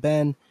 here. So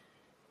Ben,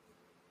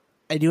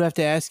 I do have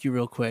to ask you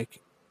real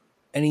quick.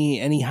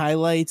 Any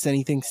highlights?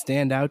 Anything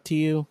stand out to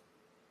you?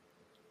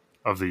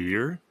 Of the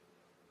year?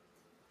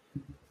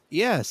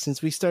 Yeah,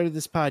 since we started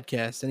this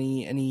podcast,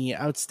 any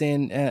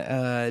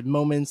outstanding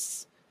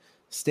moments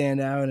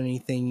stand out?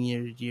 Anything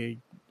your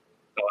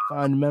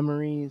fond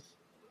memories?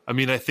 I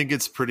mean, I think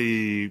it's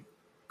pretty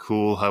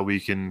cool how we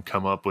can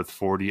come up with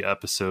 40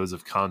 episodes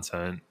of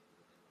content.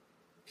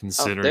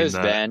 Considering there's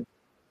that. Ben.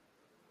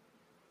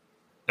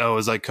 Oh,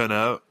 was I cut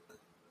out?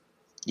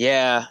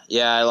 Yeah,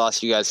 I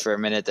lost you guys for a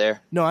minute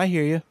there. No, I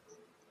hear you.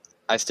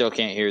 I still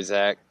can't hear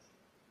Zach.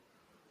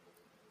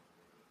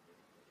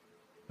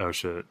 Oh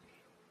shit!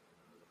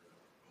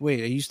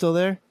 Wait, are you still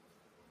there?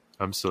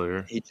 I'm still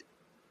here.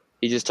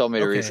 He just told me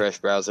to Okay. refresh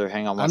browser.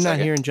 Hang on one I'm second.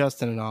 not hearing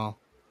Justin at all.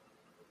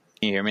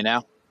 Can you hear me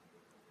now?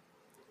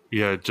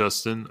 Yeah,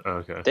 Justin.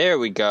 Okay. There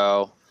we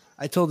go.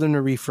 I told him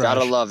to refresh.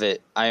 Gotta love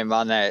it. I am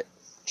on that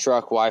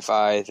truck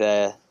Wi-Fi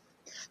that,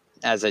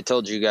 as I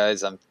told you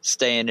guys, I'm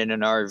staying in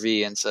an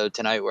RV, and so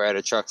tonight we're at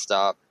a truck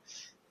stop.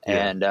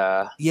 Yeah. And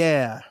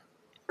Yeah.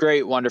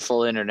 great,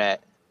 wonderful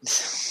internet.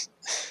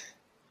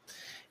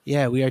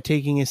 Yeah, we are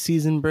taking a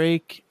season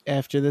break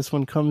after this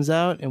one comes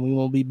out, and we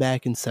will be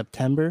back in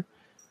September.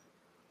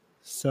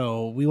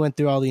 So we went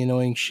through all the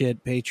annoying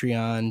shit.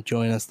 Patreon,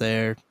 join us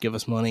there. Give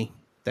us money.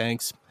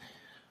 Thanks.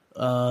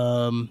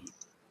 So,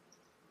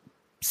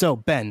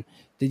 Ben,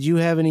 did you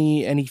have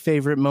any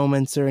favorite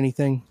moments or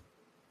anything?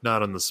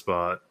 Not on the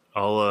spot.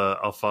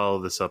 I'll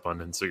follow this up on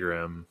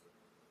Instagram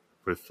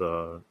with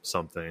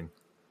something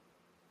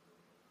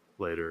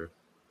later.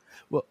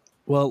 Well,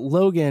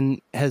 Logan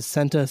has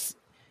sent us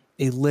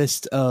a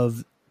list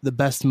of the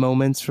best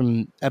moments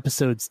from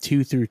episodes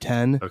 2 through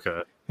 10.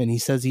 Okay. And he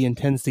says he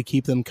intends to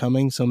keep them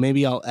coming, so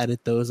maybe I'll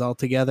edit those all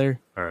together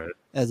All right.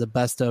 as a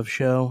best of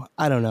show.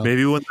 I don't know.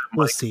 Maybe We'll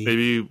see.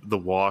 Maybe the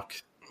walk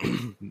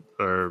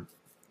or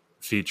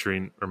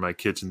featuring or my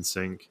kitchen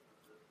sink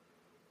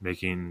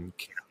making.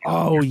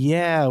 Oh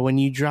yeah, when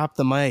you dropped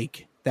the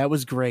mic, that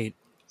was great.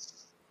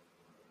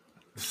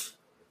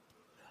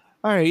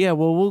 All right, yeah.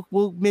 Well,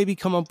 we'll maybe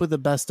come up with a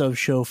best of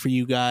show for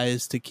you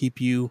guys to keep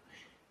you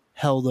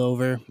held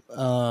over.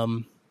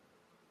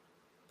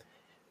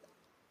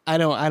 I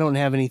don't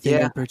have anything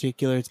in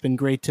particular. It's been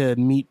great to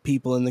meet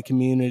people in the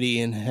community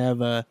and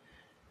have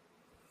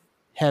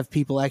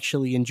people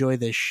actually enjoy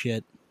this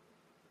shit.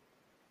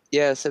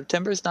 Yeah,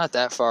 September's not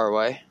that far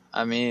away.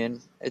 I mean,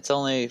 it's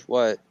only,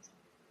 what,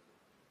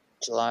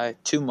 July?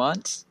 2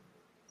 months?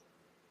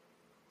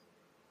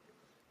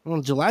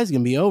 Well, July's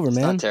gonna be over, It's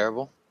man. not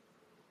terrible.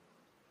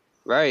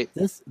 Right.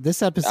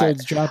 This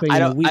episode's dropping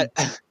in a week.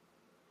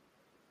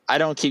 I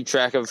don't keep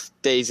track of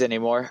days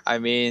anymore. I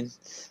mean,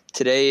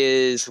 today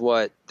is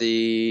what,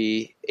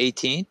 the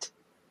 18th?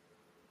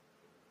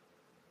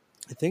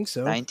 I think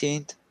so.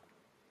 19th?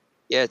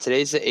 Yeah,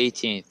 today's the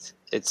 18th.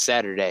 It's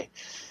Saturday.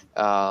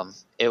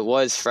 It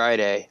was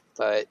Friday,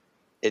 but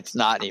it's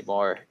not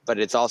anymore. But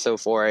it's also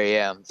 4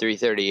 a.m.,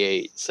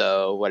 3:38,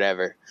 so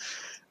whatever.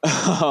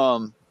 Yeah.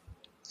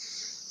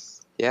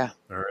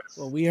 All right.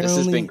 Well, This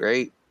has been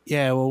great.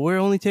 Yeah, well, we're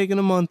only taking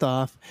a month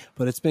off,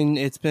 but it's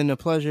been a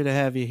pleasure to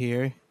have you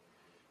here.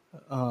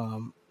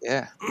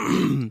 Yeah.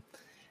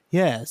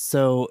 Yeah,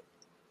 so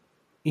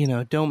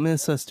don't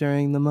miss us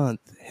during the month.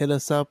 Hit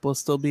us up. We'll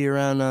still be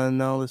around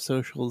on all the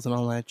socials and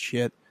all that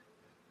shit.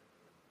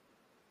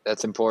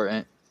 That's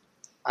important.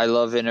 I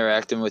love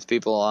interacting with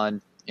people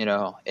on,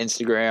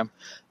 Instagram.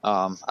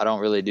 I don't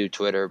really do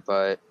Twitter,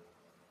 but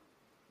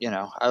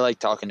I like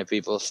talking to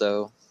people,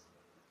 so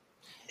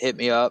hit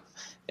me up.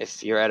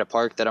 If you're at a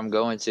park that I'm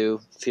going to,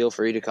 feel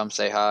free to come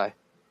say hi.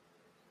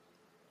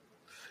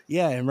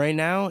 Yeah, and right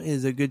now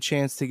is a good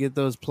chance to get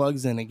those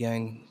plugs in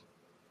again.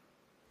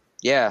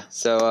 Yeah,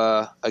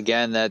 so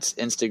again, that's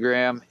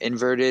Instagram,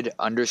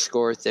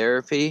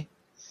 inverted_therapy.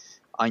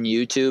 On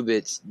YouTube,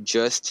 it's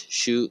Just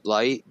Shoot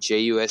Light,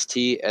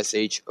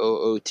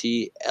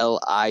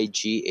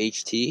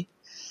 JUSTSHOOTLIGHT.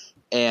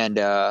 And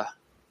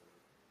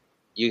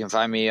you can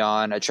find me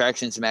on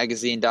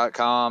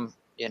attractionsmagazine.com.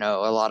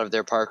 A lot of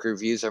their park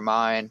reviews are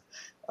mine.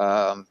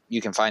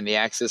 You can find the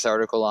Axis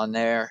article on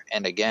there.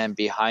 And again,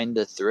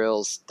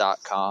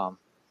 behindthethrills.com.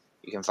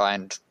 You can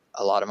find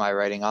a lot of my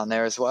writing on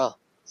there as well.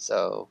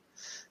 So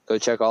go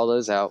check all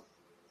those out.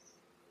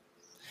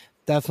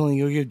 Definitely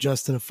go give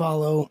Justin a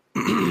follow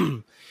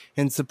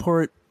and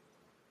support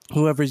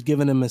whoever's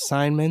giving him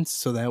assignments,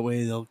 so that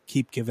way they'll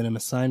keep giving him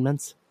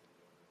assignments.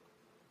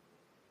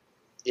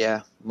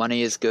 Yeah,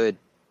 money is good.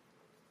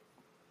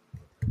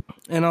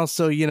 And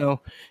also,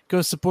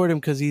 go support him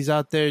because he's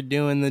out there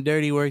doing the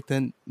dirty work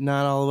that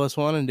not all of us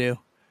want to do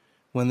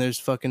when there's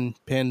fucking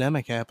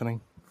pandemic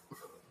happening.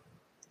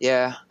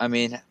 Yeah, I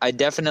mean, I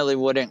definitely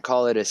wouldn't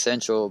call it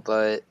essential,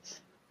 but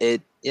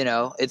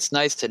it's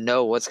nice to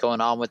know what's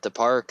going on with the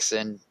parks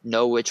and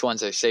know which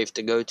ones are safe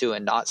to go to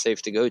and not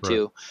safe to go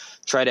to.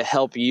 Try to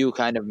help you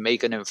kind of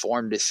make an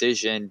informed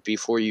decision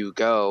before you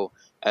go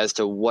as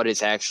to what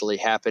is actually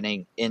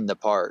happening in the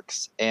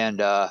parks. And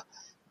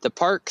the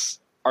parks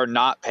are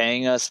not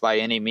paying us by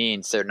any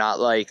means. They're not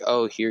like,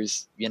 oh,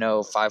 here's,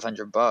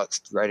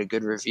 $500 to write a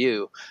good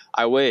review.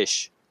 I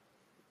wish,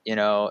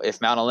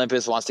 if Mount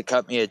Olympus wants to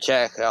cut me a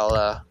check,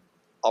 I'll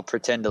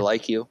pretend to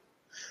like you.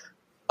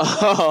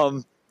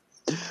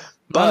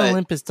 Mount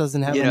Olympus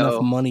doesn't have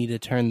enough money to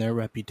turn their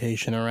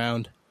reputation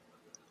around.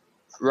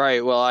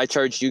 Right. Well, I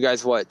charged you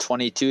guys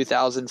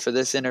 $22,000 for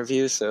this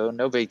interview, so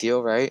no big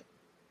deal, right?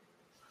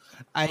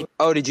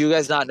 Did you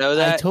guys not know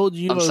that? I told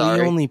you we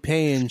only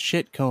pay in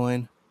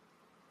shitcoin.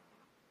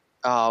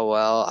 Oh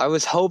well, I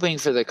was hoping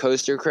for the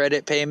coaster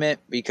credit payment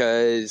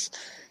because,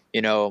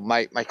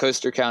 my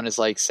coaster count is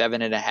like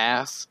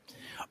 7.5.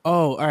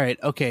 Oh, all right.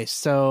 Okay,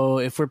 so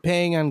if we're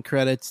paying on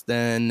credits,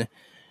 then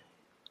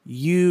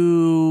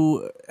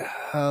you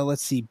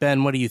let's see,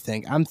 Ben, what do you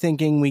think? I'm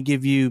thinking we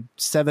give you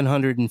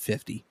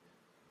 750.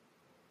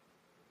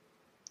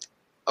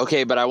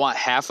 Okay, but I want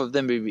half of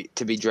them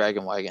to be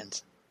Dragon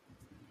Wagons.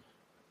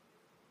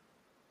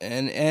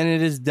 And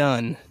it is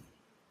done.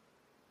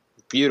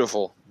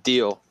 Beautiful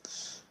deal.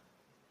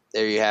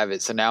 There you have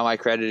it. So now my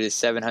credit is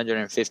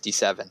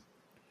 757.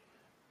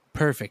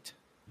 Perfect.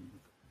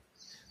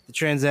 The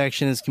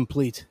transaction is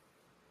complete.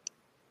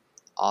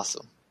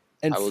 Awesome.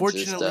 And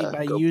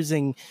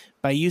fortunately,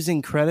 by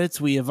using credits,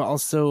 we have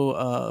also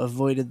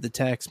avoided the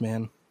tax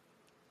man.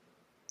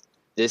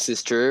 This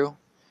is true,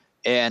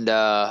 and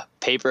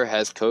paper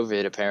has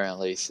COVID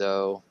apparently,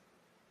 so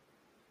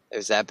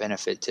there's that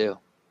benefit too.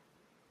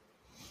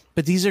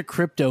 But these are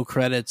crypto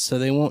credits, so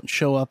they won't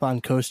show up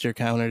on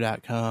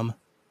CoasterCounter.com.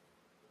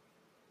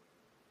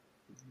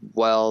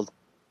 Well,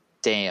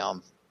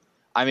 damn.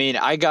 I mean,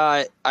 I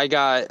got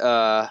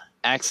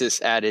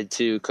Axis added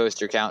to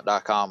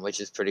CoasterCount.com, which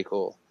is pretty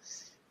cool.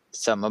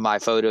 Some of my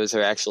photos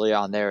are actually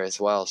on there as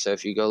well. So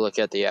if you go look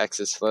at the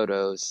Axis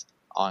photos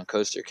on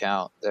Coaster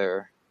Count,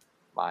 they're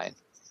mine.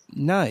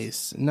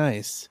 Nice.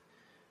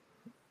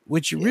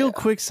 Which, real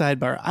quick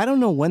sidebar, I don't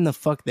know when the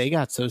fuck they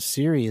got so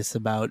serious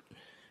about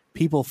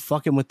people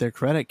fucking with their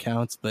credit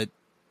counts, but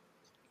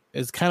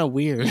it's kind of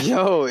weird.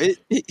 Yo,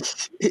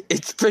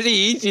 it's pretty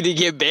easy to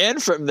get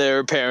banned from there,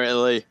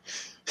 apparently.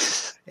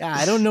 Yeah,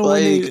 I don't know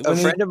when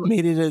they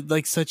made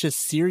it such a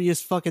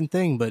serious fucking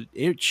thing, but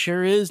it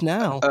sure is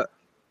now.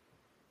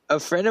 A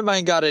friend of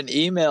mine got an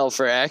email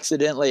for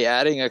accidentally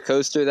adding a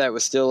coaster that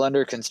was still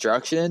under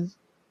construction.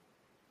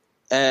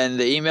 And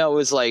the email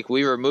was like,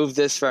 we removed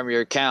this from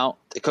your account.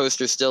 The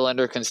coaster's still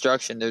under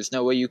construction. There's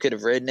no way you could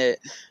have ridden it.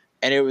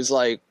 And it was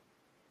like,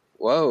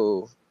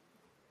 whoa.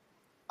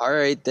 All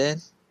right,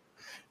 then.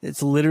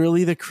 It's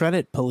literally the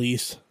credit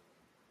police.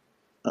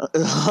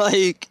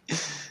 I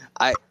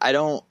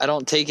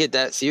don't take it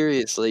that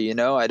seriously,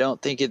 I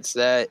don't think it's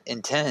that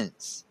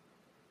intense.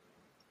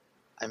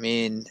 I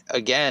mean,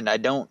 again, I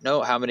don't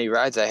know how many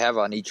rides I have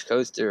on each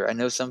coaster. I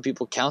know some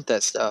people count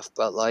that stuff,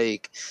 but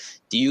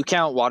do you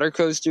count water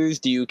coasters?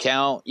 Do you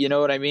count, you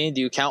know what I mean? Do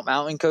you count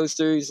mountain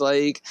coasters?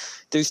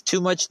 There's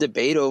too much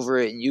debate over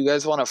it, and you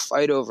guys want to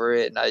fight over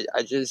it. And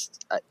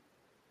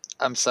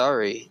I'm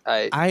sorry.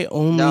 I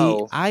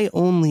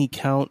only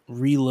count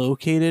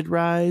relocated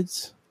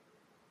rides.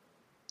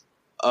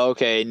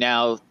 Okay,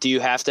 now, do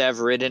you have to have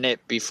ridden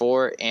it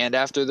before and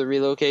after the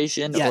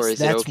relocation? Yes, or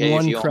is it okay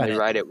if you only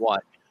ride it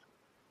once?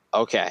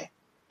 Okay.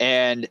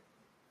 And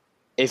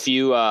if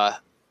you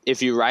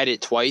ride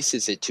it twice,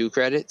 is it 2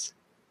 credits?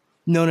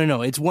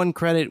 No. It's 1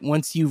 credit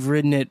once you've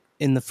ridden it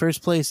in the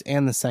first place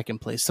and the second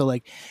place. So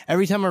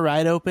every time a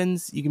ride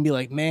opens, you can be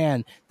like,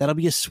 man, that'll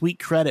be a sweet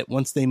credit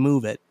once they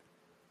move it.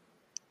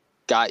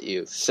 got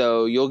you.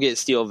 So you'll get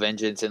Steel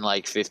Vengeance in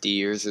like 50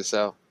 years or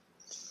so.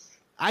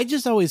 I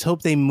just always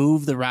hope they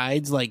move the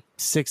rides like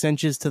 6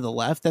 inches to the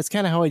left. That's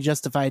kind of how I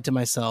justify it to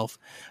myself.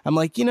 I'm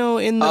like, in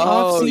the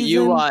off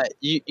season,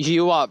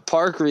 you want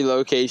park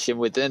relocation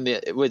within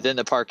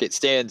the park it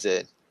stands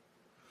in.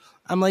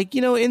 I'm like,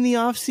 in the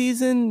off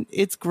season,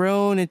 it's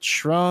grown, it's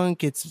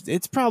shrunk,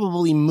 it's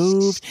probably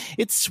moved,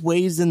 it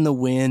sways in the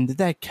wind.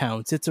 That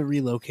counts. It's a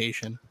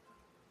relocation.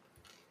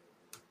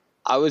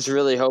 I was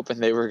really hoping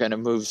they were going to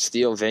move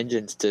Steel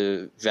Vengeance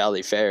to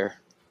Valley Fair.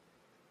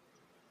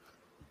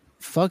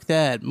 Fuck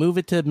that. Move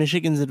it to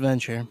Michigan's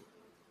Adventure.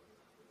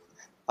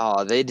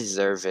 Oh, they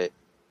deserve it.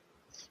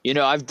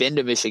 I've been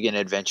to Michigan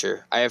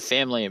Adventure. I have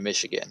family in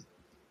Michigan.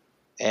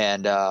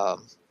 And I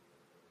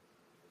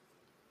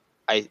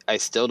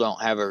still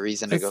don't have a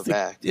reason to go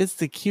back. It's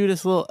the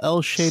cutest little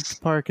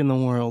L-shaped park in the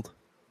world.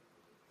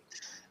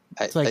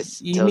 I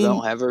still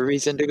don't have a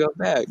reason to go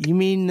back. You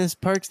mean this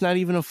park's not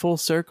even a full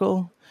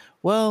circle?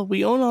 Well,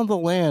 we own all the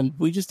land.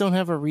 We just don't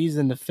have a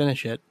reason to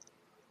finish it.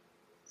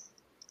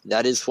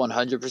 That is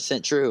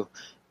 100% true.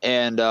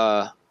 And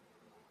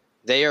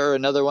they are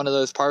another one of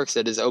those parks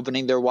that is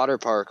opening their water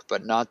park,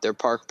 but not their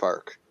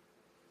park.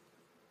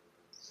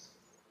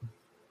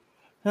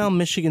 Well,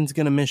 Michigan's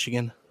going to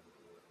Michigan.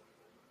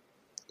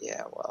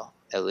 Yeah, well,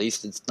 at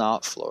least it's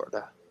not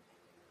Florida.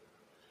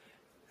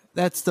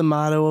 That's the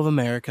motto of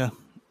America.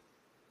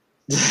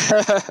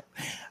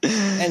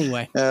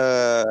 Anyway.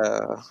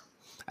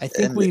 I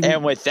think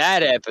and with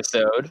that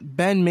episode,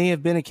 Ben may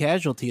have been a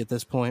casualty at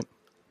this point.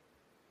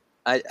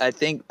 I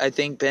think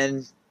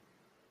Ben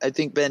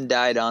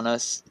died on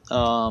us,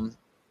 and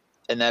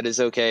that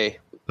is okay.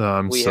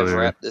 We have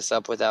wrapped this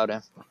up without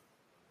him.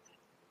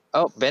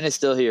 Oh, Ben is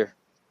still here.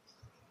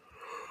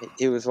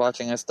 He was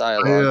watching us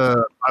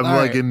dialogue. I'm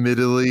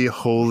admittedly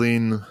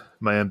holding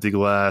my empty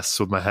glass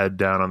with my head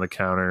down on the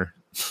counter.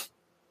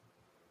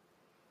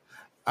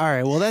 All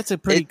right, well, that's a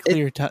pretty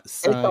clear sign.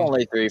 It's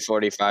only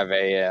 3:45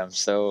 a.m.,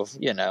 so,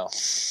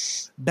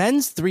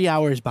 Ben's 3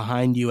 hours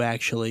behind you,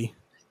 actually.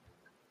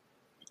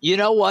 You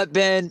know what,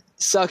 Ben?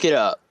 Suck it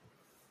up.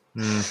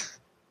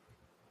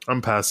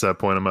 I'm past that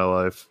point in my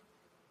life.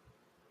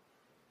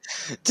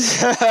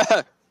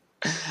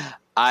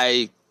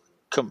 I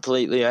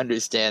completely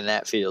understand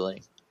that feeling.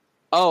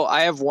 Oh,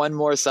 I have one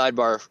more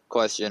sidebar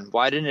question.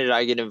 Why didn't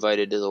I get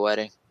invited to the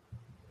wedding?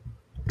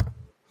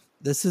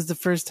 This is the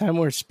first time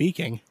we're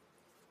speaking.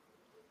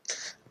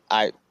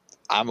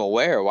 I'm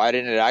aware. Why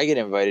didn't I get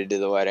invited to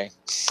the wedding?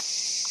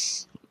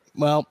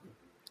 Well,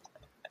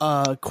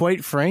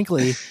 quite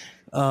frankly,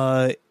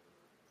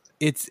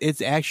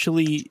 it's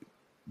actually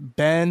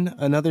Ben,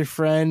 another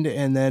friend,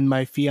 and then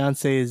my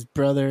fiance's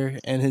brother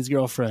and his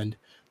girlfriend.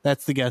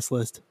 That's the guest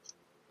list.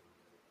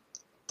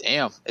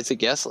 Damn, it's a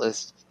guest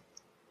list.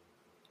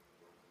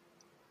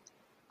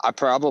 I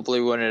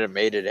probably wouldn't have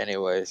made it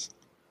anyways.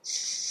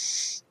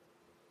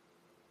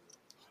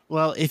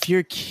 Well, if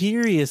you're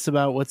curious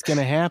about what's going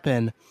to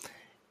happen,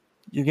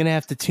 you're going to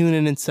have to tune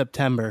in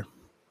September.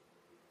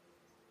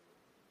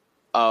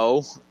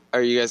 Oh,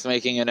 are you guys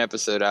making an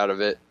episode out of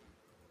it?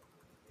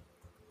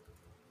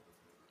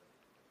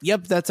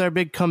 Yep, that's our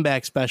big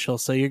comeback special.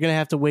 So you're going to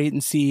have to wait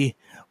and see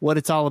what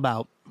it's all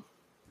about.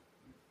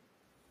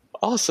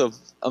 Awesome.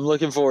 I'm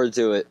looking forward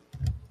to it.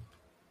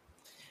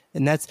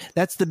 And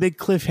that's the big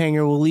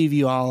cliffhanger we'll leave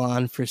you all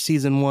on for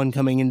season 1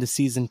 coming into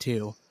season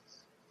 2.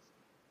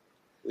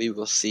 We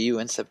will see you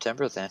in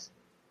September then.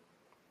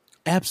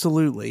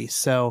 Absolutely.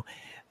 So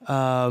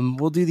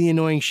we'll do the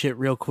annoying shit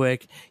real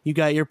quick. You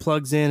got your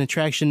plugs in,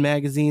 Attraction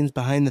Magazines,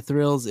 Behind the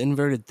Thrills,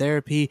 Inverted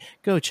Therapy.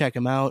 Go check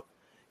them out.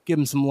 Give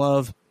them some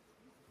love.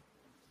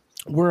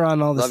 We're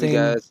on all the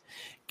same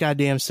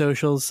goddamn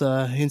socials,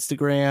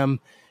 Instagram,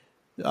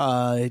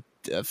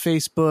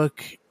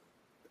 Facebook,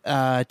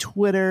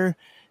 Twitter,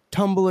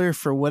 Tumblr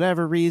for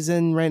whatever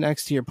reason, right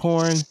next to your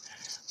porn.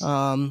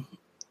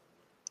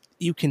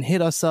 You can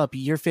hit us up,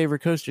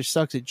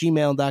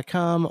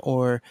 yourfavoritecoastersucks@gmail.com,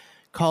 or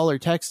call or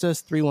text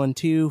us,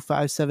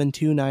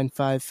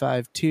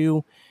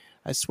 312-572-9552.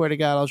 I swear to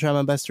God, I'll try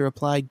my best to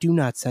reply. Do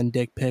not send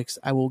dick pics.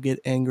 I will get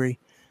angry.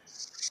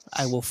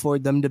 I will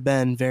forward them to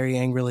Ben very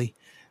angrily.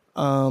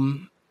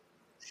 I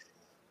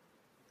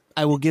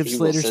will give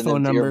Slater's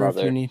phone number if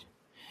you need.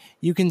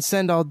 You can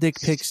send all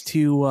dick pics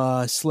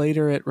to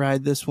Slater at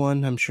Ride This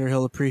One. I'm sure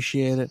he'll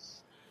appreciate it.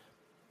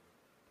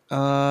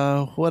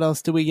 What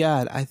else do we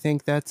got? I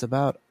think that's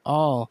about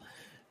all.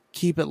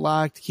 Keep it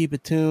locked. Keep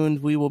it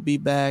tuned. We will be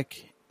back.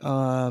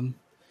 You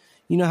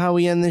know how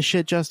we end this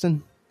shit,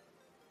 Justin?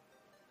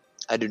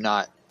 I do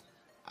not.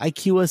 I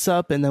cue us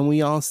up, and then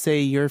we all say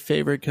your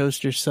favorite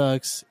coaster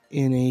sucks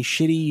in a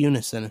shitty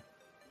unison.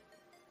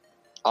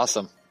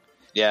 Awesome.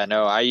 Yeah,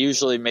 no, I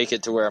usually make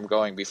it to where I'm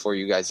going before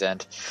you guys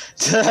end.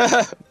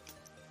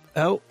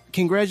 Oh,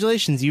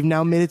 congratulations. You've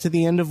now made it to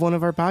the end of one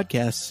of our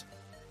podcasts.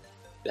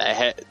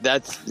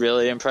 That's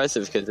really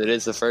impressive because it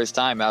is the first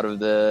time out of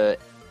the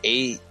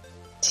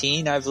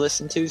 18 I've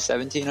listened to,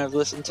 17 I've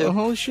listened to. Oh,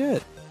 holy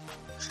shit.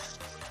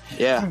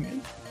 Yeah.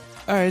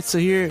 All right, so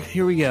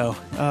here we go.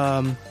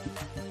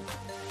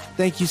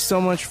 Thank you so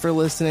much for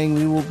listening.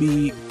 We will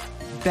be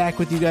back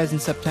with you guys in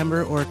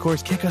September, or of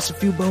course, kick us a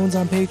few bones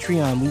on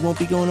Patreon. We won't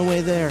be going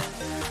away there.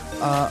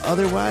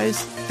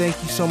 Otherwise, thank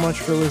you so much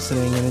for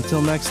listening, and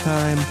until next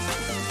time,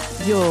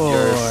 your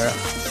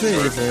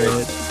favorite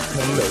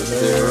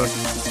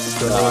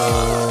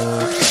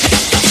coaster.